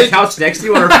daughter on the couch next to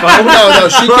you on her phone? No,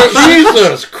 she can't.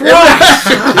 Jesus Christ!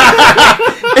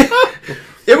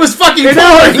 It was fucking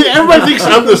boring. Everybody thinks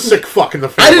I'm the sick fuck in the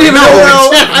family. I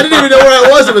didn't even know where I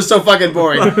was. It was so fucking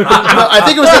boring. No, I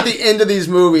think it was at the end of these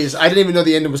movies. I didn't even know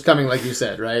the end was coming, like you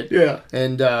said, right? Yeah.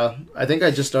 And I think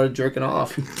I just started jerking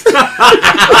off.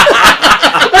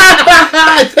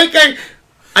 I think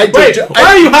I did. Wait, why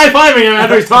are you high-fiving him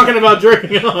after he's talking about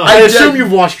jerking off? I assume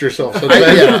you've washed yourself. So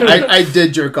I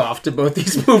did jerk off to both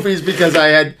these movies because I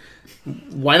had.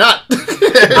 Why not? This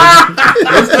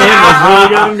camera's really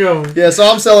got him going. Yeah, so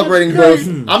I'm celebrating both.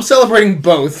 I'm celebrating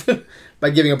both by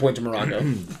giving a point to Morocco.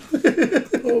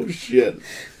 Oh shit!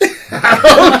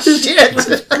 Oh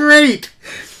shit! Great.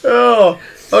 Oh,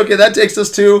 okay. That takes us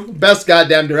to best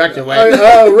goddamn director.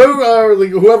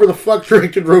 Whoever the fuck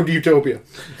directed Road to Utopia.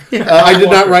 I did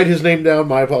not write his name down.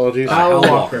 My apologies. Hal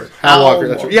Walker. Hal Walker.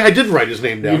 That's right. Yeah, I did write his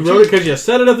name down. You wrote it because you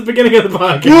said it at the beginning of the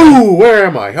podcast. Ooh, where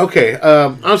am I? Okay.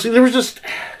 Honestly,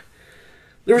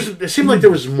 it seemed like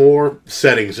there was more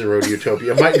settings in Road to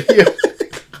Utopia.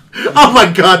 Oh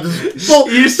my god!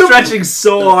 You're stretching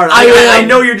so hard. I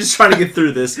know you're just trying to get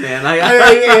through this, man. I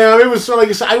am. It was so, like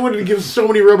I said, I wanted to give so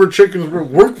many rubber chickens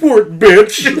work for it,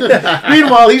 bitch.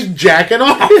 Meanwhile, he's jacking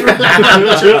off.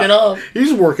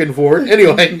 He's working for it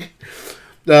anyway.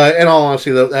 In all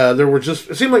honesty, though, there were just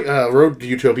it seemed like Road to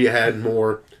Utopia had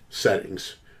more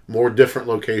settings, more different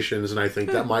locations, and I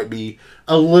think that might be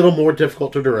a little more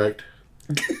difficult to direct.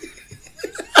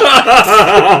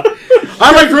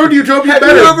 I like Road to Utopia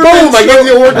better. Boom! I gave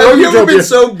the award to Road to Utopia. Have you ever been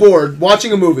so bored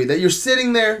watching a movie that you're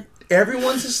sitting there,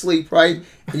 everyone's asleep, right?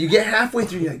 And you get halfway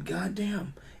through, you're like, God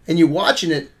damn. And you're watching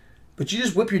it, but you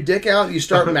just whip your dick out and you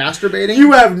start masturbating?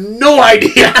 You have no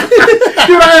idea.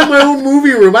 Dude, I have my own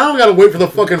movie room. I don't gotta wait for the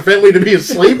fucking family to be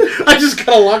asleep. I just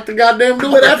gotta lock the goddamn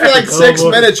door. But after like 6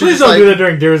 minutes, you're Please just don't like... do that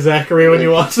during Dear Zachary when you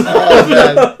watch that. Oh,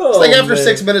 man. It's like after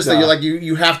 6 minutes that you're like,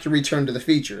 you have to return to the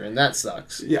feature, and that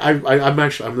sucks. Yeah,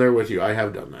 I'm there with you. I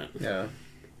have done that. Yeah.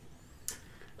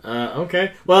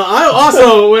 Okay. Well, I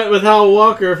also went with Hal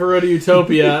Walker for Road to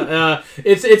Utopia.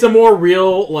 It's a more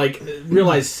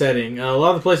realized setting. A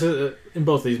lot of the places in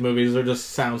both these movies are just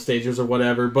sound stages or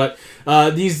whatever, but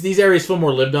these areas feel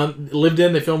more lived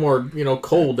in. They feel more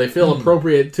cold. They feel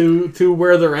appropriate to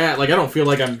where they're at. Like I don't feel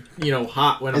like I'm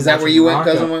hot when I'm. Is that where you went,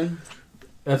 Cousin Wayne?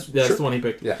 That's the one he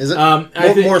picked. Yeah. Is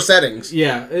it more settings?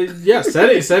 Yeah,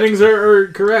 settings are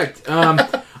correct.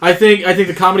 I think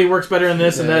the comedy works better in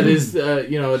this, and that is a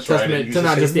testament to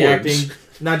not just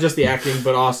the acting,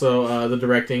 but also the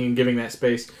directing and giving that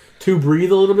space to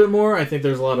breathe a little bit more. I think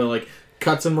there's a lot of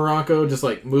cuts in Morocco, just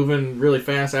moving really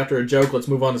fast after a joke. Let's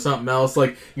move on to something else.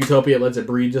 Like Utopia lets it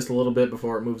breathe just a little bit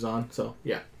before it moves on. So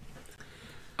yeah,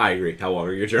 I agree. Hal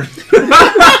Walker, your turn.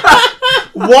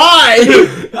 Why?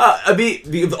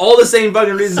 All the same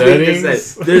fucking reasons being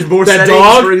said. There's more That settings,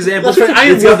 dog? for example. That's right. I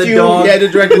am It's got with the you. dog. Yeah, to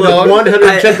direct the dog.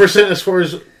 110% as far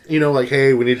as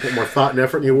hey, we need to put more thought and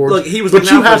effort in the awards. Look, he was but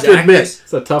looking you out have for to his admit, actors.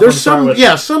 it's a tough there's one to start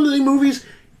with. some of the movies.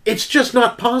 It's just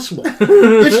not possible.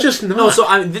 It's just not. No,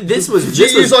 so this was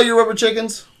Did you use all your rubber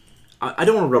chickens? I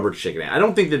don't want to rubber chicken it. I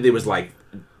don't think that it was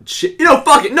shit.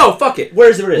 Fuck it. No, fuck it.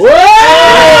 Where's the wrist?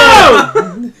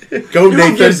 Whoa! Go, Who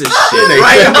Nathan. gives a shit, Nathan.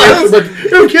 right?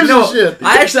 Who gives a shit?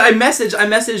 I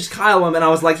messaged Kyle and I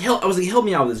was like, help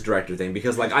me out with this director thing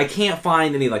because I can't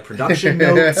find any production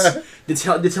notes to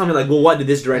tell me what did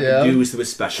this director do so it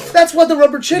was special. That's what the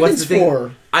rubber What's chicken's the thing?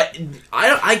 for.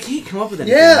 I can't come up with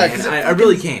anything. Yeah, man. 'cause I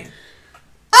really can't.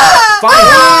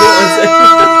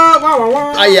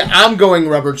 Yeah, I'm going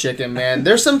rubber chicken, man.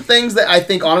 There's some things that I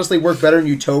think honestly work better in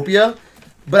Utopia,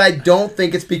 but I don't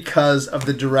think it's because of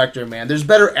the director, man. There's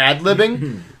better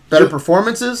ad-libbing, Better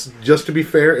performances. Just to be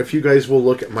fair, if you guys will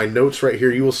look at my notes right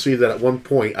here, you will see that at one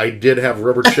point I did have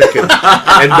Rubber Chicken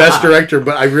and Best Director,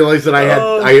 but I realized that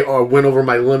I went over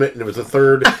my limit and it was a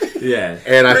third. Yeah.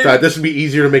 And I thought this would be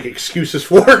easier to make excuses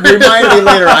for. Remind me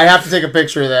later. I have to take a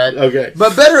picture of that. Okay.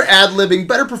 But better ad-libbing,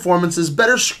 better performances,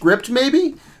 better script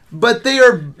maybe. But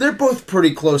they're both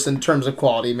pretty close in terms of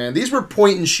quality, man. These were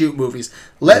point-and-shoot movies.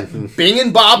 Let Bing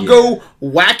and Bob go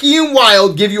wacky and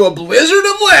wild, give you a blizzard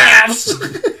of laughs.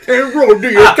 And Road to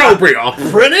Utopia.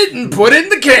 Print it and put it in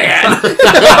the can.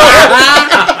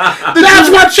 That's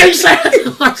what she said.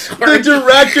 The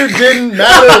director didn't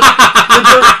matter.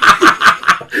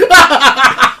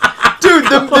 Dude, I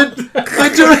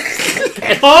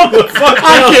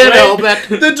can't help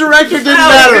it. the director didn't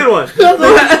That matter. was a good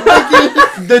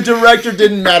one. The director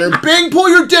didn't matter. Bing, pull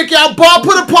your dick out. Bob,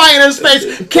 put a pie in his face.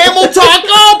 Camel talk.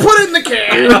 Oh, put it in the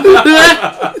can.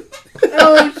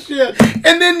 Oh, shit.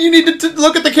 And then you need to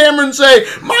look at the camera and say,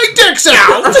 my dick's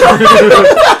out.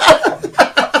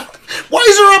 Why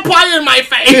is there a pie in my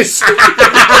face?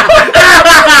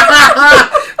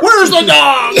 Where's the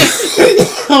dog?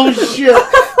 Oh, shit.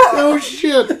 Oh,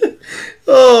 shit.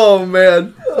 Oh,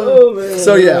 man. Oh, man.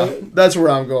 So, yeah, that's where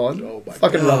I'm going. Oh, my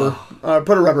Fucking rubber.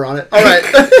 Put a rubber on it. All right.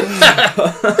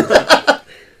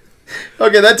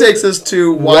 Okay, that takes us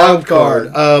to Wild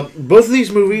Card. Both of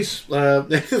these movies,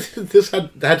 this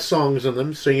had songs in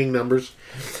them, singing numbers.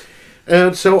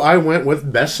 And so I went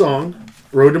with Best Song,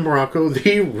 Road to Morocco,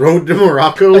 the Road to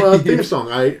Morocco theme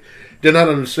song. I did not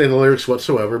understand the lyrics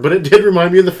whatsoever, but it did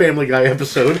remind me of the Family Guy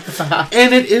episode.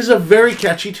 And it is a very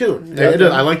catchy tune.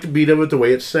 I like the beat of it, the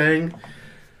way it's sang.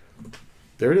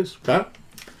 There it is. Kyle?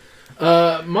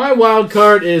 My wild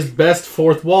card is best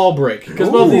fourth wall break because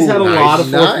both of these had a lot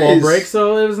of fourth wall breaks,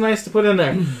 so it was nice to put in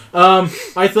there.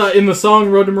 I thought in the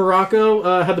song "Road to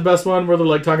Morocco" had the best one where they're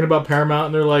like talking about Paramount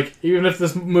and they're like, even if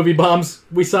this movie bombs,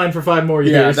 we sign for 5 more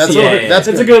years. Yeah, that's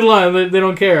it's a good line. They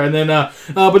don't care. And then,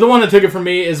 but the one that took it for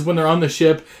me is when they're on the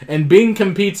ship and Bing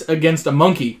competes against a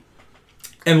monkey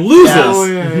and loses,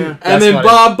 and That's then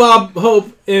funny. Bob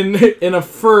Hope in a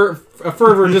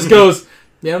fervor just goes.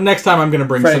 Yeah, next time I'm gonna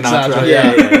bring Frank Sinatra. Sinatra,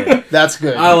 Yeah. That's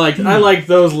good. I like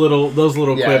those little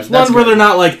Yeah, clips. that's Ones where good. they're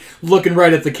not like looking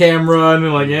right at the camera and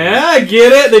they're like, yeah, I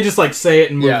get it. They just like say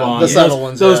it and move Yeah, on. the subtle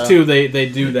ones, Those yeah. two, they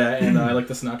do that, and I like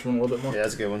the Sinatra one a little bit more. Yeah,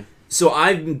 that's a good one. So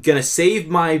I'm gonna save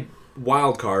my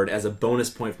wild card as a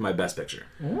bonus point for my best picture.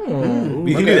 Ooh.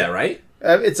 You can do that, right?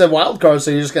 It's a wild card,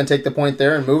 so you're just going to take the point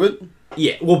there and move it?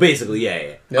 Yeah. Well, basically,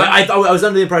 yeah. Yeah. I thought I was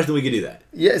under the impression that we could do that.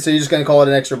 Yeah, so you're just going to call it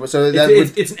an extra. So that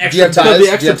It's an do you have extra. ties? The Do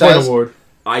you extra have point ties? award.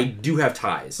 I do have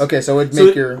ties. Okay, so it'd So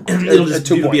make your it'll just a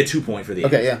 2 be a point. 2 point for the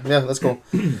Okay, end. yeah, that's cool.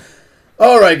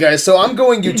 All right, guys. So I'm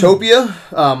going Utopia.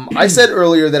 I said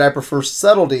earlier that I prefer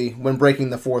subtlety when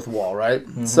breaking the fourth wall, right?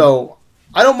 So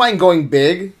I don't mind going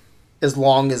big as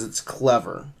long as it's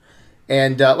clever.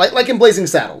 And like in Blazing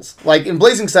Saddles. Like in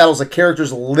Blazing Saddles, the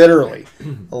characters literally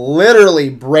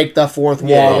break the fourth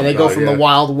wall when they go from the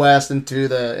Wild West into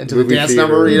the Movie dance theater,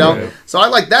 number, you know? yeah. So I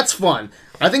like that's fun.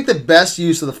 I think the best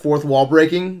use of the fourth wall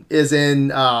breaking is in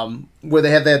where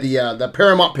they have the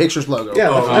Paramount Pictures logo. Yeah,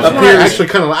 that's Appears- what I actually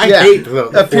kind of. I hate the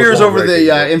appears fourth wall over breaking.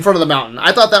 the in front of the mountain.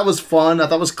 I thought that was fun. I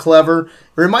thought it was clever.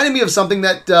 It reminded me of something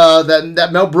that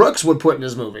Mel Brooks would put in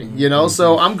his movie. You know,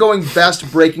 so I'm going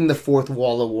best breaking the fourth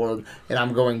wall award, and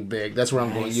I'm going big. That's where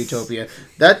I'm going. Utopia.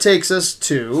 That takes us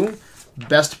to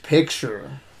best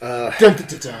picture. Dun, dun,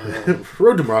 dun, dun.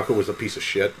 Road to Morocco was a piece of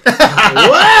shit.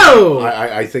 Whoa!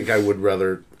 I think I would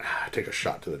rather take a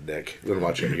shot to the dick than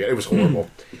watch it again. It was horrible.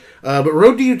 But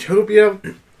Road to Utopia,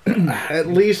 at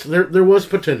least there was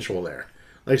potential there.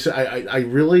 Like I said, I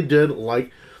really did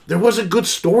like. There was a good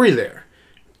story there.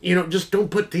 You know, just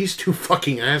don't put these two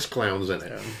fucking ass clowns in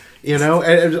it. You know,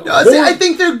 I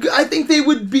think they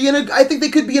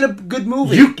could be in a good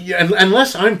movie.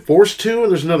 Unless I'm forced to,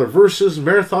 and there's another versus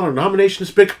marathon or nominations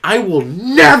pick, I will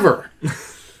never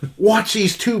watch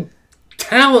these two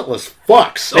talentless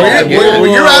fucks. Well,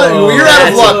 you're out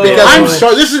of luck because I'm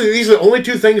sorry. These are the only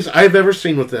two things I've ever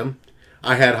seen with them.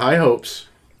 I had high hopes.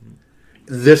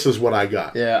 This is what I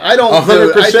got. Yeah, I don't.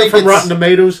 100% from Rotten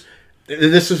Tomatoes.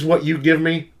 This is what you give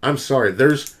me. I'm sorry.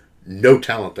 There's no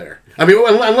talent there. I mean,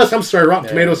 unless I'm sorry, Rotten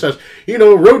Tomatoes says,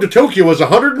 Road to Tokyo was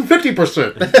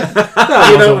 150%.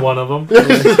 That wasn't one of them.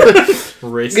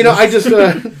 Racist. I just,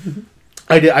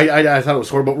 I thought it was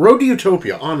horrible. Road to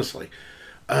Utopia, honestly,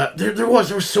 there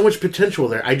was so much potential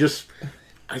there. I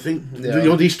think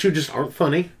these two just aren't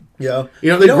funny. Yeah,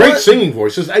 They're great singing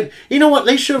voices. You know what?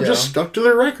 They should have just stuck to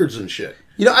their records and shit.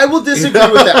 You know, I will disagree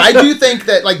with that. I do think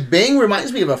that like Bing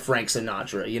reminds me of a Frank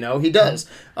Sinatra. You know, he does.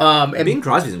 And Bing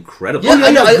Crosby's incredible.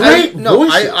 yeah, great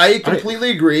voices. I completely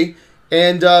agree.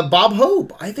 And Bob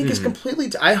Hope, I think is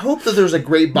completely. I hope that there's a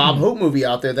great Bob Hope movie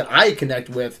out there that I connect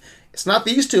with. It's not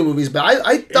these two movies, but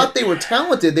I thought they were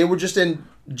talented. They were just in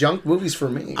junk movies for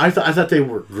me. I thought they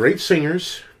were great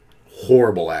singers,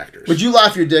 horrible actors. Would you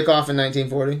laugh your dick off in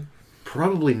 1940?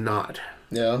 Probably not.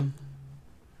 Yeah.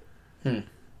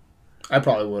 I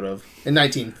probably would have in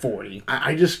 1940.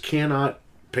 I just cannot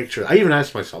picture. I even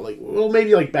asked myself, like, well,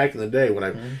 maybe like back in the day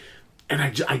when and I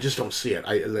just don't see it.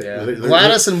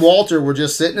 Gladys and Walter were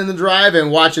just sitting in the drive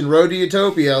and watching Road to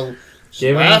Utopia,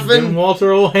 laughing.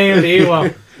 Walter old handy.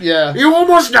 Well, Yeah. You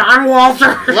almost died, Walter.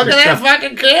 Look at that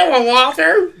fucking camera,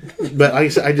 Walter. But I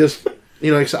just,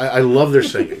 you know, I love their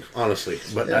singing, honestly.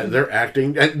 But their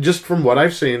acting, and just from what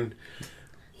I've seen,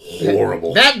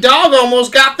 horrible. That dog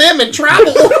almost got them in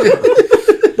trouble.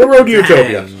 The Road to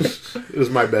Utopia is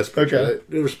my best picture.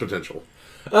 Okay. It was potential.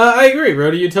 I agree.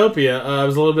 Road to Utopia. It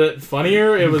was a little bit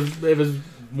funnier. It was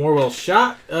more well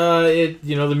shot.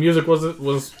 The music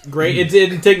was great. It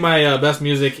didn't take my best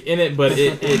music in it, but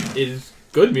it is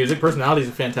good music. Personality is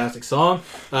a fantastic song.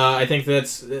 I think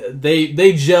that's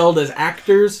they gelled as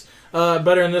actors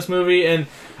better in this movie, and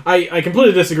I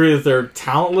completely disagree that they're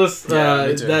talentless.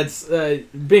 Me too. That's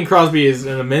Bing Crosby is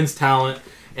an immense talent.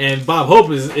 And Bob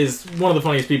Hope is one of the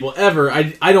funniest people ever.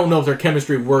 I don't know if their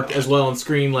chemistry worked as well on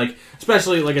screen, like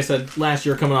especially like I said last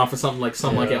year, coming off of something like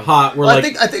It Hot, where I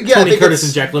think Tony Curtis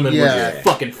and Jack Lemmon were yeah. just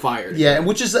fucking fired. Yeah,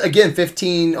 which is again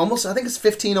 15, almost. I think it's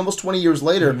 15, almost 20 years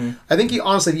later. I think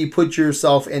honestly, if you put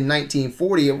yourself in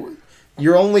 1940,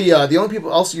 you're only the only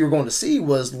people else you were going to see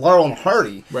was Laurel and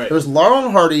Hardy. Right. It was Laurel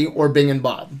and Hardy or Bing and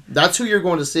Bob. That's who you're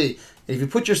going to see. If you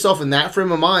put yourself in that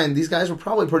frame of mind, these guys were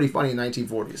probably pretty funny in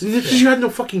 1940s. Because you had no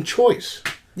fucking choice.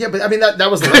 Yeah, but I mean that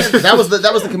was the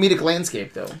comedic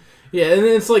landscape though. Yeah, and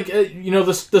it's like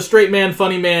the straight man,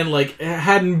 funny man, like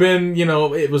hadn't been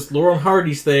it was Laurel and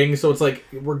Hardy's thing, so it's like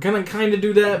we're gonna kind of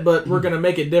do that, but we're gonna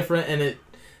make it different, and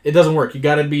it doesn't work.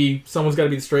 Someone's got to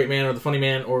be the straight man or the funny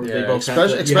man, or they both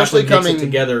especially have to coming mix it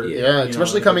together. Yeah,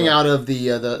 especially coming out of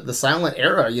the silent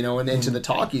era, and into the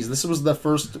talkies. This was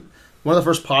one of the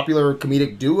first popular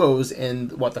comedic duos in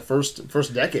the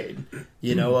first decade,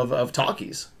 of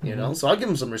talkies. So I'll give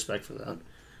them some respect for that.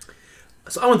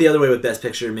 So I went the other way with Best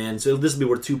Picture, man. So this will be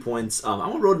worth 2 points. I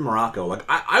want Road to Morocco. Like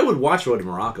I would watch Road to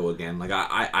Morocco again. Like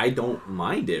I don't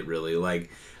mind it really.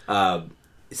 Like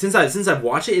since I've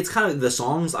watched it, it's kind of the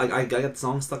songs. I got the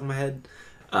songs stuck in my head.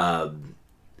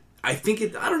 I think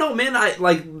I don't know, man. I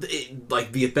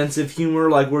like the offensive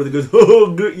humor, like where the goes,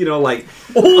 I'll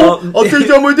take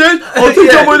some of that. I'll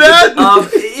take some of that.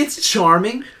 It's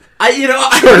charming.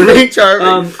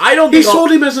 Charming. I don't. He think sold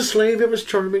him as a slave. It was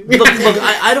charming. Look,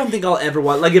 I don't think I'll ever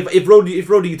watch. Like if Road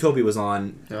to Utopia was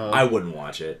on, I wouldn't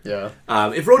watch it. Yeah.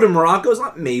 If Road to Morocco is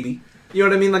on, maybe. You know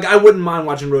what I mean? Like I wouldn't mind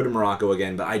watching Road to Morocco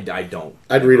again, but I don't.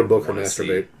 I'd read a book or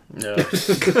masturbate.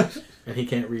 Yeah. And he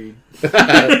can't read.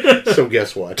 So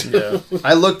guess what? Yeah.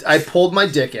 I pulled my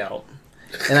dick out,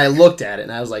 and I looked at it,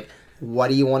 and I was like, "What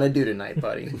do you want to do tonight,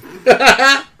 buddy?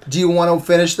 Do you want to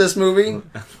finish this movie,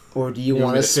 or do you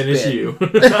want to finish you? Do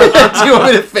you want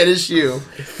me to finish you?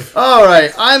 All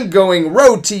right, I'm going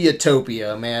Road to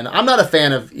Utopia, man. I'm not a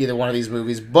fan of either one of these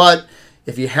movies, but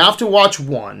if you have to watch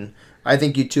one, I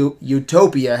think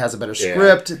Utopia has a better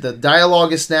script. Yeah. The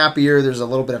dialogue is snappier. There's a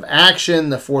little bit of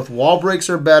action. The fourth wall breaks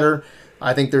are better.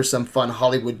 I think there's some fun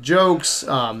Hollywood jokes.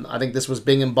 I think this was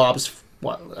Bing and Bob's,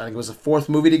 I think it was the fourth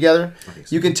movie together. So.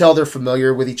 You can tell they're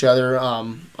familiar with each other.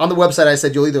 On the website, I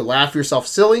said you'll either laugh yourself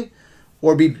silly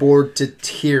or be bored to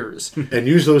tears. And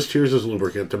use those tears as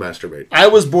lubricant to masturbate. I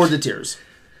was bored to tears.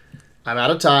 I'm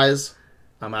out of ties.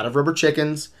 I'm out of rubber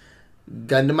chickens.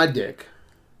 Gun to my dick.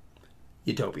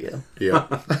 Utopia. Yeah.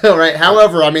 All right.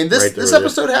 However, I mean, this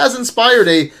episode has inspired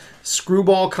a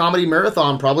screwball comedy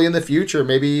marathon probably in the future.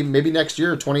 Maybe next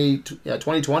year,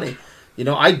 2020.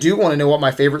 I do want to know what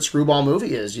my favorite screwball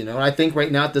movie is. And I think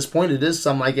right now at this point it is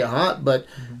Some Like It Hot. But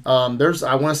I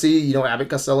want to see Abbott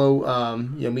Costello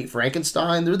meet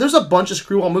Frankenstein. There's a bunch of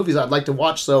screwball movies I'd like to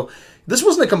watch. So this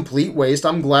wasn't a complete waste.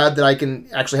 I'm glad that I can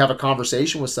actually have a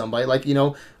conversation with somebody. Like,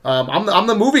 I'm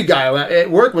the movie guy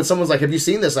at work. When someone's like, "Have you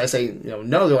seen this?" I say,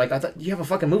 "No." They're like, "I thought you have a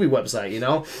fucking movie website." You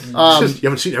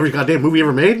haven't seen every goddamn movie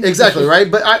ever made? Exactly, right?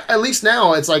 But at least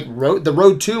now it's like the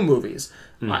Road 2 movies.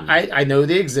 I know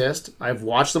they exist. I've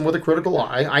watched them with a critical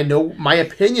eye. I know my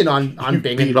opinion on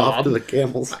Bing and Bob. Off to the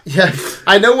camels. Yeah,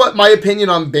 I know what my opinion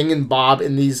on Bing and Bob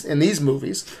in these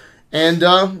movies. And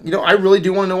I really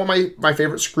do want to know what my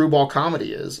favorite screwball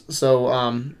comedy is.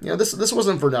 So this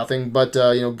wasn't for nothing, but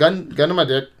gun to my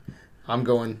dick, I'm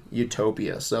going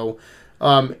Utopia. So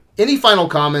any final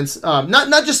comments?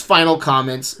 Not just final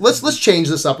comments. Let's change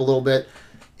this up a little bit.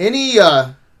 Any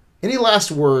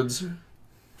last words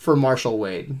for Marshall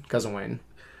Wade, Cousin Wayne?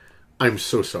 I'm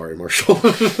so sorry, Marshall.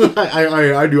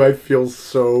 I do. I feel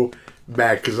so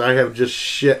bad because I have just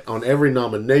shit on every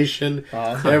nomination,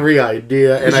 every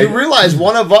idea, and you realize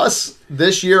one of us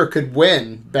this year could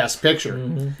win Best Picture.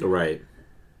 Mm-hmm. Right.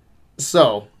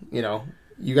 So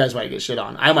you guys might get shit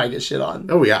on. I might get shit on.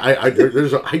 Oh yeah, I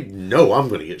know I'm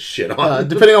going to get shit on.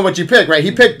 Depending on what you pick, right?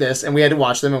 He picked this, and we had to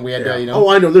watch them, and we had to, Oh,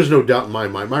 I know. There's no doubt in my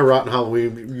mind. My Rotten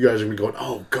Halloween, you guys are going to be going,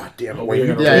 oh, God damn it, Wayne,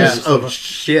 you piece of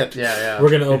shit. Yeah. We're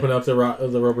going to open up the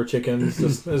rubber chickens,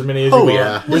 as many as Oh, you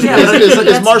yeah. want.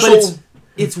 Is Marshall...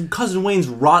 It's Cousin Wayne's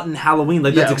Rotten Halloween.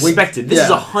 Like, that's expected. This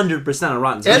is 100% a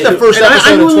Rotten And Tomatoes. the first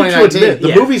episode of 2019.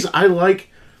 The movies I like,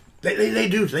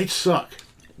 they suck.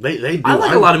 They do. I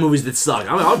like a lot of movies that suck.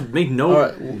 I'll make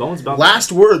no bones about that.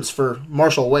 Last words for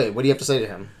Marshall Wade. What do you have to say to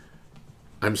him?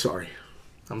 I'm sorry.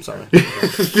 I'm sorry. Do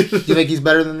you think he's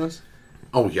better than this?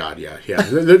 Oh, God, yeah.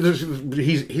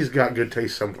 He's got good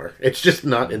taste somewhere. It's just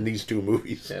not in these two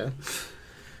movies. Yeah.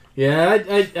 Yeah,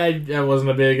 I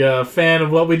wasn't a big fan of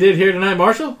what we did here tonight,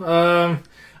 Marshall. I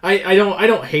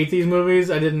don't hate these movies.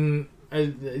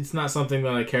 It's not something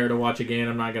that I care to watch again.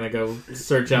 I'm not gonna go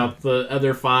search out the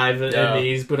other 5 in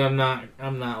these, but I'm not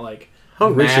like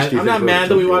mad. I'm not mad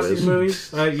that we watched these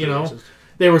movies.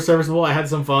 They were serviceable. I had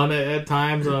some fun at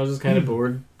times, and I was just kind of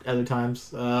bored other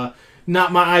times.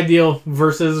 Not my ideal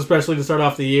verses, especially to start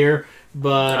off the year.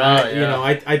 But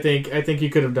I think you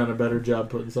could have done a better job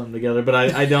putting something together. But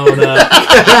I don't. You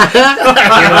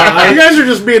guys are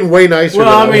just being way nicer.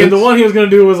 Well, I mean, the one he was gonna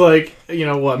do was like,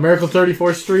 Miracle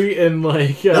 34th Street and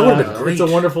like that would have been great. It's a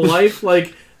Wonderful Life.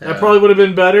 Like that probably would have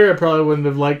been better. I probably wouldn't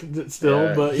have liked it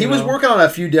still. But he was working on a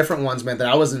few different ones, man, that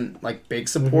I wasn't like big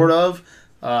support of.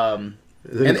 And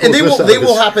they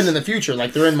will happen in the future.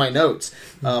 Like they're in my notes.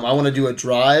 I want to do a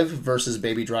Drive versus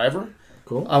Baby Driver.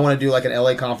 Cool. I want to do like an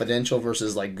LA Confidential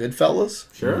versus like Goodfellas.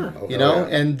 Sure.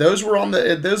 And those were on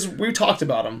those we talked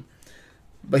about them.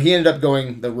 But he ended up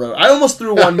going the road. I almost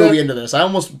threw one movie into this. I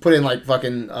almost put in like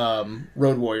fucking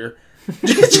Road Warrior.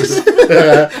 just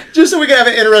so we could have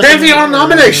an interesting Pantheon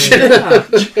nomination.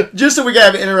 Just so we could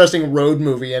have an interesting road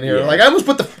movie in here. Yeah. Like I almost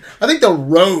put the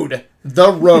road.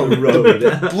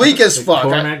 Bleak as fuck.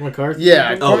 Cormac McCarthy.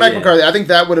 Yeah, Cormac yeah. McCarthy. I think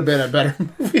that would have been a better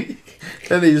movie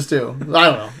than these two. I don't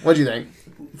know. What do you think?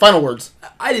 Final words.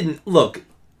 I didn't look.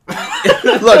 Look,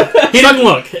 He didn't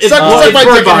look. suck my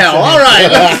dick in hell. All right.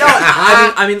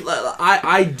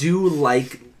 I do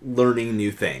like learning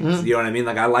new things. Mm-hmm. You know what I mean?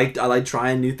 Like I like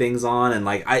trying new things on, and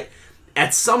like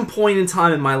at some point in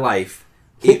time in my life,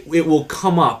 it will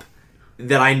come up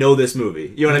that I know this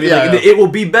movie. You know what I mean? Yeah, Like it will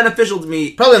be beneficial to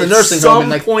me. Probably in the at nursing home some in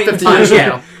like point 50 in time. years from Yeah.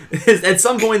 now. At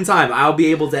some point in time, I'll be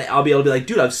able to be like,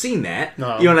 dude, I've seen that.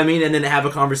 No. You know what I mean? And then have a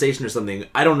conversation or something.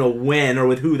 I don't know when or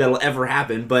with who that'll ever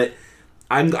happen, but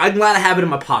I'm glad I have it in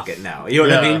my pocket now. You know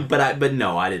what I Yeah. mean? But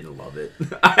no, I didn't love it.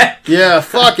 Yeah,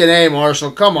 fucking A,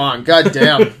 Marshall. Come on. God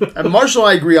damn. And Marshall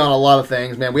and I agree on a lot of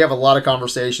things, man. We have a lot of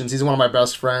conversations. He's one of my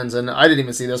best friends, and I didn't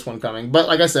even see this one coming. But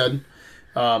like I said,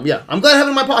 I'm glad I have it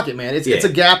in my pocket, man. It's a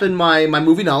gap in my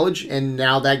movie knowledge, and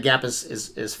now that gap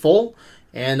is full.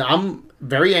 And I'm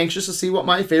very anxious to see what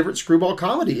my favorite screwball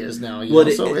comedy is now.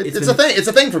 So it's a thing. It's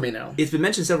a thing for me now. It's been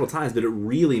mentioned several times, but it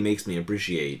really makes me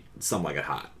appreciate Some Like It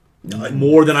Hot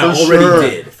more than I already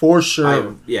did. For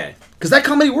sure. Yeah. Because that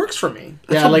comedy works for me.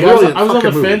 Yeah, a like I was brilliant on the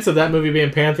fucking movie. fence of that movie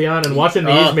being Pantheon, and watching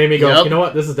these made me go, Yep. you know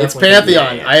what, this is It's definitely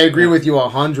Pantheon. Yeah. I agree with you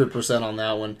 100% on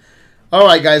that one. All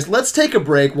right, guys, let's take a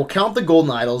break. We'll count the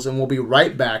golden idols, and we'll be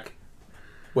right back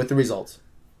with the results.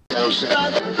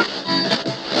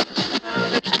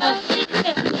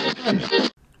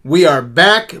 We are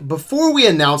back. Before we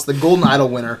announce the golden idol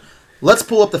winner, let's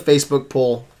pull up the Facebook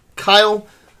poll. Kyle,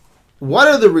 what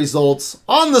are the results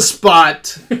on the spot?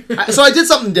 So I did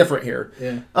something different here.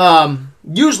 Yeah.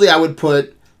 Usually I would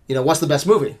put, what's the best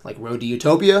movie? Like Road to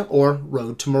Utopia or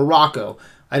Road to Morocco.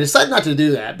 I decided not to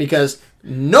do that because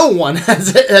no one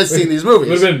has seen these movies.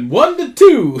 It would have been 1 to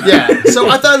 2. Yeah, so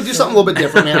I thought I'd do something a little bit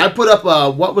different, man. I put up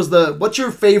what's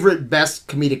your favorite best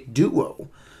comedic duo?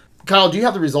 Kyle, do you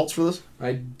have the results for this?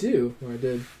 I do. Or I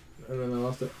did. And then I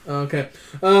lost it. Okay.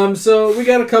 So we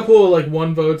got a couple of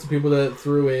one votes of people that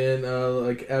threw in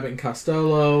like Abbott and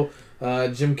Costello,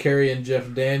 Jim Carrey and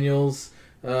Jeff Daniels,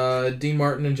 Dean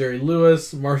Martin and Jerry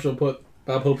Lewis. Marshall put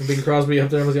Bob Hope and Bing Crosby up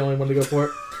there and was the only one to go for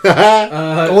it.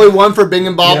 Only one for Bing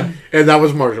and Bob. Yeah. And that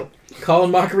was Marshall.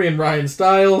 Colin Mockery and Ryan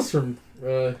Stiles from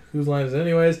Whose Line Is It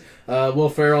Anyways? Will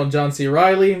Ferrell and John C.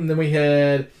 Reilly. And then we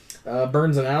had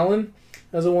Burns and Allen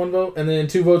as a 1 vote. And then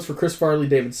 2 votes for Chris Farley,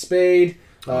 David Spade.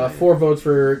 4 votes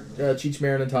for Cheech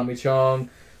Marin and Tommy Chong.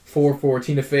 4 for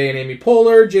Tina Fey and Amy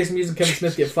Poehler. Jason Mewes and Kevin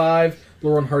Smith get 5.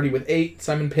 Lauren Hardy with 8.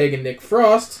 Simon Pegg and Nick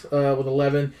Frost with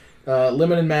 11.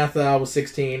 Lemon and Mathau with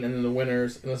 16. And then the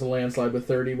winners, and it's a landslide with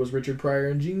 30, was Richard Pryor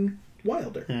and Gene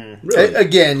Wilder. Really?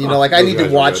 Again, like, I Those need to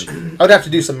guys are watch. good. I would have to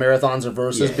do some marathons or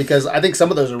verses Yeah. because I think some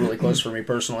of those are really close for me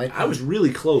personally. I was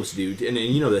really close, dude, and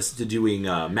you know this, to doing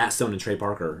Matt Stone and Trey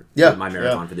Parker. Yeah, my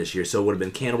marathon yeah. for this year. So it would have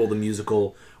been Cannibal the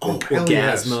Musical, hell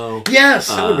yes. Orgasmo, Yes,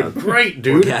 that would have been great,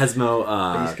 dude. Orgasmo,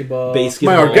 Basketball. My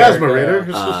Orgasmo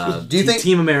Raider. Do you think-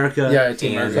 Team America? Yeah,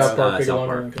 Team and, America. South Park, Big South Long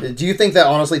Park. Run. Do you think that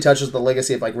honestly touches the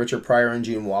legacy of like Richard Pryor and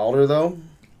Gene Wilder though?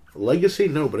 Legacy?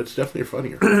 No, but it's definitely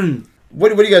funnier.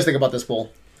 What do you guys think about this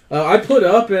poll? I put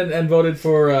up and voted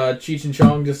for Cheech and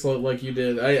Chong just like you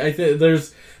did. I think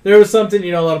there was something,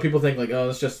 a lot of people think like, oh,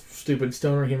 it's just stupid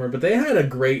stoner humor, but they had a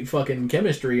great fucking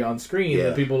chemistry on screen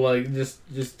that people like just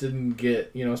didn't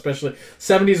get, especially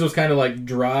 70s was kind of like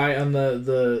dry on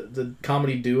the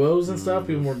comedy duos and stuff.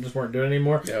 People weren't doing it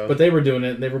anymore, but they were doing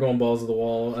it and they were going balls to the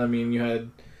wall. I mean, you had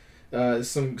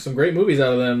some great movies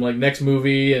out of them, like Next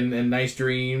Movie and Nice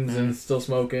Dreams and Still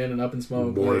Smoking and Up in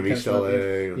Smoke. Born in kind of East stuff.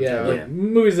 LA. Yeah, like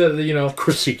movies that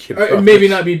Chrissy Kid. maybe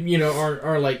not be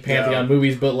aren't like Pantheon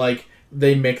movies, but like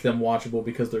they make them watchable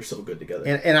because they're so good together.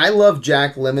 And I love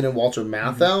Jack Lemmon and Walter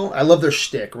Matthau. I love their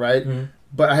shtick, right?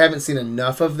 But I haven't seen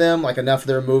enough of them, like enough of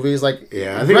their movies. Like,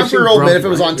 Yeah, I think I've Grumpy seen Old Men, Grumpy, if it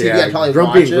was on TV, yeah, I'd probably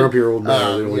Grumpy watch and it. Grumpy Old Men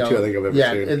are the only two I think I've ever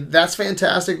seen. Yeah, that's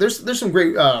fantastic. There's some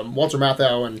great Walter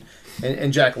Matthau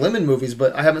and Jack Lemmon movies,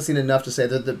 but I haven't seen enough to say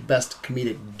they're the best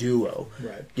comedic duo.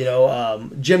 Right.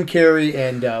 Jim Carrey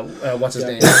and what's his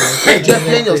name? Jeff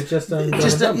Daniels. Just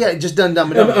done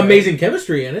Dumb and Dumber. amazing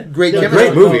chemistry in it. Great Yeah,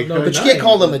 chemistry. great movie. But you can't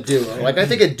call them a duo. Like, I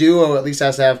think a duo at least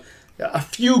has to have a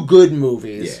few good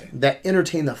movies that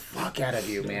entertain the fuck out of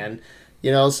you, man.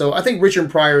 So I think Richard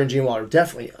Pryor and Gene Wilder are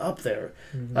definitely up there.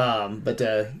 But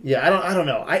I don't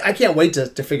know. I can't wait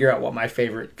to figure out what my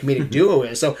favorite comedic duo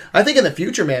is. So I think in the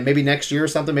future, man, maybe next year or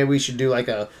something, maybe we should do like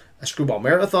a Screwball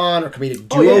Marathon or comedic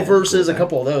duo versus a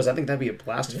couple of those. I think that'd be a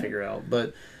blast to figure out.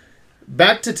 But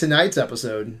back to tonight's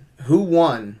episode. Who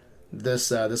won this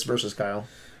versus, Kyle?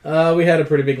 We had a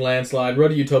pretty big landslide. Road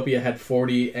to Utopia had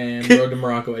 40, and Road to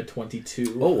Morocco had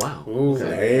 22. Oh wow! Ooh,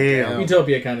 Damn.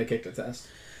 Utopia kind of kicked its ass.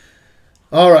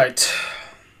 All right.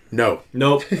 No.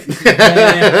 Nope. All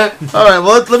right,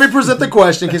 well, let me present the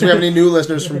question in case we have any new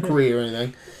listeners from Korea or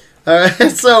anything.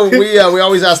 So we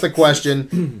always ask the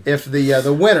question if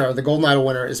the winner, the Golden Idol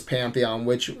winner, is Pantheon.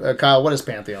 Which Kyle, what is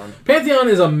Pantheon? Pantheon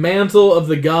is a mantle of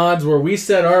the gods where we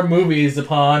set our movies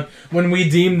upon when we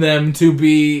deem them to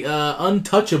be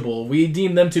untouchable. We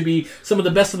deem them to be some of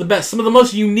the best, some of the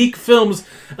most unique films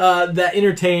that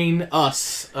entertain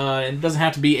us. It doesn't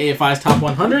have to be AFI's top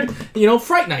 100.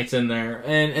 Fright Night's in there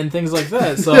and things like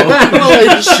that. So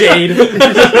shade.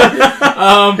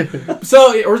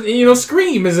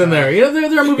 Scream is in there.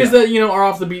 There are movies that are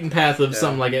off the beaten path of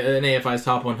something like an AFI's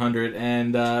top 100,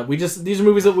 and these are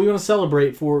movies that we want to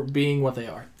celebrate for being what they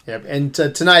are. Yep. And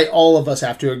tonight, all of us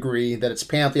have to agree that it's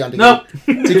Pantheon to Nope.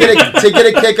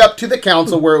 get a kick up to the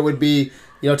council where it would be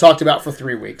talked about for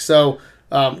 3 weeks. So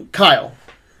Kyle,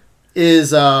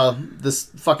 is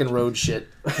this fucking road shit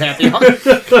Pantheon?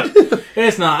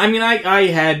 It's not. I mean, I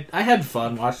had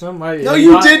fun watching them. No,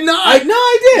 you did not. I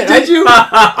did. Did you?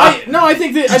 I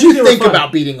think that. Did you think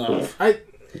about beating off?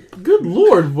 Good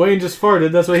Lord, Wayne just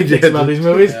farted. That's what he thinks about these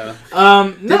movies. Yeah.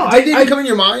 No, Did it come in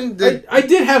your mind? I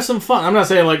did have some fun. I'm not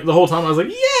saying like the whole time I was like,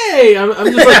 yay! I'm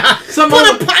just like,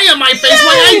 put a pie on my face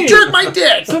while I jerk my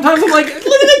dick. sometimes I'm like, look at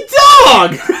the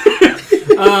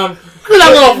dog.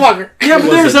 That little fucker. Yeah, but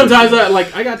there were sometimes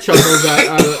I got chuckles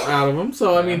out of them.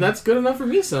 So I mean, that's good enough for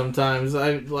me. Sometimes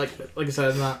I like I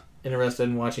said, I'm not interested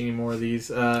in watching any more of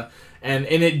these. And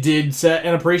it did set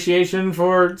an appreciation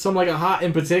for something like a Hot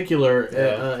in particular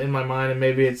in my mind, and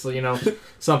maybe it's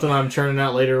something I'm churning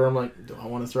out later where I'm like, do I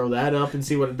want to throw that up and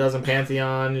see what it does in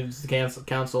Pantheon? It's the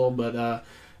council, but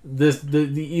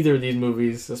either of these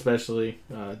movies especially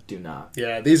do not.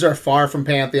 Yeah, these are far from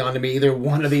Pantheon to me. Either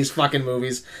one of these fucking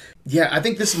movies. Yeah, I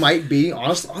think this might be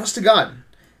honest to God,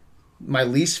 my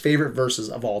least favorite verses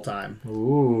of all time.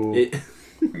 Ooh.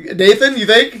 Nathan, you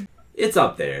think? It's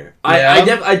up there.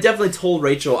 Yeah. I definitely told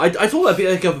Rachel. I told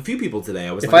like a few people today.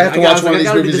 I was If like, I have to watch one of these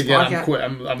gotta do movies this again,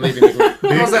 podcast. I'm leaving the group.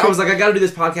 I was like, I got to do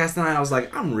this podcast tonight. I was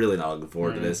like, I'm really not looking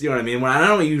forward to this. You know what I mean? When I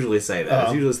don't usually say that.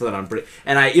 It's usually something I'm pretty.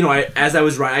 And as I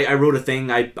was writing, I wrote a thing.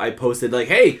 I posted like,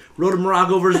 hey, Road to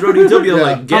Morocco versus Road to Utopia. Yeah.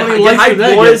 Like, get How many likes hyped, did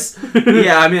that boys.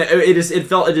 Yeah, I mean, it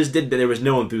just did. There was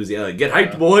no enthusiasm. Like, get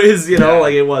hyped, boys. You know,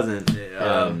 like it wasn't.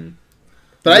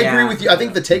 But I Yeah. agree with you. I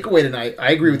think the takeaway tonight,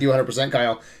 I agree with you 100%,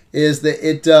 Kyle, is that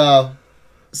it,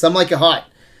 Some Like It Hot.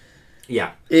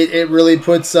 Yeah. It really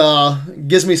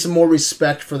gives me some more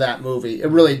respect for that movie. It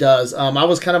really does. I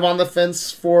was kind of on the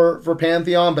fence for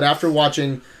Pantheon, but after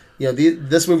watching,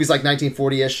 this movie's like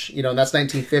 1940-ish, and that's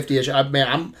 1950-ish.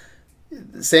 I'm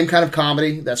same kind of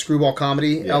comedy, that screwball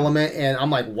comedy element, and I'm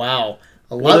like, wow,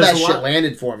 a lot of that shit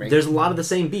landed for me. There's a lot of the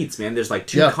same beats, man. There's like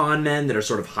two con men that are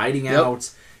sort of hiding out.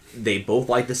 They both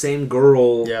like the same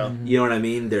girl. Yeah. You know what I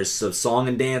mean? There's some song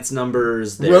and dance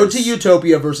numbers. Road to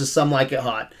Utopia versus Some Like It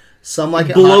Hot. Some Like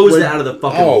It blows Hot it out of the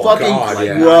fucking fucking God,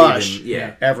 yeah. crush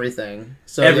Yeah. everything.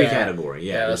 So Every category,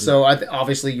 yeah. Yeah. So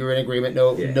obviously you're in agreement.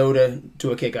 No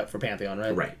to a kick up for Pantheon,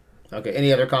 right? Right. Okay.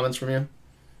 Any other comments from you?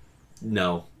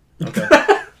 No. Okay.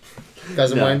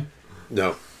 Cousin No. Wayne.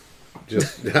 No.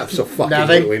 Just absolutely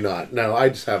Nothing? not. No, I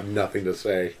just have nothing to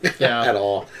say Yeah. at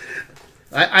all.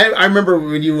 I remember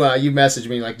when you messaged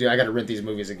me like, dude, I got to rent these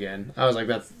movies again. I was like,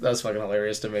 that's fucking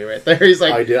hilarious to me right there. He's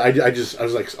like, I did. I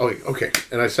was like, oh, okay.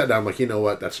 And I sat down. I'm like, you know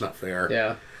what? That's not fair.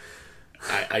 yeah.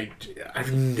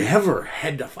 I've never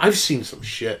had to. I've seen some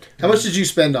shit. How much did you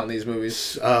spend on these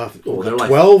movies? they're like-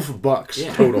 $12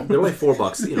 Yeah. total. They're like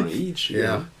 $4, each. you Yeah.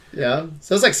 know? Yeah.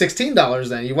 So it's like $16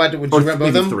 then. Would you Or rent both of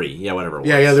maybe them? 3. Yeah, whatever it was.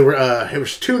 Yeah, they were. It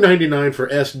was $2.99 for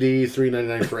SD,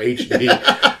 $3.99 for HD.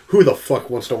 Who the fuck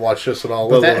wants to watch this at all,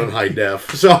 let alone in high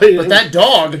def? So, But that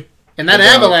dog and that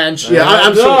avalanche. yeah,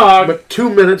 I'm sorry, dog. but 2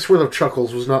 minutes worth of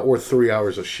chuckles was not worth 3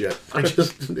 hours of shit. I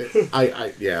just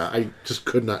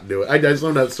could not do it. I just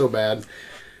learned that so bad.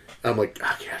 I'm like,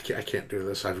 I can't do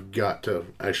this. I've got to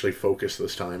actually focus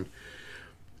this time.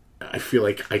 I feel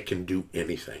like I can do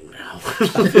anything now.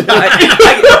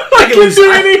 I can lose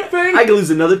anything. I can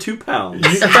lose another 2 pounds.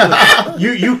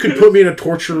 You could put me in a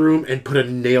torture room and put a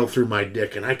nail through my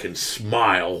dick, and I can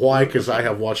smile. Why? Because I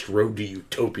have watched Road to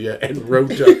Utopia and Road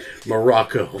to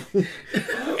Morocco,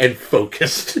 and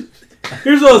focused.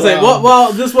 Here's what I'll say.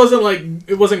 Well, this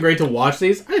it wasn't great to watch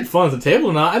these. I had fun at the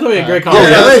table or not. I thought we had great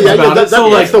conversations about it. So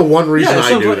that's the one reason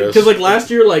I do this. Because last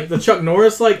year, the Chuck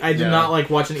Norris, I did not like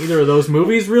watching either of those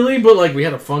movies really, but we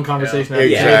had a fun conversation at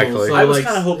the exactly. table. So, I was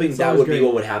kind of hoping it's that always would be great.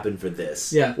 what would happen for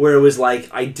this. Yeah. Where it was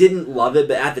I didn't love it,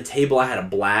 but at the table I had a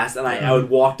blast, and I would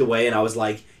walked away and I was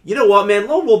like, you know what, man,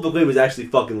 Lone Wolf McQueen was actually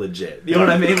fucking legit. You know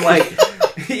what I mean?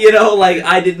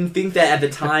 I didn't think that at the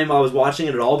time I was watching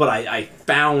it at all, but I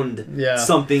found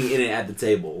something in it at the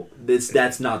table.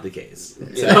 That's not the case.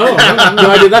 So,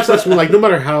 That's no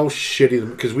matter how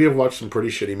shitty, because we have watched some pretty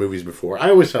shitty movies before. I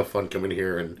always have fun coming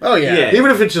here and Yeah.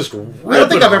 even if it's just. I don't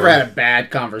think I've ever had a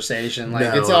bad conversation. No,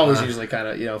 It's always usually kind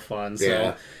of fun. So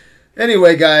Yeah.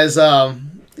 anyway, guys,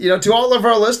 to all of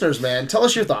our listeners, man, tell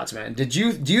us your thoughts, man. Do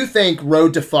you think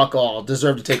Road to Fuck All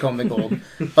deserved to take home the gold?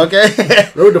 Okay.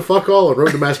 Road to fuck all or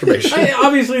road to masturbation.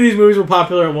 Obviously, these movies were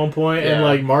popular at one point,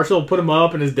 Yeah. and Marshall put them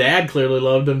up, and his dad clearly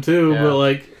loved them too. Yeah.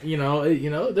 But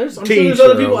I'm sure Teach there's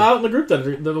other their people own. out in the group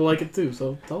that'll like it too.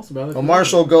 So tell us about it. Well,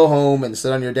 Marshall, go home and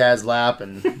sit on your dad's lap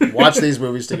and watch these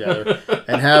movies together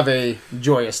and have a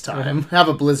joyous time. Have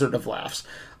a blizzard of laughs.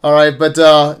 All right, but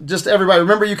just everybody,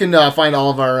 remember you can find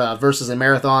all of our verses and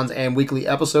marathons and weekly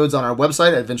episodes on our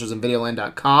website at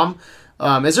adventuresinvideoland.com.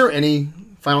 Is there any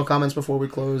final comments before we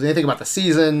close? Anything about the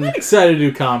season? I'm excited to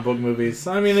do comic book movies.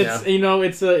 I mean,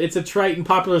 it's a trite and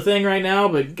popular thing right now,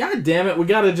 but god damn it, we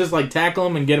got to just tackle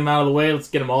them and get them out of the way. Let's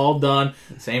get them all done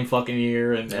same fucking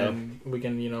year, and we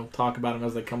can talk about them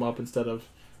as they come up instead of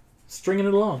stringing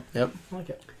it along. Yep. I like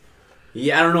it.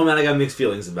 yeah, I don't know, man. I got mixed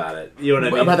feelings about it. You know what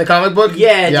I mean? About the comic book?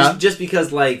 Yeah. Just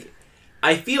because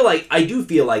I do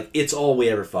feel like it's all we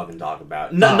ever fucking talk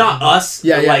about. Not us.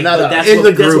 Yeah, but, yeah, not but us. that's In what,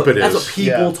 the that's group what, it That's is. what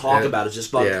people Yeah. talk about. It's just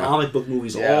about Yeah. comic book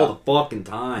movies Yeah. all the fucking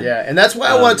time. Yeah, and that's why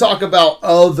I want to talk about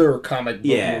other comic book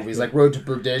Yeah. movies, like Road to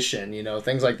Perdition,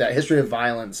 things like that, History of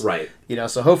Violence. Right.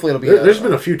 So hopefully it'll be... There's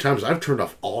been a few times I've turned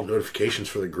off all notifications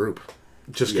for the group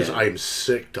just because Yeah. I am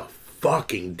sick to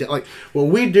fucking what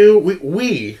we do.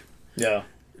 We Yeah.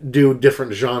 do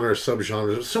different genres,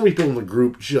 subgenres. So many people in the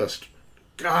group just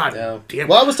God damn.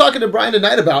 Well, I was talking to Brian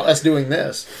tonight about us doing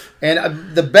this,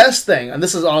 and the best thing, and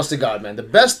this is honest to God, man, the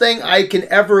best thing I can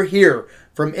ever hear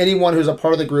from anyone who's a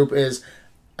part of the group is,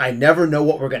 I never know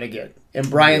what we're gonna get. And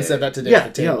Brian said that today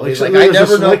at the table. He's like, I I never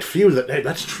never know. select few that hey,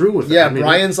 that's true with Yeah, it. I mean,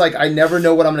 Brian's like, I never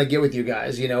know what I'm gonna get with you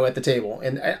guys, at the table,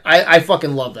 and I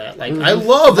fucking love that. Like, I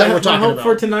love that we're My talking hope about.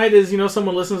 for tonight is,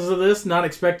 someone listens to this not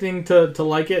expecting to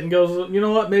like it and goes, you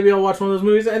know what, maybe I'll watch one of those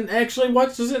movies and actually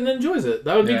watches it and enjoys it.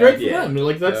 That would be great for them.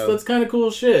 Like, that's kind of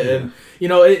cool shit. And,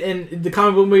 and the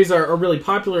comic book movies are really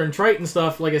popular and trite and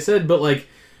stuff, like I said, but, like,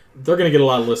 they're going to get a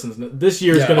lot of listens. This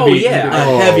year is going to be a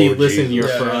heavy listen year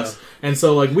for us. And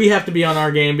so, like, we have to be on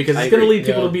our game because it's going to lead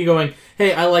people to be going,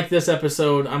 hey, I like this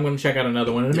episode, I'm going to check out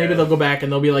another one. And maybe they'll go back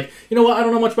and they'll be like, you know what, I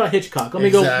don't know much about Hitchcock. Let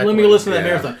me go listen to that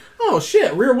marathon. Oh,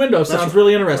 shit, Rear Window sounds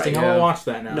really interesting. I'm going to watch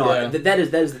that now. No, that is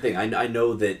the thing. I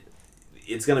know that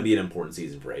it's going to be an important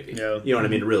season for AV. Yeah. You know what I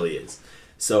mean? It really is.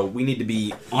 So we need to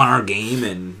be on our game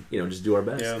and just do our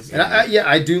best. Yeah. And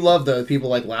I do love the people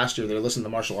like last year. They're listening to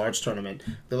the martial arts tournament.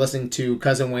 They're listening to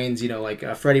Cousin Wayne's,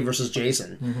 Freddy versus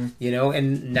Jason.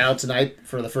 And now tonight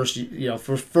for the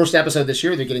first episode this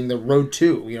year, they're getting the Road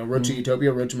to, Road to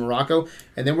Utopia, Road to Morocco,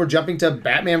 and then we're jumping to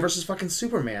Batman versus fucking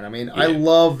Superman. I mean, I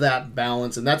love that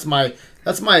balance, and that's my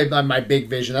big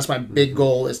vision. That's my big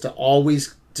goal is to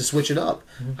always to switch it up.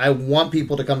 I want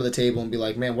people to come to the table and be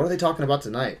like, man, what are they talking about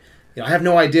tonight? I have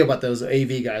no idea what those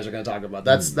AV guys are going to talk about.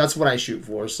 That's what I shoot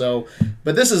for. So,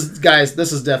 but this is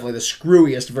definitely the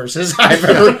screwiest versus I've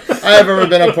ever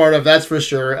been a part of. That's for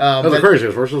sure. the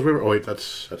craziest versus we were. Oh wait,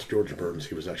 that's George Burns.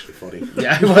 He was actually funny.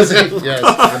 Yeah, he wasn't.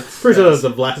 Yes, pretty sure that was a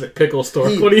Vlasic pickle store.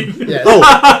 What do you? Yes.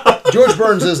 George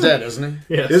Burns is dead, isn't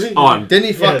he? Yes. Is he? Didn't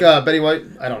he fuck Betty White?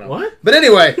 I don't know. What? But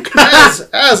anyway,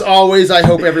 as always, I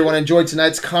hope everyone enjoyed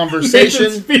tonight's conversation.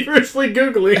 Nathan's feverishly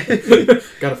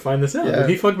googling. Gotta find this out. Yeah.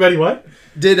 Did he fuck Betty White?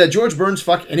 Did George Burns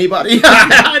fuck anybody?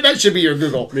 That should be your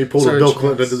Google. He pulled a Bill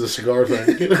Clinton into the cigar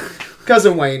thing.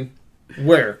 Cousin Wayne,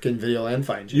 where can Videoland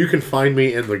find you? You can find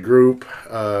me in the group.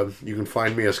 You can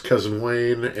find me as Cousin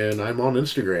Wayne, and I'm on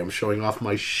Instagram showing off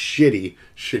my shitty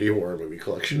horror movie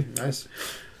collection. Nice.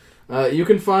 You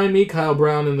can find me, Kyle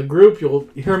Brown, in the group. You'll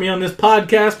hear me on this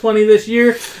podcast plenty this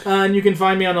year. And you can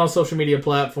find me on all social media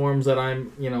platforms that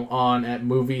I'm, on at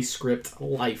Movie Script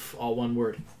Life, all one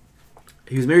word.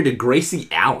 He was married to Gracie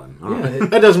Allen.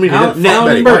 That doesn't mean he didn't fuck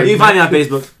Betty You White. can find me on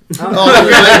Facebook.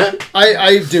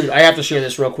 Dude, I have to share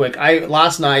this real quick.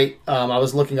 Last night, I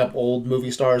was looking up old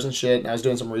movie stars and shit, and I was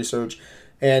doing some research,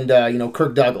 and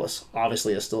Kirk Douglas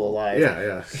obviously is still alive.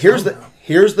 Yeah. Here's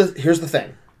the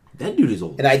thing, That dude is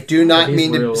old. and I do not He's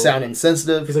mean to real. sound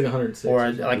insensitive He's like 106. or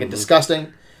like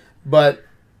disgusting, but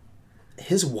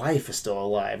his wife is still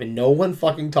alive, and no one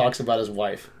fucking talks about his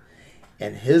wife.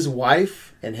 And his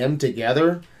wife and him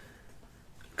together,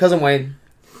 Cousin Wayne,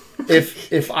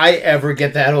 if I ever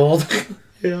get that old,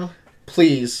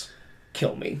 please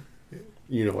kill me.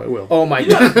 You know I will. Oh my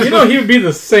god. He would be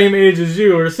the same age as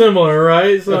you or similar,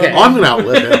 right? So, Okay. I'm going to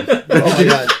outlive him. Oh my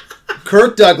god.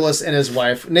 Kirk Douglas and his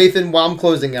wife. Nathan, while I'm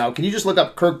closing out, can you just look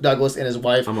up Kirk Douglas and his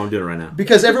wife? I'm doing it right now.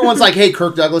 Because everyone's like, hey,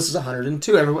 Kirk Douglas is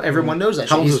 102. Everyone knows that.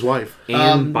 How shit. old's his wife?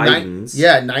 And Biden's.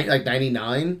 like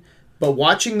 99. But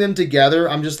watching them together,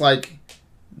 I'm just like,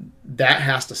 that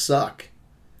has to suck.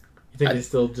 You think they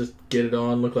still just get it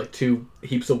on, look like two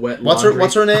heaps of wet What's laundry?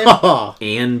 her name?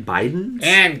 Ann Biden's?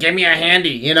 And give me a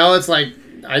handy. It's like,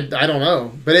 I don't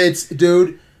know. But it's,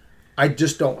 dude, I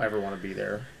just don't ever want to be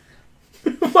there.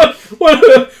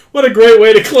 What a great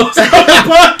way to close out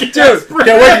the podcast. Dude,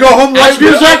 Can't wait to go home and watch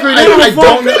Music. I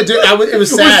don't know. Dude, it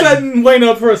was We're sad. setting Wayne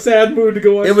up for a sad mood to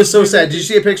go watch. It was so sad. Did you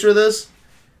see a picture of this?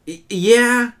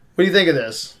 Yeah. What do you think of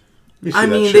this? I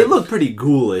mean, they look pretty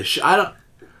ghoulish. I don't...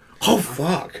 Oh,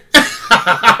 fuck.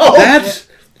 That's...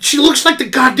 She looks like the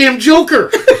goddamn Joker.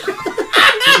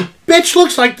 Bitch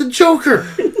looks like the Joker.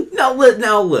 Now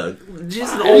look.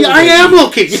 Just an old I am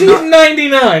looking. She's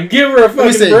 99. Give her a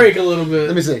fucking see. break a little bit.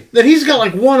 Let me see. Then he's got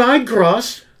like one eye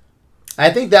crossed. I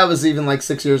think that was even like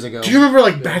 6 years ago. Do you remember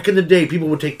like back in the day, people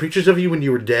would take pictures of you when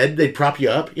you were dead? They'd prop you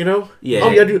up, Yeah. Oh,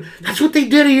 yeah, dude. That's what they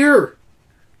did here.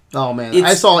 Oh man, It's-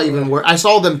 I saw even where I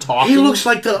saw them talking. He looks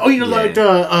like like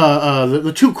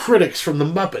the two critics from the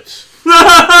Muppets.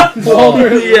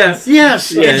 Yes.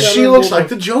 Yes, Yeah. and she looks like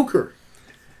the Joker.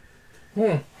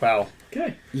 Wow.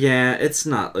 Okay. Yeah, it's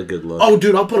not a good look. Oh,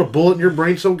 dude, I'll put a bullet in your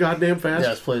brain so goddamn fast.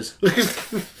 Yes, please.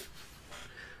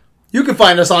 You can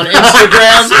find us on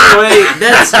Instagram. Wait,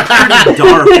 that's pretty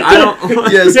dark. I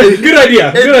don't... Yes. Yeah, good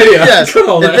idea. Good idea. Yes. Cut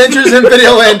all that.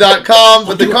 AdventuresInVideoland.com.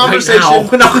 But the conversation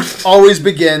Right always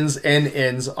begins and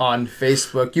ends on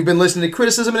Facebook. You've been listening to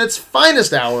Criticism in its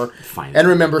finest hour. Fine. And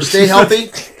remember, stay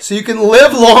healthy so you can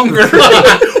live longer.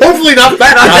 Hopefully not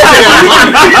that.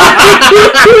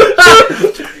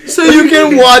 So you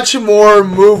can watch more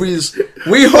movies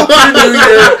We hope your new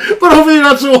year. But hopefully you're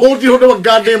not so old you don't know what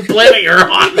goddamn planet you're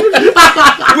on.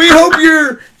 We hope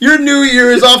your new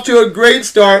year is off to a great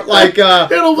start, like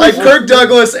Kirk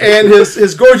Douglas and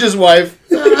his gorgeous wife.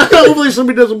 Hopefully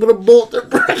somebody doesn't put a bullet in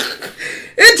their brain.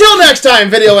 Until next time,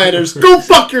 Videolanders, Go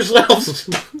fuck yourselves.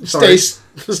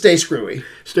 stay screwy.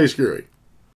 Stay screwy.